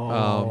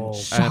 No.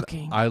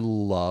 Shocking. And I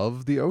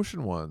love the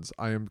ocean ones.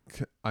 I am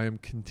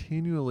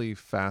continually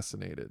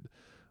fascinated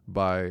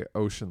by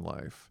ocean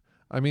life.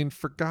 I mean,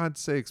 for God's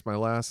sakes, my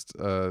last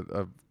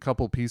a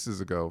couple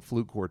pieces ago,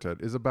 Flute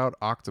Quartet, is about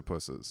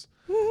octopuses.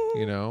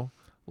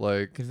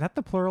 Like, Is that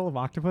the plural of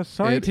octopus?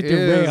 Sorry it to is.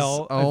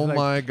 derail. Oh It's like-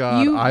 my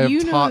God. You- I have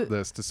you know taught that-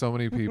 this to so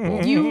many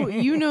people.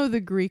 You know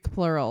the Greek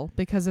plural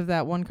because of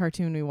that one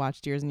cartoon we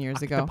watched years and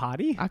years ago.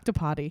 Octopody?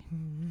 Octopody.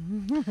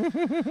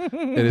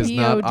 It is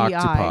not PODI.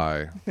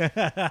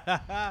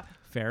 octopi.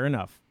 Fair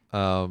enough.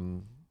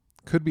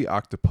 Could be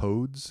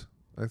octopodes,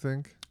 I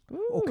think.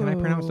 Oh, can I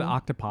pronounce it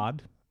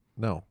octopod?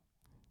 No,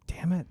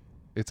 Damn it.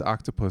 it's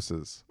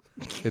octopuses.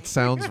 It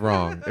sounds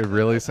wrong. It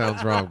really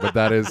sounds wrong, but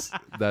that is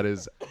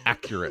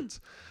accurate.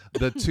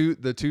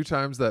 The two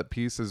times that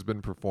piece has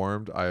been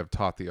performed, I have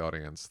taught the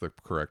audience the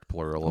correct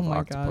plural of Oh my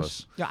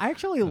octopus. gosh. Yeah, I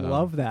actually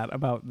love that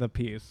about the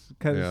piece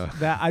because Yeah.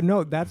 that I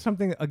know that's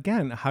something.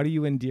 Again, how do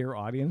you endear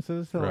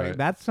audiences? So Right. like,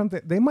 that's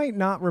something they might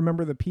not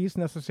remember the piece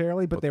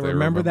necessarily, but they they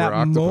remember that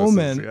octopuses,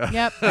 moment, Yeah.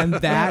 Yep. and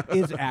that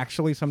is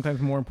actually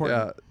sometimes more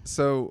important. Yeah.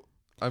 So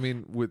I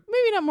mean, with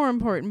Maybe not more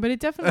important, but it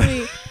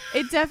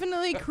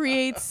definitely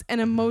creates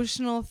an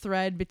emotional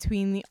thread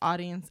between the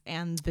audience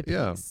and the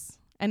Yeah. piece.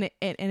 And it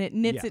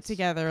knits it Yes.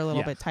 together a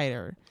little Yes. bit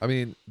tighter. I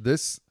mean,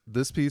 this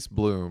piece,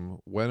 Bloom,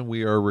 when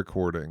we are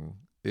recording,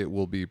 it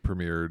will be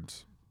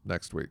premiered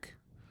next week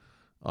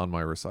on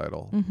my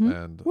recital,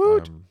 and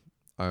Woot.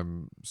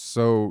 I'm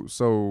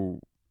so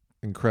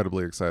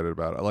incredibly excited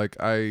about it. Like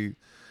I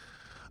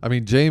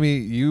mean, Jamie,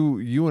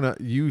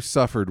 you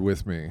suffered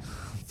with me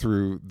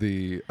through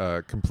the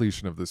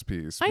completion of this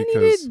piece. I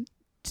because needed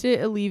to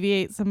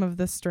alleviate some of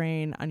the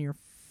strain on your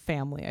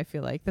family. I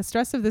feel like the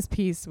stress of this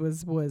piece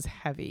was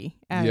heavy,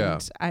 and Yeah.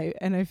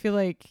 I feel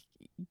like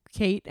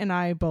Kate and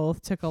I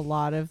both took a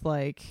lot of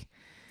like,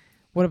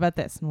 what about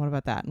this and what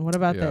about that and what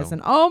about Yeah. this,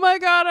 and oh my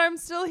God, I'm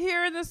still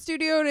here in the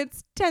studio and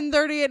it's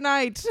 10:30 at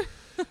night.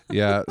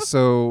 Yeah.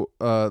 So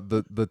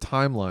the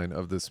timeline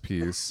of this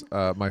piece,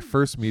 my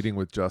first meeting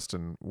with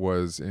Justin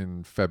was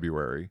in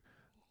February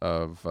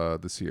of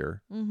this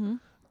year,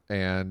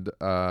 and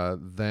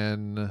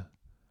then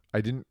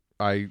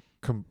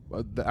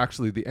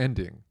actually the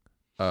ending,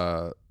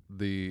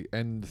 the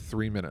end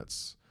 3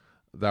 minutes,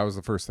 that was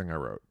the first thing I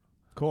wrote.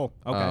 Cool.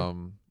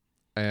 Okay.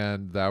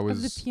 And that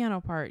was Of the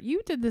piano part,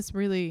 you did this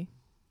really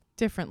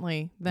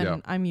differently than Yeah.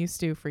 I'm used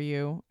to for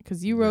you,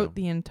 because you wrote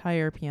the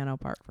entire piano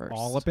part first.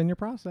 All up in your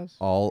process.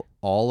 all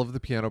of the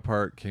piano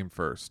part came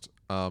first.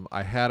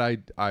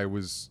 I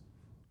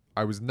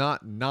was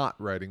not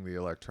writing the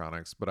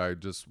electronics, but I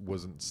just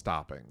wasn't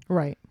stopping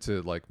Right.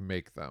 to like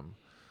make them.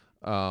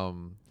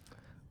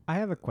 I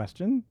have a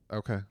question.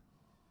 Okay.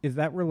 Is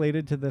that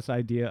related to this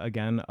idea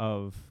again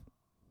of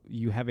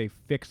you have a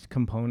fixed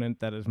component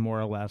that is more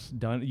or less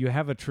done? You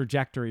have a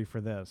trajectory for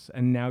this,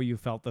 and now you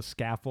felt the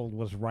scaffold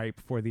was ripe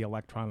for the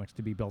electronics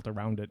to be built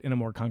around it in a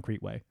more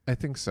concrete way. I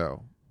think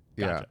so.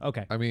 Gotcha. Yeah.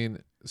 Okay. I mean,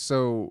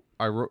 so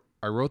I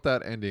wrote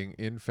that ending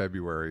in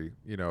February,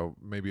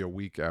 maybe a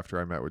week after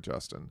I met with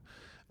Justin.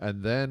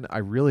 And then I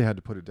really had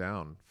to put it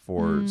down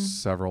for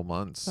several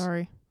months.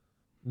 Sorry.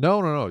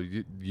 No.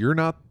 You're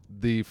not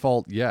the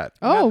fault yet.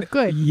 Oh,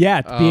 good.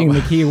 Yet being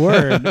the key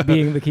word.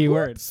 Being the key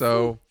word.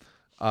 So,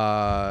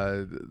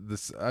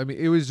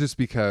 it was just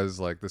because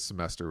like the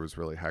semester was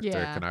really hectic,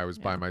 Yeah, and I was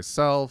by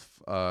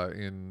myself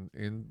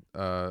in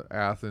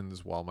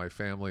Athens while my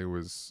family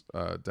was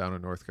down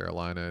in North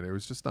Carolina, and it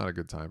was just not a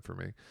good time for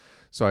me.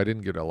 So I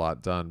didn't get a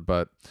lot done.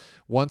 But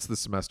once the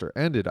semester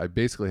ended, I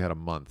basically had a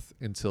month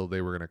until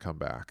they were going to come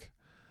back.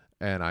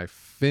 And I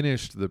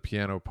finished the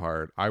piano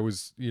part. I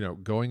was,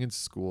 going into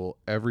school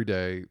every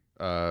day,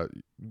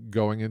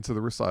 going into the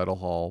recital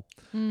hall.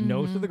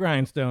 Nose to the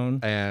grindstone.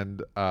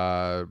 And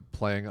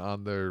playing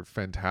on their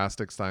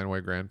fantastic Steinway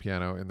grand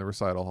piano in the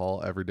recital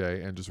hall every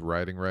day and just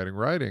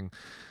writing.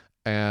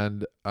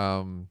 And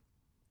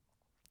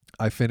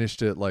I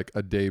finished it like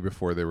a day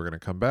before they were going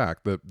to come back,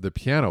 the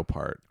piano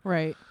part.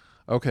 Right.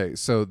 Okay,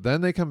 so then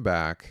they come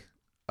back.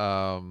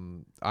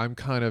 I'm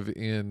kind of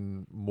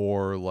in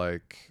more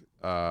like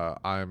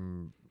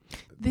I'm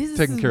This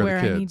taking is care where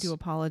of the kids. I need to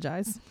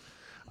apologize.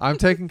 I'm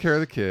taking care of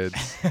the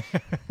kids,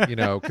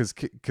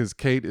 because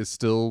Kate is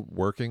still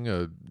working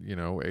a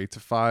 8 to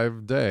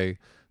 5 day.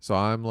 So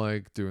I'm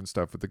like doing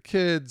stuff with the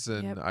kids,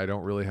 and I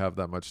don't really have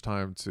that much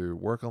time to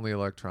work on the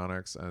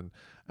electronics. And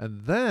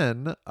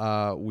then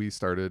we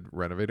started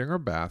renovating our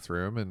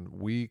bathroom, and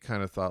we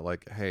kind of thought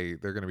like, hey,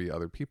 there are going to be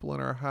other people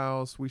in our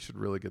house. We should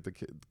really get the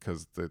kid,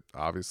 because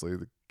obviously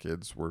the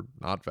kids were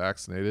not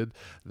vaccinated.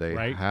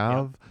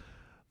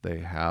 They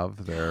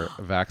have their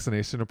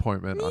vaccination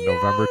appointment on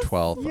November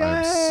 12th. Yay!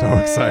 I'm so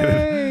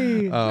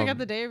excited. I got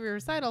the day of your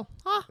recital.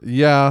 Huh.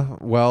 Yeah,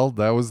 well,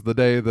 that was the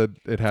day that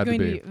it had It's to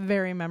going be. to be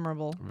very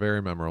memorable.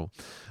 Very memorable.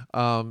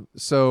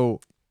 So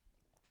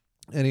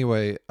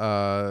anyway,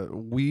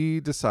 we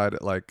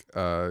decided like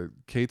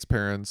Kate's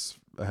parents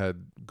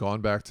had gone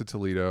back to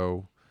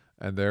Toledo,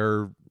 and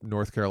their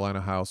North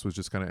Carolina house was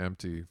just kind of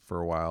empty for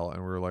a while.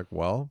 And we were like,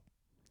 well,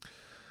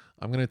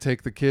 I'm going to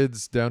take the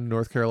kids down to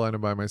North Carolina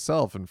by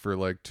myself. And for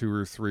like 2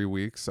 or 3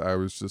 weeks, I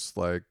was just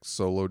like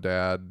solo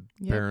dad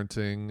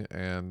parenting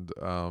and,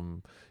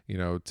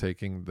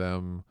 taking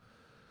them,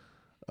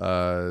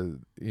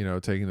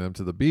 taking them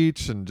to the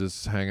beach and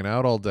just hanging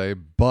out all day.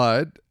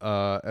 But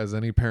as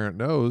any parent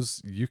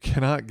knows, you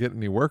cannot get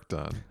any work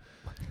done.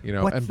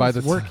 What's and by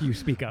this the work you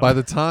speak of? by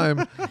the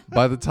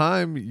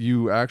time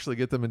you actually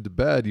get them into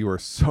bed, you are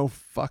so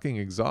fucking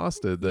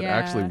exhausted that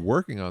actually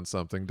working on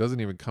something doesn't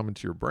even come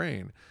into your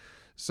brain.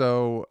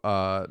 So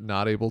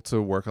not able to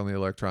work on the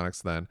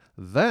electronics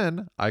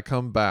then I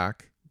come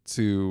back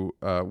to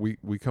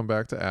we come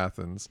back to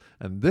Athens,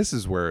 and this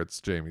is where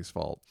it's Jamie's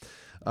fault,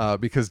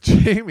 because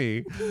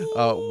Jamie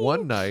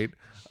one night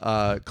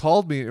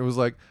called me. It was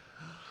like,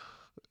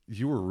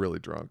 you were really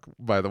drunk,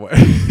 by the way.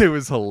 It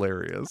was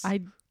hilarious.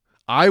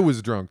 I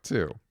was drunk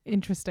too.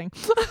 Interesting.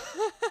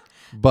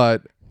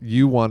 But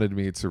you wanted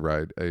me to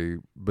write a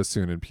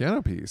bassoon and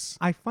piano piece.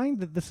 I find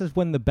that this is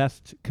when the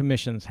best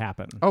commissions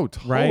happen. Oh,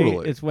 totally.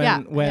 Right? It's when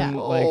like,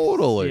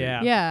 Totally.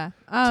 Yeah.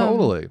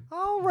 Totally.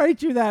 I'll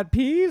write you that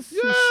piece.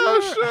 Yeah,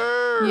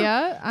 sure.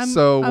 Yeah. I'm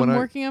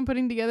working on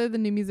putting together the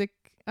new music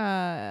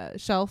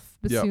shelf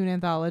bassoon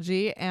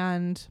anthology,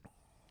 and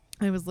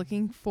I was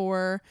looking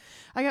for,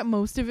 I got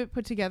most of it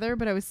put together,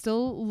 but I was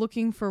still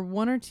looking for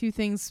 1 or 2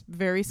 things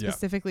very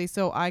specifically.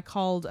 So I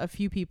called a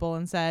few people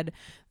and said,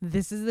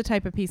 this is the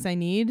type of piece I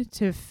need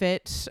to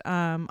fit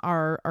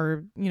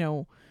our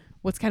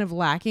what's kind of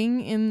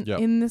lacking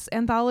in this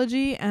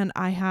anthology. And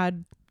I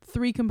had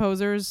 3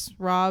 composers,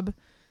 Rob,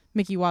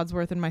 Mickey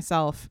Wadsworth, and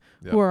myself,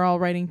 who are all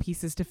writing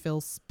pieces to fill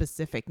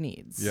specific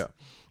needs. Yeah.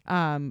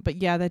 But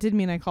yeah, that did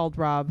mean I called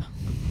Rob.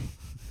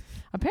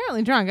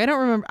 Apparently drunk. I don't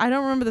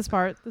remember this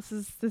part. This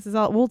is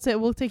all. We'll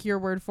take your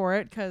word for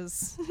it,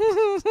 because.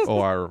 Oh,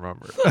 I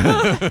remember.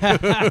 It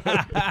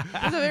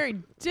was a very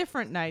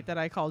different night that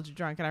I called you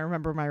drunk, and I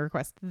remember my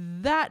request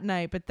that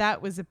night. But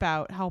that was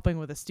about helping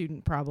with a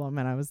student problem,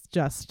 and I was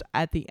just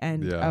at the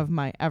end of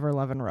my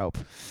ever-loving rope.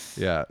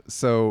 Yeah.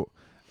 So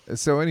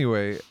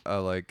anyway,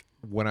 like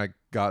when I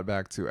got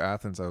back to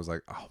Athens, I was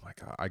like, oh my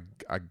god,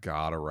 I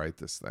gotta write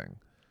this thing.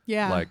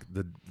 Yeah. Like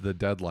the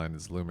deadline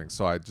is looming.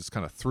 So I just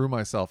kind of threw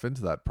myself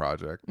into that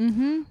project.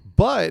 Mm-hmm.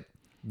 But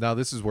now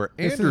this is where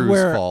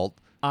Andrew's fault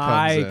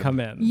come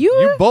in.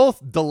 You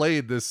both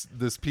delayed this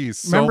piece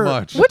so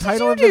much. The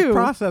title of this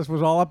process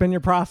was all up in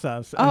your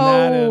process. And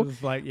that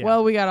is like,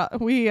 well, we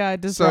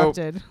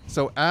disrupted.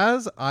 So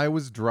as I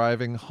was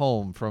driving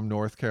home from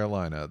North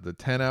Carolina, the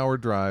 10-hour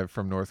drive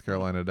from North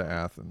Carolina to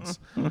Athens,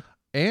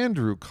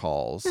 Andrew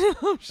calls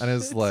and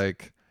is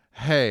like,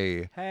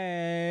 Hey,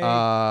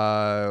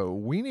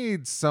 we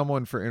need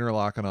someone for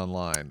Interlocking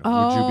Online.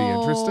 Would you be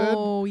interested?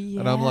 Oh, yeah.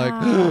 And I'm like,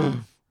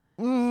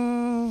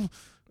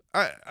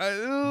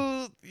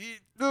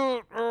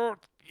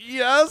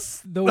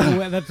 yes.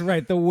 That's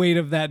right. The weight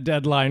of that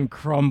deadline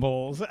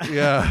crumbles.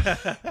 Yeah.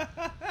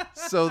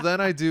 So then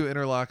I do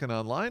Interlocking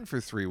Online for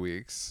 3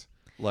 weeks,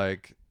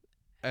 like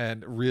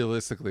And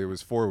realistically, it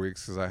was 4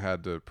 weeks because I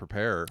had to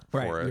prepare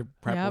for it. Your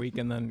prep Yep. week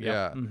and then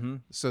Yeah. Mm-hmm.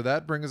 So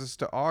that brings us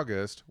to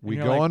August. We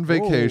you're go like, on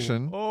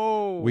vacation.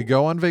 Oh. We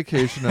go on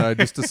vacation, and I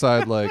just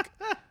decide, like,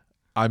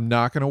 I'm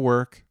not going to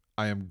work.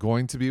 I am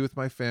going to be with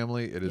my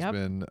family. It has Yep.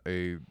 been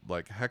a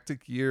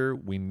hectic year.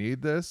 We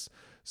need this.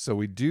 So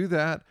we do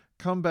that,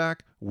 come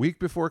back week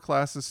before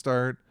classes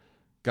start,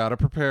 got to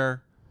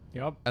prepare,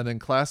 Yep. and then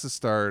classes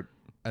start,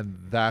 and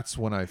that's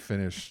when I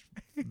finish.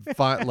 It's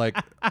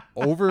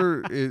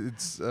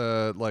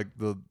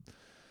the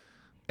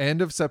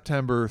end of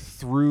September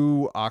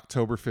through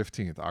October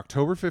 15th.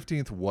 October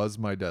 15th was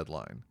my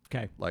deadline.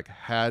 Okay.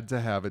 Had to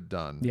have it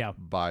done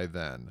by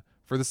then,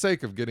 for the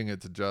sake of getting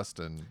it to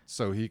Justin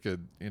so he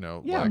could,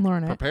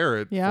 learn it. prepare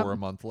it Yep. for a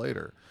month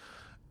later.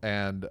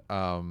 And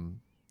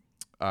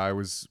I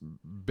was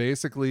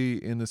basically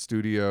in the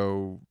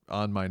studio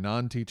on my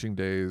non-teaching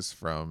days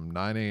from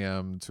 9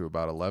 a.m. to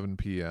about 11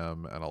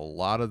 p.m. And a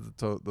lot of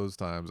those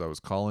times I was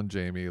calling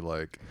Jamie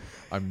like,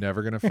 I'm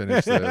never going to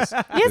finish this.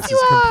 Yes, This you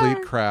is are.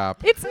 complete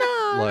crap. It's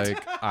not.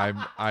 Like,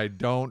 I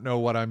don't know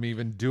what I'm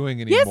even doing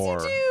Yes,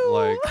 anymore. you do.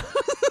 Like,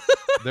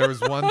 there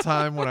was one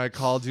time when I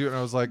called you and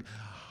I was like,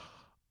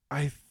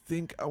 I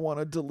think I want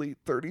to delete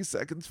 30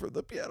 seconds for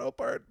the piano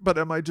part, but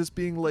am I just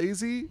being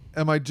lazy?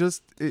 Am I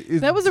just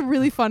That was a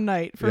really fun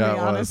night for Yeah, me,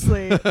 it was.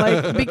 honestly.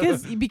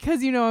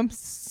 Because I'm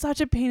such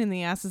a pain in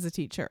the ass as a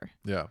teacher.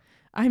 Yeah.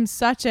 I'm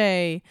such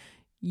a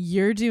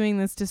you're doing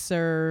this to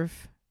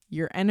serve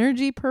your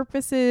energy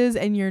purposes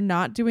and you're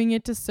not doing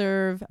it to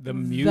serve The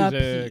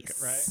music,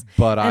 piece. right?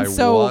 But And I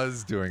so,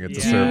 was doing it to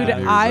Dude, serve the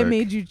Dude, I music.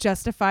 made you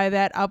justify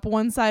that up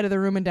one side of the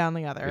room and down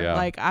the other. Yeah.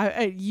 Like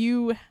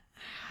you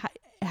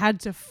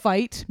had to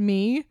fight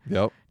me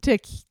Yep. to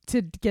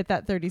get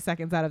that 30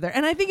 seconds out of there.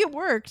 And I think it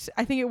worked.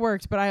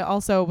 But I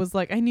also was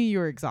like, I knew you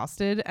were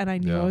exhausted and I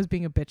knew Yeah. I was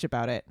being a bitch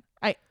about it.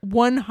 I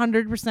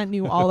 100%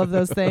 knew all of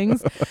those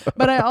things.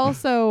 But I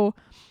also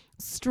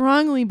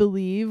strongly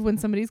believe when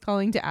somebody's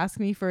calling to ask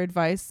me for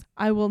advice,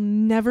 I will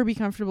never be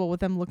comfortable with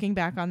them looking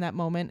back on that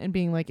moment and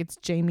being like, it's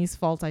Jamie's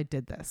fault I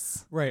did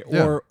this. Right.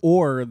 Yeah.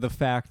 Or the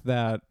fact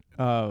that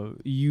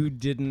you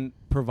didn't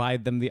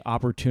provide them the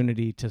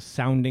opportunity to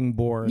sounding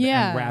board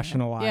Yeah. and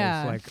rationalize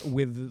Yeah. like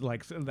with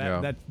like so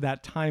that, Yeah.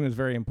 that time is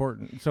very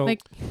important. So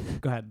Like-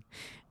 go ahead.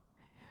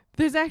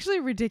 There's actually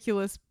a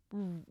ridiculous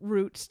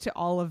route to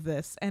all of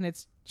this, and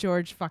it's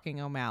George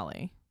fucking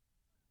O'Malley.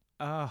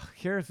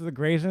 Here's the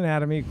Grey's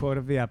Anatomy quote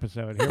of the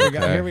episode. Here we go.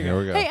 Okay, Here we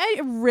go. Hey,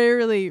 I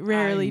rarely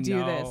I do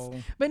this. know.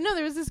 But no,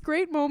 there was this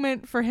great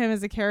moment for him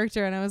as a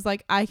character, and I was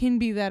like, I can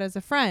be that as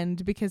a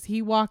friend because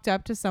he walked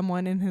up to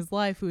someone in his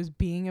life who was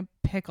being a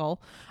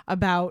pickle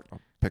about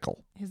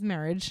Pickle. his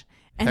marriage,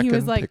 and he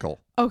was Heckin' like,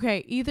 pickle.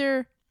 okay,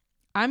 either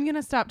I'm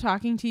gonna stop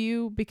talking to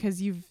you because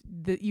you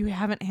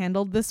haven't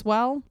handled this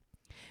well,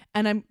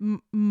 and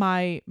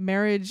my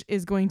marriage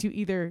is going to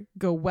either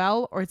go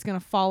well or it's going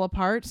to fall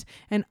apart,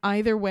 and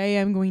either way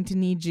I'm going to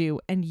need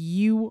you, and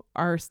you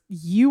are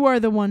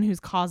the one who's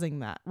causing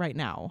that right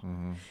now.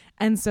 Mm-hmm.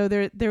 And so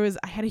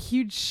I had a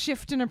huge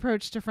shift in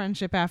approach to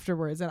friendship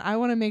afterwards, and I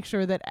want to make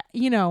sure that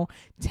 10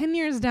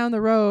 years down the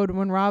road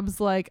when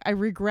Rob's like, I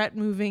regret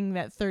moving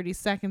that 30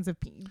 seconds of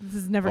this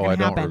is never going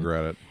to happen. I don't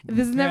regret it.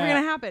 This is never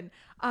going to happen.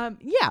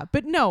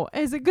 But no,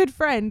 as a good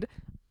friend,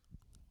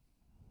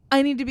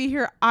 I need to be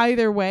here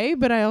either way,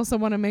 but I also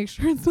want to make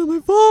sure it's not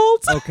my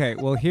fault. Okay,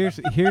 well here's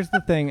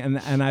the thing,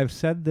 and I've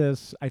said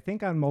this I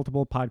think on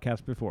multiple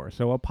podcasts before,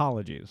 so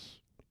apologies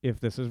if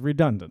this is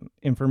redundant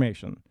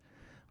information.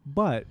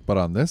 But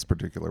on this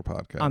particular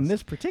podcast. on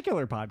this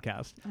particular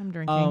podcast, I'm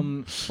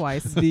drinking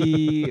twice.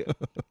 the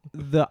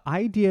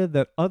idea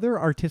that other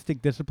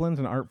artistic disciplines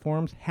and art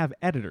forms have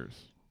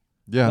editors.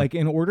 Yeah. Like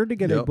in order to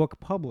get a Yep. book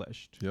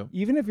published, Yep.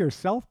 even if you're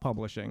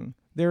self-publishing,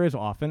 there is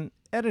often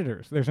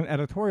editors. There's an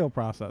editorial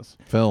process.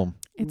 Film.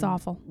 It's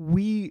awful.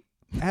 We,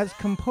 as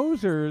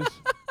composers,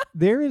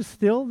 there is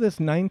still this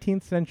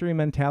 19th century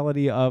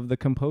mentality of the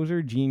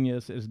composer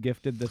genius is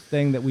gifted this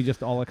thing that we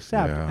just all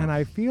accept. Yeah. And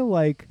I feel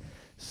like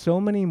so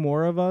many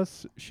more of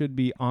us should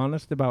be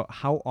honest about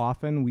how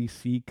often we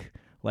seek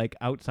like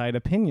outside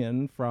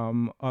opinion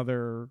from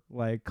other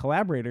like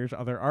collaborators,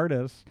 other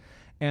artists,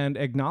 and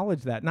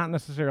acknowledge that, not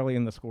necessarily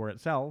in the score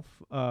itself,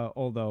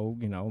 although,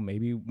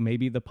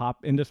 maybe the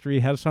pop industry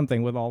has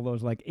something with all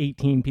those like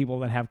 18 people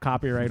that have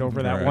copyright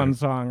over that Right. one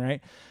song, right?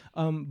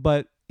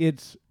 But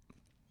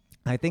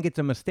I think it's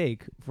a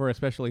mistake for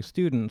especially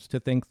students to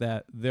think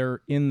that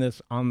they're in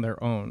this on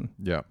their own,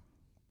 Yeah.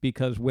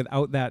 because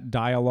without that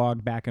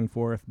dialogue back and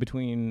forth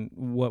between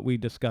what we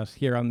discuss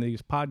here on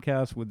these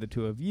podcasts with the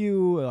two of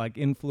you, like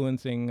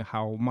influencing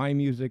how my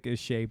music is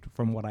shaped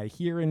from what I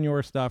hear in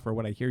your stuff or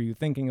what I hear you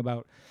thinking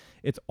about,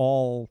 it's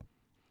all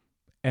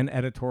an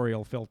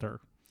editorial filter.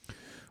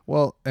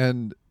 Well,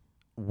 and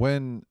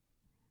when,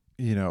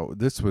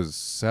 this was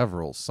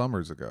several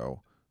summers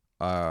ago,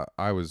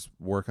 I was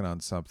working on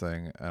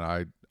something and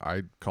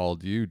I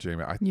called you,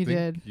 Jamie. I think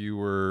did. you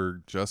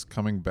were just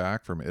coming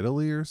back from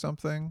Italy or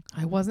something.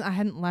 I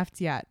hadn't left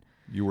yet.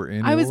 You were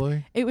in I was-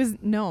 Italy? It was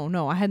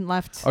no. I hadn't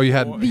left. Oh, you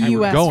hadn't. the you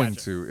were US going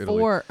to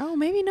Italy.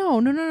 Maybe no.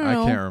 I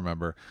can't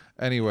remember.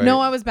 Anyway. No,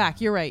 I was back.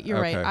 You're right.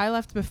 You're right. Okay. I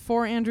left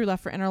before Andrew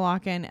left for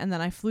Interlaken, and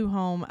then I flew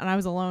home, and I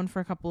was alone for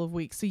a couple of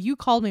weeks. So you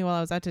called me while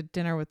I was out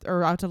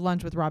to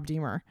lunch with Rob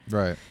Deemer,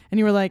 Right. and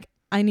you were like,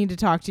 "I need to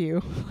talk to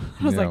you."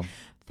 I was Yeah. like,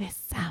 "This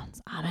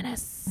sounds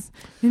ominous."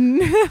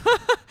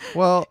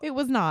 Well, It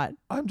was not.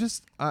 I'm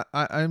just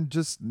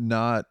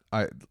not.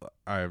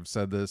 I've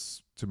said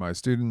this to my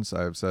students.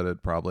 I've said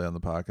it probably on the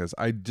podcast.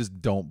 I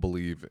just don't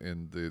believe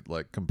in the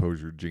like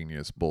composure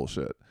genius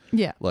bullshit.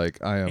 Yeah.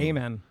 Like I am.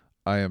 Amen.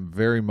 I am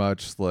very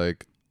much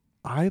like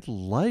I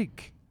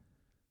like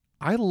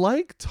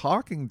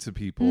talking to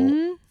people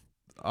Mhm.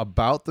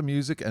 about the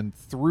music and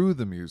through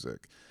the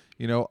music.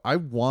 You know, I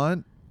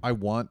want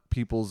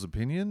people's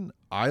opinion.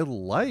 I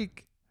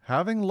like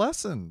having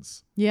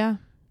lessons, Yeah.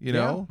 you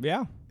know?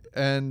 Yeah.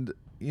 And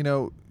you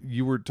know,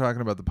 you were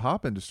talking about the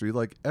pop industry,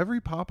 like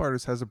every pop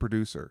artist has a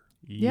producer,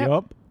 Yep.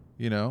 Yup.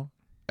 you know?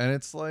 And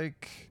it's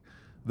like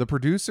the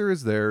producer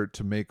is there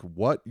to make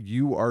what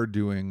you are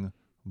doing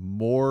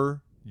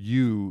more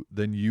you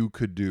than you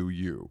could do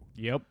you.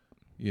 Yep.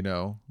 You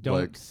know? Don't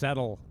like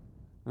settle.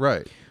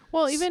 right.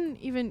 Well,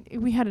 even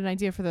we had an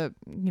idea for the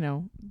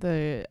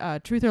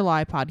Truth or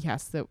Lie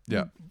podcast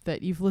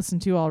that you've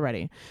listened to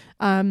already.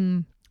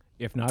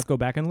 If not, go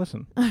back and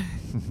listen.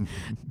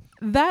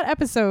 That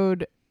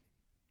episode,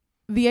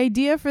 the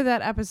idea for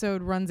that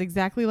episode runs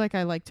exactly like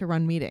I like to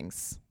run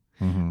meetings.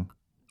 Mm-hmm.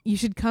 You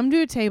should come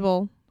to a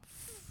table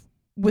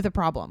with a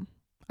problem.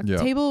 A Yeah.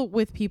 table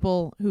with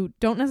people who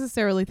don't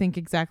necessarily think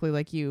exactly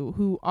like you,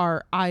 who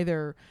are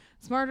either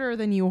smarter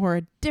than you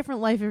or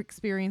different life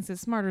experiences.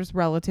 Smarter is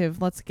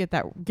relative. Let's get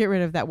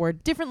rid of that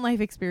word. Different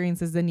life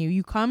experiences than you.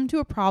 You come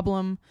to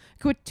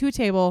to a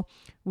table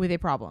with a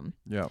problem.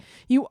 Yeah.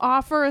 You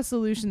offer a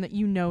solution that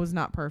you know is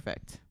not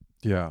perfect.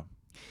 Yeah.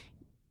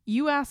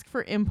 You ask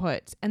for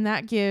input, and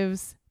that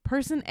gives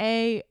person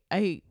A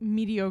a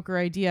mediocre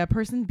idea,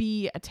 person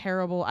B a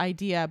terrible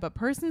idea, but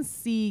person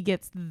C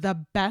gets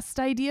the best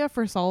idea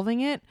for solving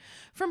it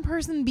from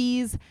person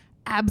B's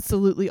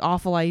absolutely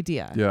awful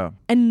idea. Yeah.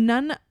 And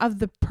none of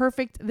the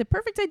perfect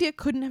idea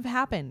couldn't have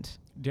happened.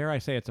 Dare I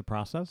say it's a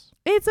process?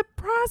 It's a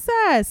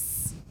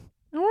process.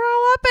 And we're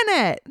all up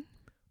in it.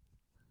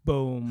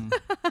 Boom.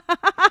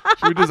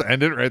 Should we just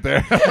end it right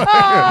there?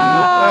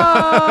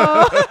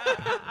 Oh!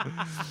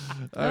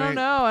 I mean,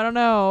 don't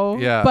know.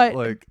 Yeah, But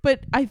like-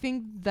 but I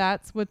think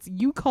that's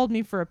you called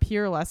me for a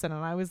peer lesson,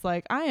 and I was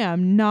like, I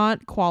am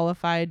not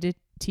qualified to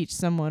teach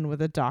someone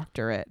with a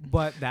doctorate.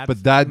 But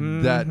that's that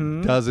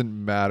Mhm.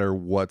 doesn't matter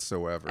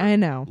whatsoever. I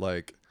know.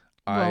 Like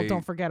Well,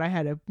 don't forget I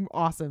had an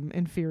awesome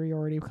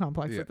inferiority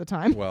complex Yeah. at the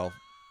time. Well,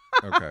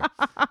 okay.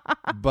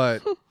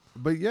 but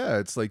yeah,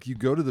 it's like you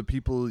go to the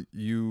people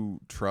you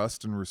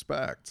trust and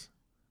respect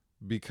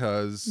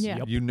because Yeah.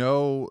 Yep. you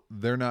know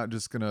they're not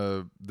just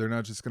gonna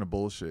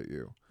bullshit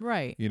you.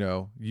 Right. You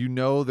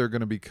know they're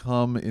gonna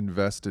become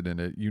invested in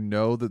it. You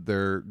know that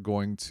they're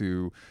going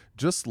to,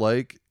 just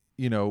like,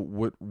 you know,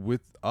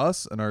 with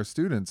us and our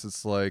students,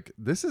 it's like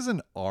this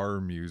isn't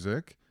our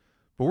music,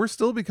 but we're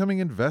still becoming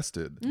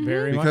invested.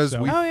 Very much Because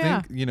so. we Oh,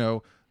 yeah. think, you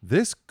know,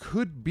 this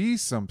could be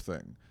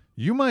something.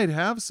 You might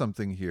have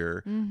something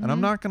here, and I'm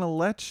not going to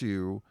let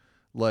you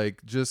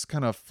like just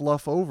kind of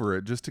fluff over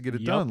it just to get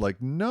it Yep. done.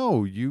 Like,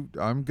 no,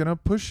 I'm going to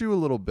push you a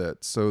little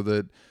bit so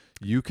that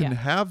you can Yeah.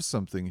 have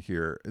something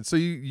here. And so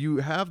you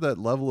have that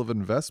level of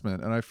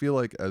investment, and I feel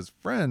like as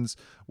friends,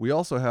 we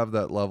also have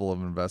that level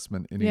of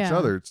investment in each Yeah.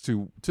 other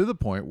to the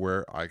point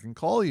where I can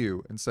call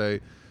you and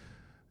say,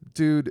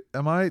 dude,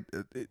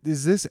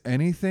 is this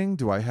anything?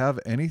 Do I have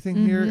anything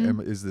here?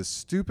 Is this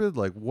stupid?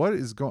 Like, what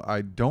is going,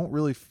 I don't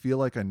really feel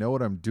like I know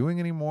what I'm doing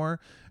anymore.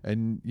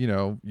 And, you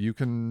know, you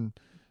can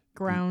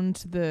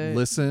Ground the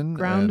listen.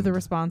 ground the and-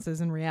 responses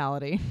in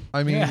reality.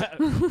 I mean, Yeah.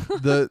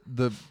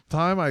 the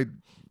time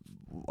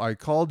I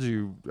called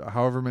you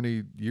however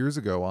many years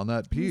ago on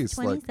that piece,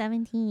 like,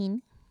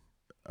 2017.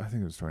 I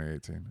think it was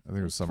 2018. I think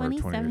it was summer of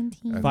 2018.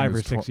 2017. I think 5 it or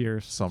was 6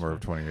 years. Summer of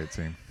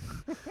 2018.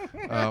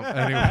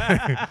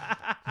 Anyway,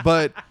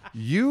 but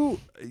you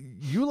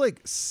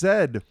like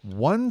said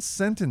one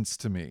sentence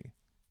to me,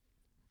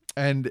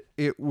 and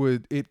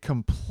it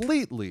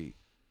completely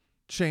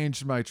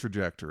changed my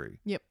trajectory.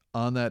 Yep.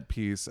 On that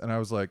piece, and I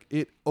was like,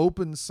 it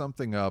opened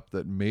something up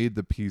that made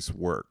the piece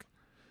work,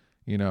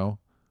 you know.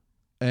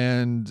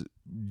 And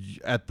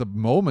at the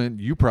moment,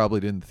 you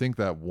probably didn't think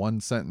that one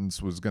sentence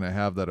was going to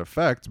have that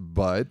effect,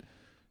 but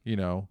you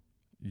know,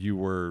 you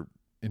were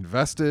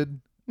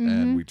invested.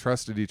 And we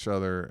trusted each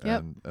other,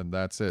 Yep. and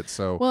that's it.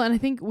 So Well, and I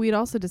think we'd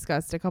also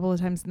discussed a couple of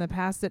times in the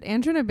past that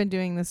Andrew and I have been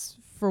doing this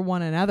for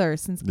one another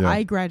since Yeah.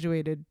 I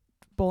graduated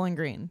Bowling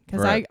Green,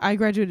 because Right. I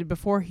graduated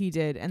before he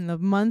did, and the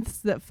months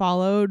that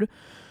followed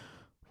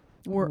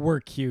were We're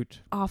cute.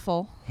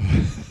 awful.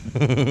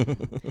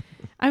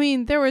 I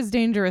mean, there was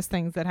dangerous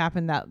things that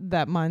happened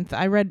that month.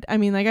 I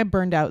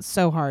burned out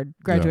so hard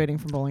graduating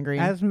from Bowling Green.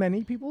 As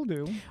many people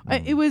do.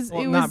 It was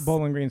not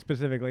Bowling Green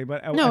specifically,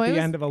 but at the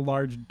end of a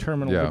large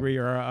terminal degree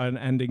or an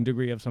ending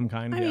degree of some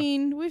kind. I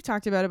mean, we've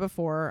talked about it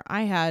before.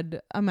 I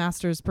had a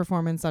master's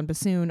performance on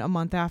bassoon a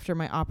month after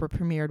my opera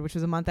premiered, which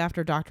was a month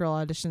after doctoral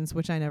auditions,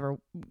 which I never,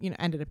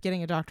 ended up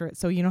getting a doctorate.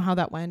 So you know how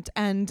that went.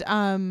 And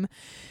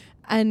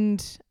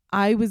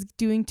I was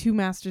doing 2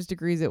 master's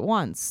degrees at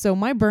once. So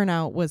my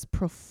burnout was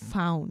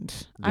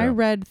profound. Yeah. I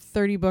read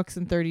 30 books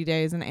in 30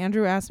 days. And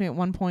Andrew asked me at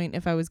one point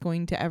if I was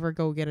going to ever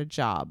go get a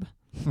job.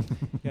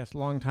 Yes,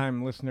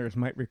 longtime listeners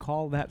might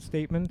recall that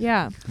statement.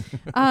 Yeah.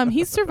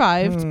 He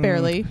survived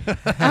barely.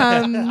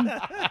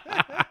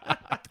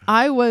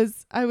 I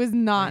was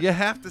not. You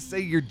have to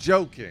say you're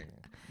joking.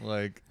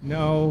 Like,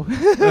 no.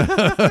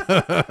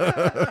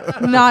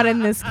 Not in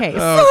this case.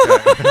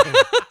 Okay.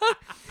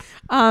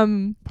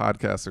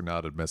 Podcasts are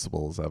not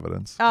admissible as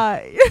evidence.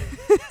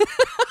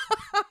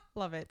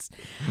 Love it.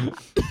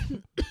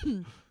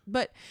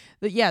 But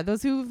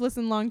those who've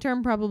listened long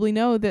term probably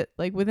know that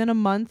like within a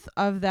month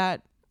of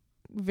that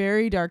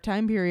very dark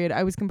time period,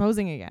 I was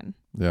composing again.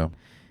 Yeah.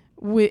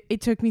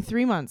 It took me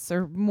 3 months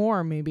or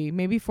more,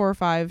 maybe 4 or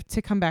 5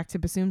 to come back to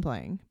bassoon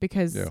playing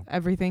because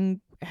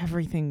everything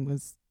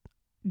was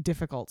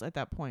difficult at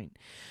that point.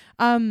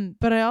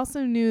 But I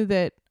also knew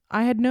that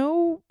I had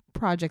no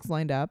projects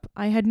lined up.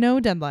 I had no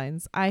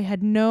deadlines. I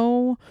had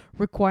no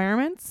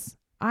requirements.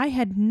 I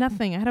had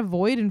nothing. I had a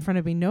void in front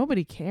of me.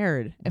 Nobody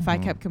cared if I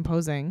kept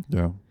composing.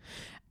 Yeah.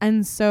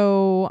 And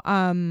so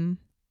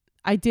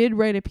I did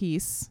write a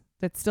piece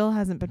that still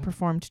hasn't been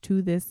performed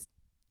to this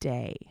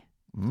day.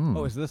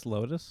 Oh, is this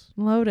Lotus?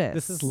 Lotus.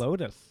 This is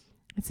Lotus.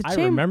 I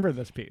remember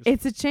this piece.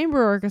 It's a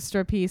chamber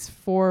orchestra piece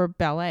for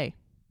ballet.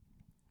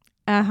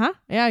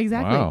 Yeah,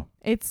 exactly. Wow.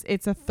 It's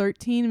a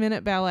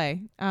 13-minute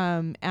ballet.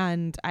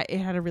 It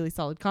had a really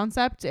solid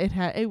concept. It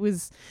had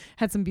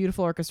some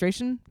beautiful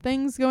orchestration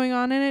things going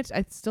on in it.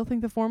 I still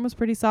think the form was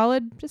pretty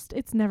solid. Just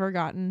it's never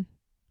gotten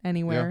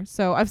anywhere. Yeah.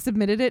 So I've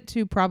submitted it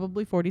to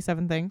probably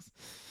 47 things.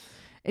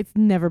 It's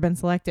never been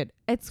selected.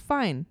 It's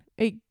fine.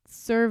 It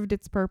served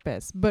its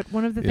purpose. But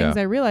one of the things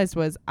I realized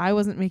was I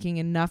wasn't making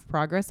enough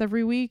progress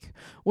every week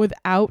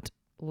without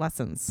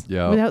lessons.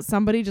 Yeah. Without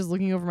somebody just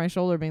looking over my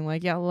shoulder being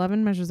like,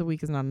 11 measures a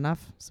week is not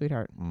enough,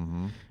 sweetheart.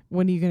 Mm-hmm.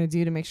 What are you going to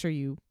do to make sure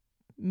you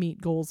meet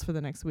goals for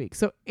the next week?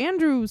 So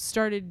Andrew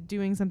started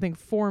doing something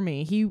for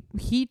me.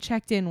 He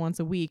checked in once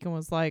a week and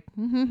was like,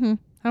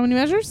 how many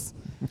measures?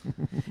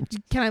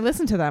 Can I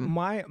listen to them?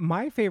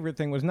 My favorite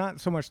thing was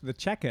not so much the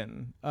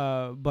check-in,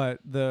 but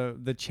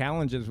the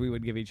challenges we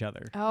would give each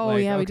other. Oh,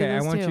 like, yeah, we okay,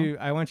 did those too.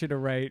 I want you to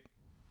write.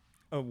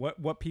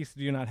 What piece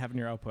do you not have in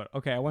your output?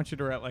 Okay, I want you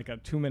to write like a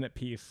 2-minute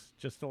piece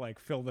just to like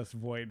fill this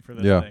void for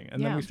this thing.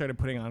 And then we started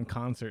putting on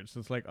concerts.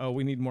 It's like,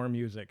 we need more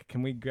music.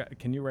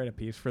 Can you write a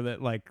piece for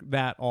that? Like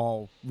that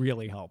all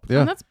really helped. Yeah.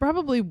 And that's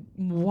probably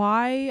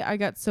why I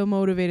got so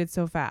motivated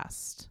so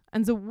fast.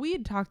 And so we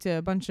had talked to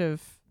a bunch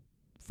of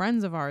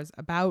friends of ours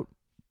about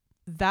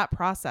that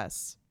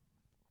process.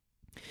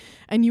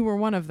 And you were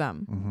one of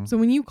them. Mm-hmm. So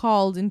when you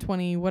called in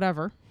 17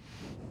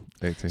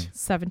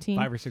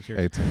 5 or 6 years.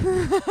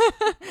 18.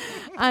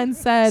 and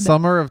said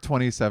Summer of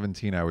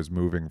 2017, I was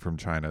moving from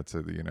China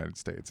to the United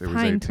States. It was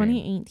 18.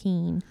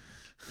 2018.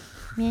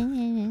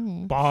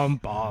 Bomb,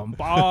 bomb,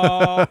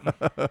 bomb.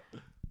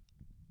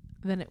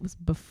 Then it was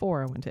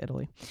before I went to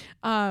Italy.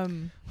 Oh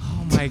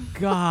my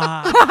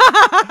God.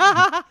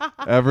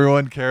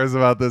 Everyone cares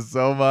about this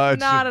so much.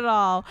 Not at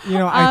all.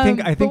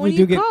 I think we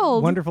do get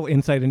called, wonderful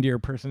insight into your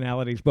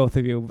personalities, both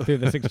of you, through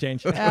this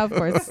exchange. Of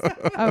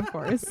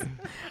course.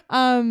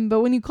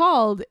 But when you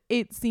called,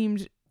 it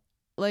seemed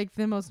like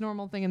the most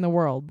normal thing in the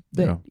world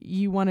that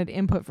you wanted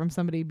input from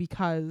somebody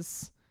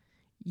because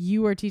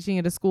you are teaching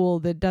at a school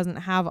that doesn't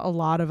have a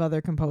lot of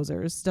other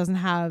composers, doesn't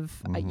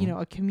have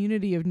a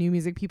community of new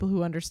music people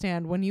who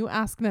understand. When you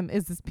ask them,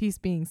 is this piece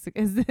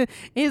is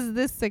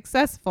this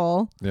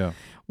successful? Yeah,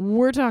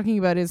 we're talking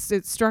about is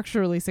it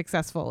structurally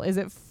successful? Is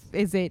it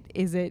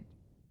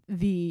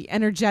the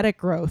energetic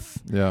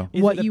growth? Yeah,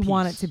 what you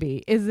want it to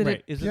be? Is it?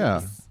 Right. Is it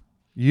yeah.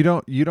 You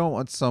don't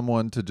want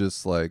someone to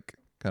just like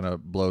kind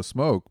of blow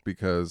smoke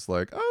because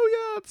like, oh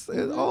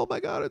my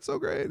God, it's so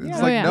great.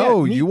 It's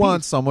you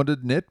want someone to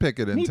nitpick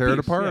it and tear it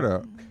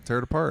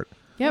apart.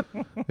 Yep.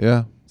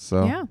 Yeah.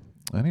 So yeah.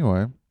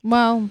 Anyway.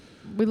 Well,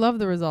 we love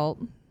the result.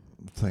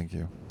 Thank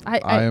you.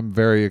 I am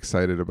very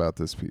excited about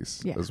this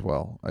piece as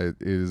well. It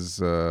is.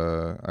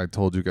 I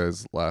told you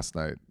guys last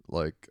night.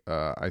 Like,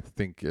 I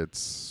think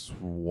it's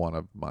one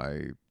of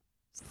my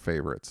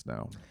favorites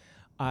now.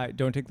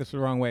 Don't take this the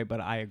wrong way,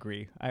 but I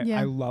agree.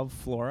 I love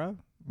Flora.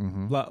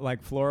 Mm-hmm.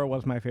 Like Flora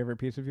was my favorite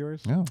piece of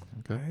yours. Yeah.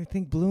 Okay. I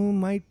think Bloom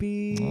might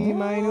be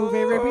my new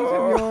favorite piece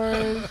of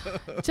yours.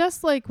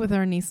 Just like with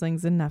our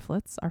Nieslings and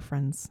Netflix, our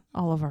friends,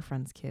 all of our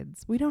friends'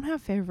 kids, we don't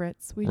have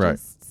favorites. We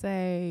just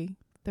say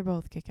They're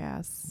both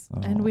kick-ass,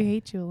 and we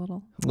hate you a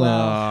little.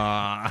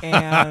 Well,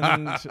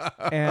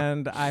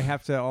 and I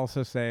have to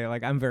also say,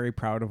 like, I'm very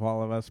proud of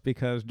all of us,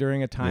 because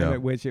during a time Yeah.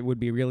 at which it would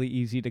be really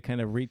easy to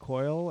kind of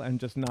recoil and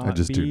just not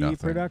just do be nothing.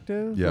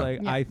 productive, Yeah.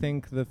 like, Yeah. I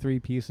think the three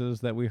pieces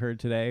that we heard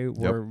today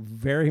were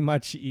very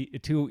much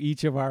to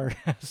each of our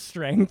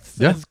strengths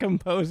Yeah. as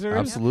composers.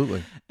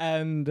 Absolutely.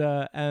 And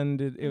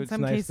it In was some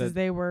nice cases, that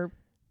they were,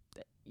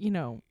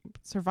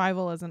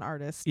 survival as an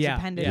artist Yeah.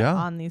 depended Yeah.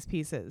 on these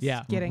pieces,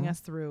 Yeah. getting Mhm. us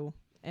through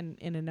in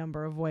a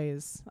number of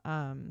ways.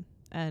 And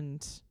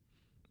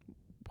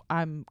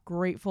I'm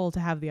grateful to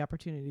have the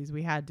opportunities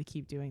we had to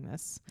keep doing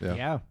this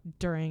Yeah.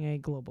 during a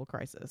global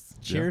crisis.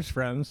 Cheers,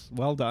 friends.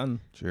 Well done.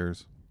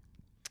 Cheers.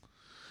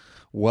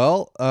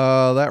 Well,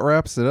 that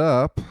wraps it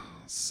up.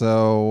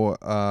 So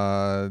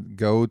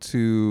go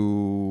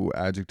to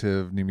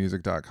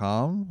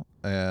adjectivenewmusic.com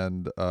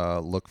and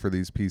look for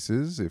these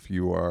pieces if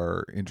you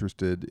are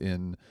interested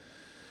in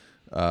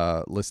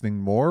listening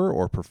more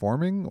or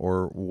performing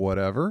or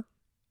whatever.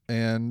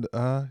 And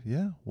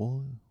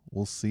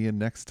we'll see you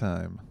next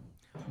time.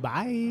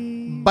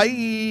 Bye.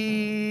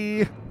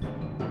 Bye.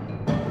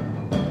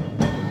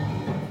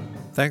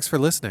 Thanks for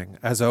listening.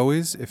 As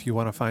always, if you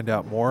want to find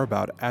out more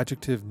about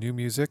Adjective New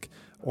Music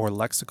or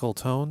Lexical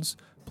Tones,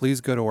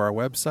 please go to our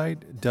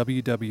website,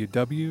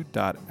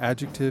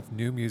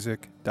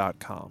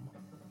 www.adjectivenewmusic.com.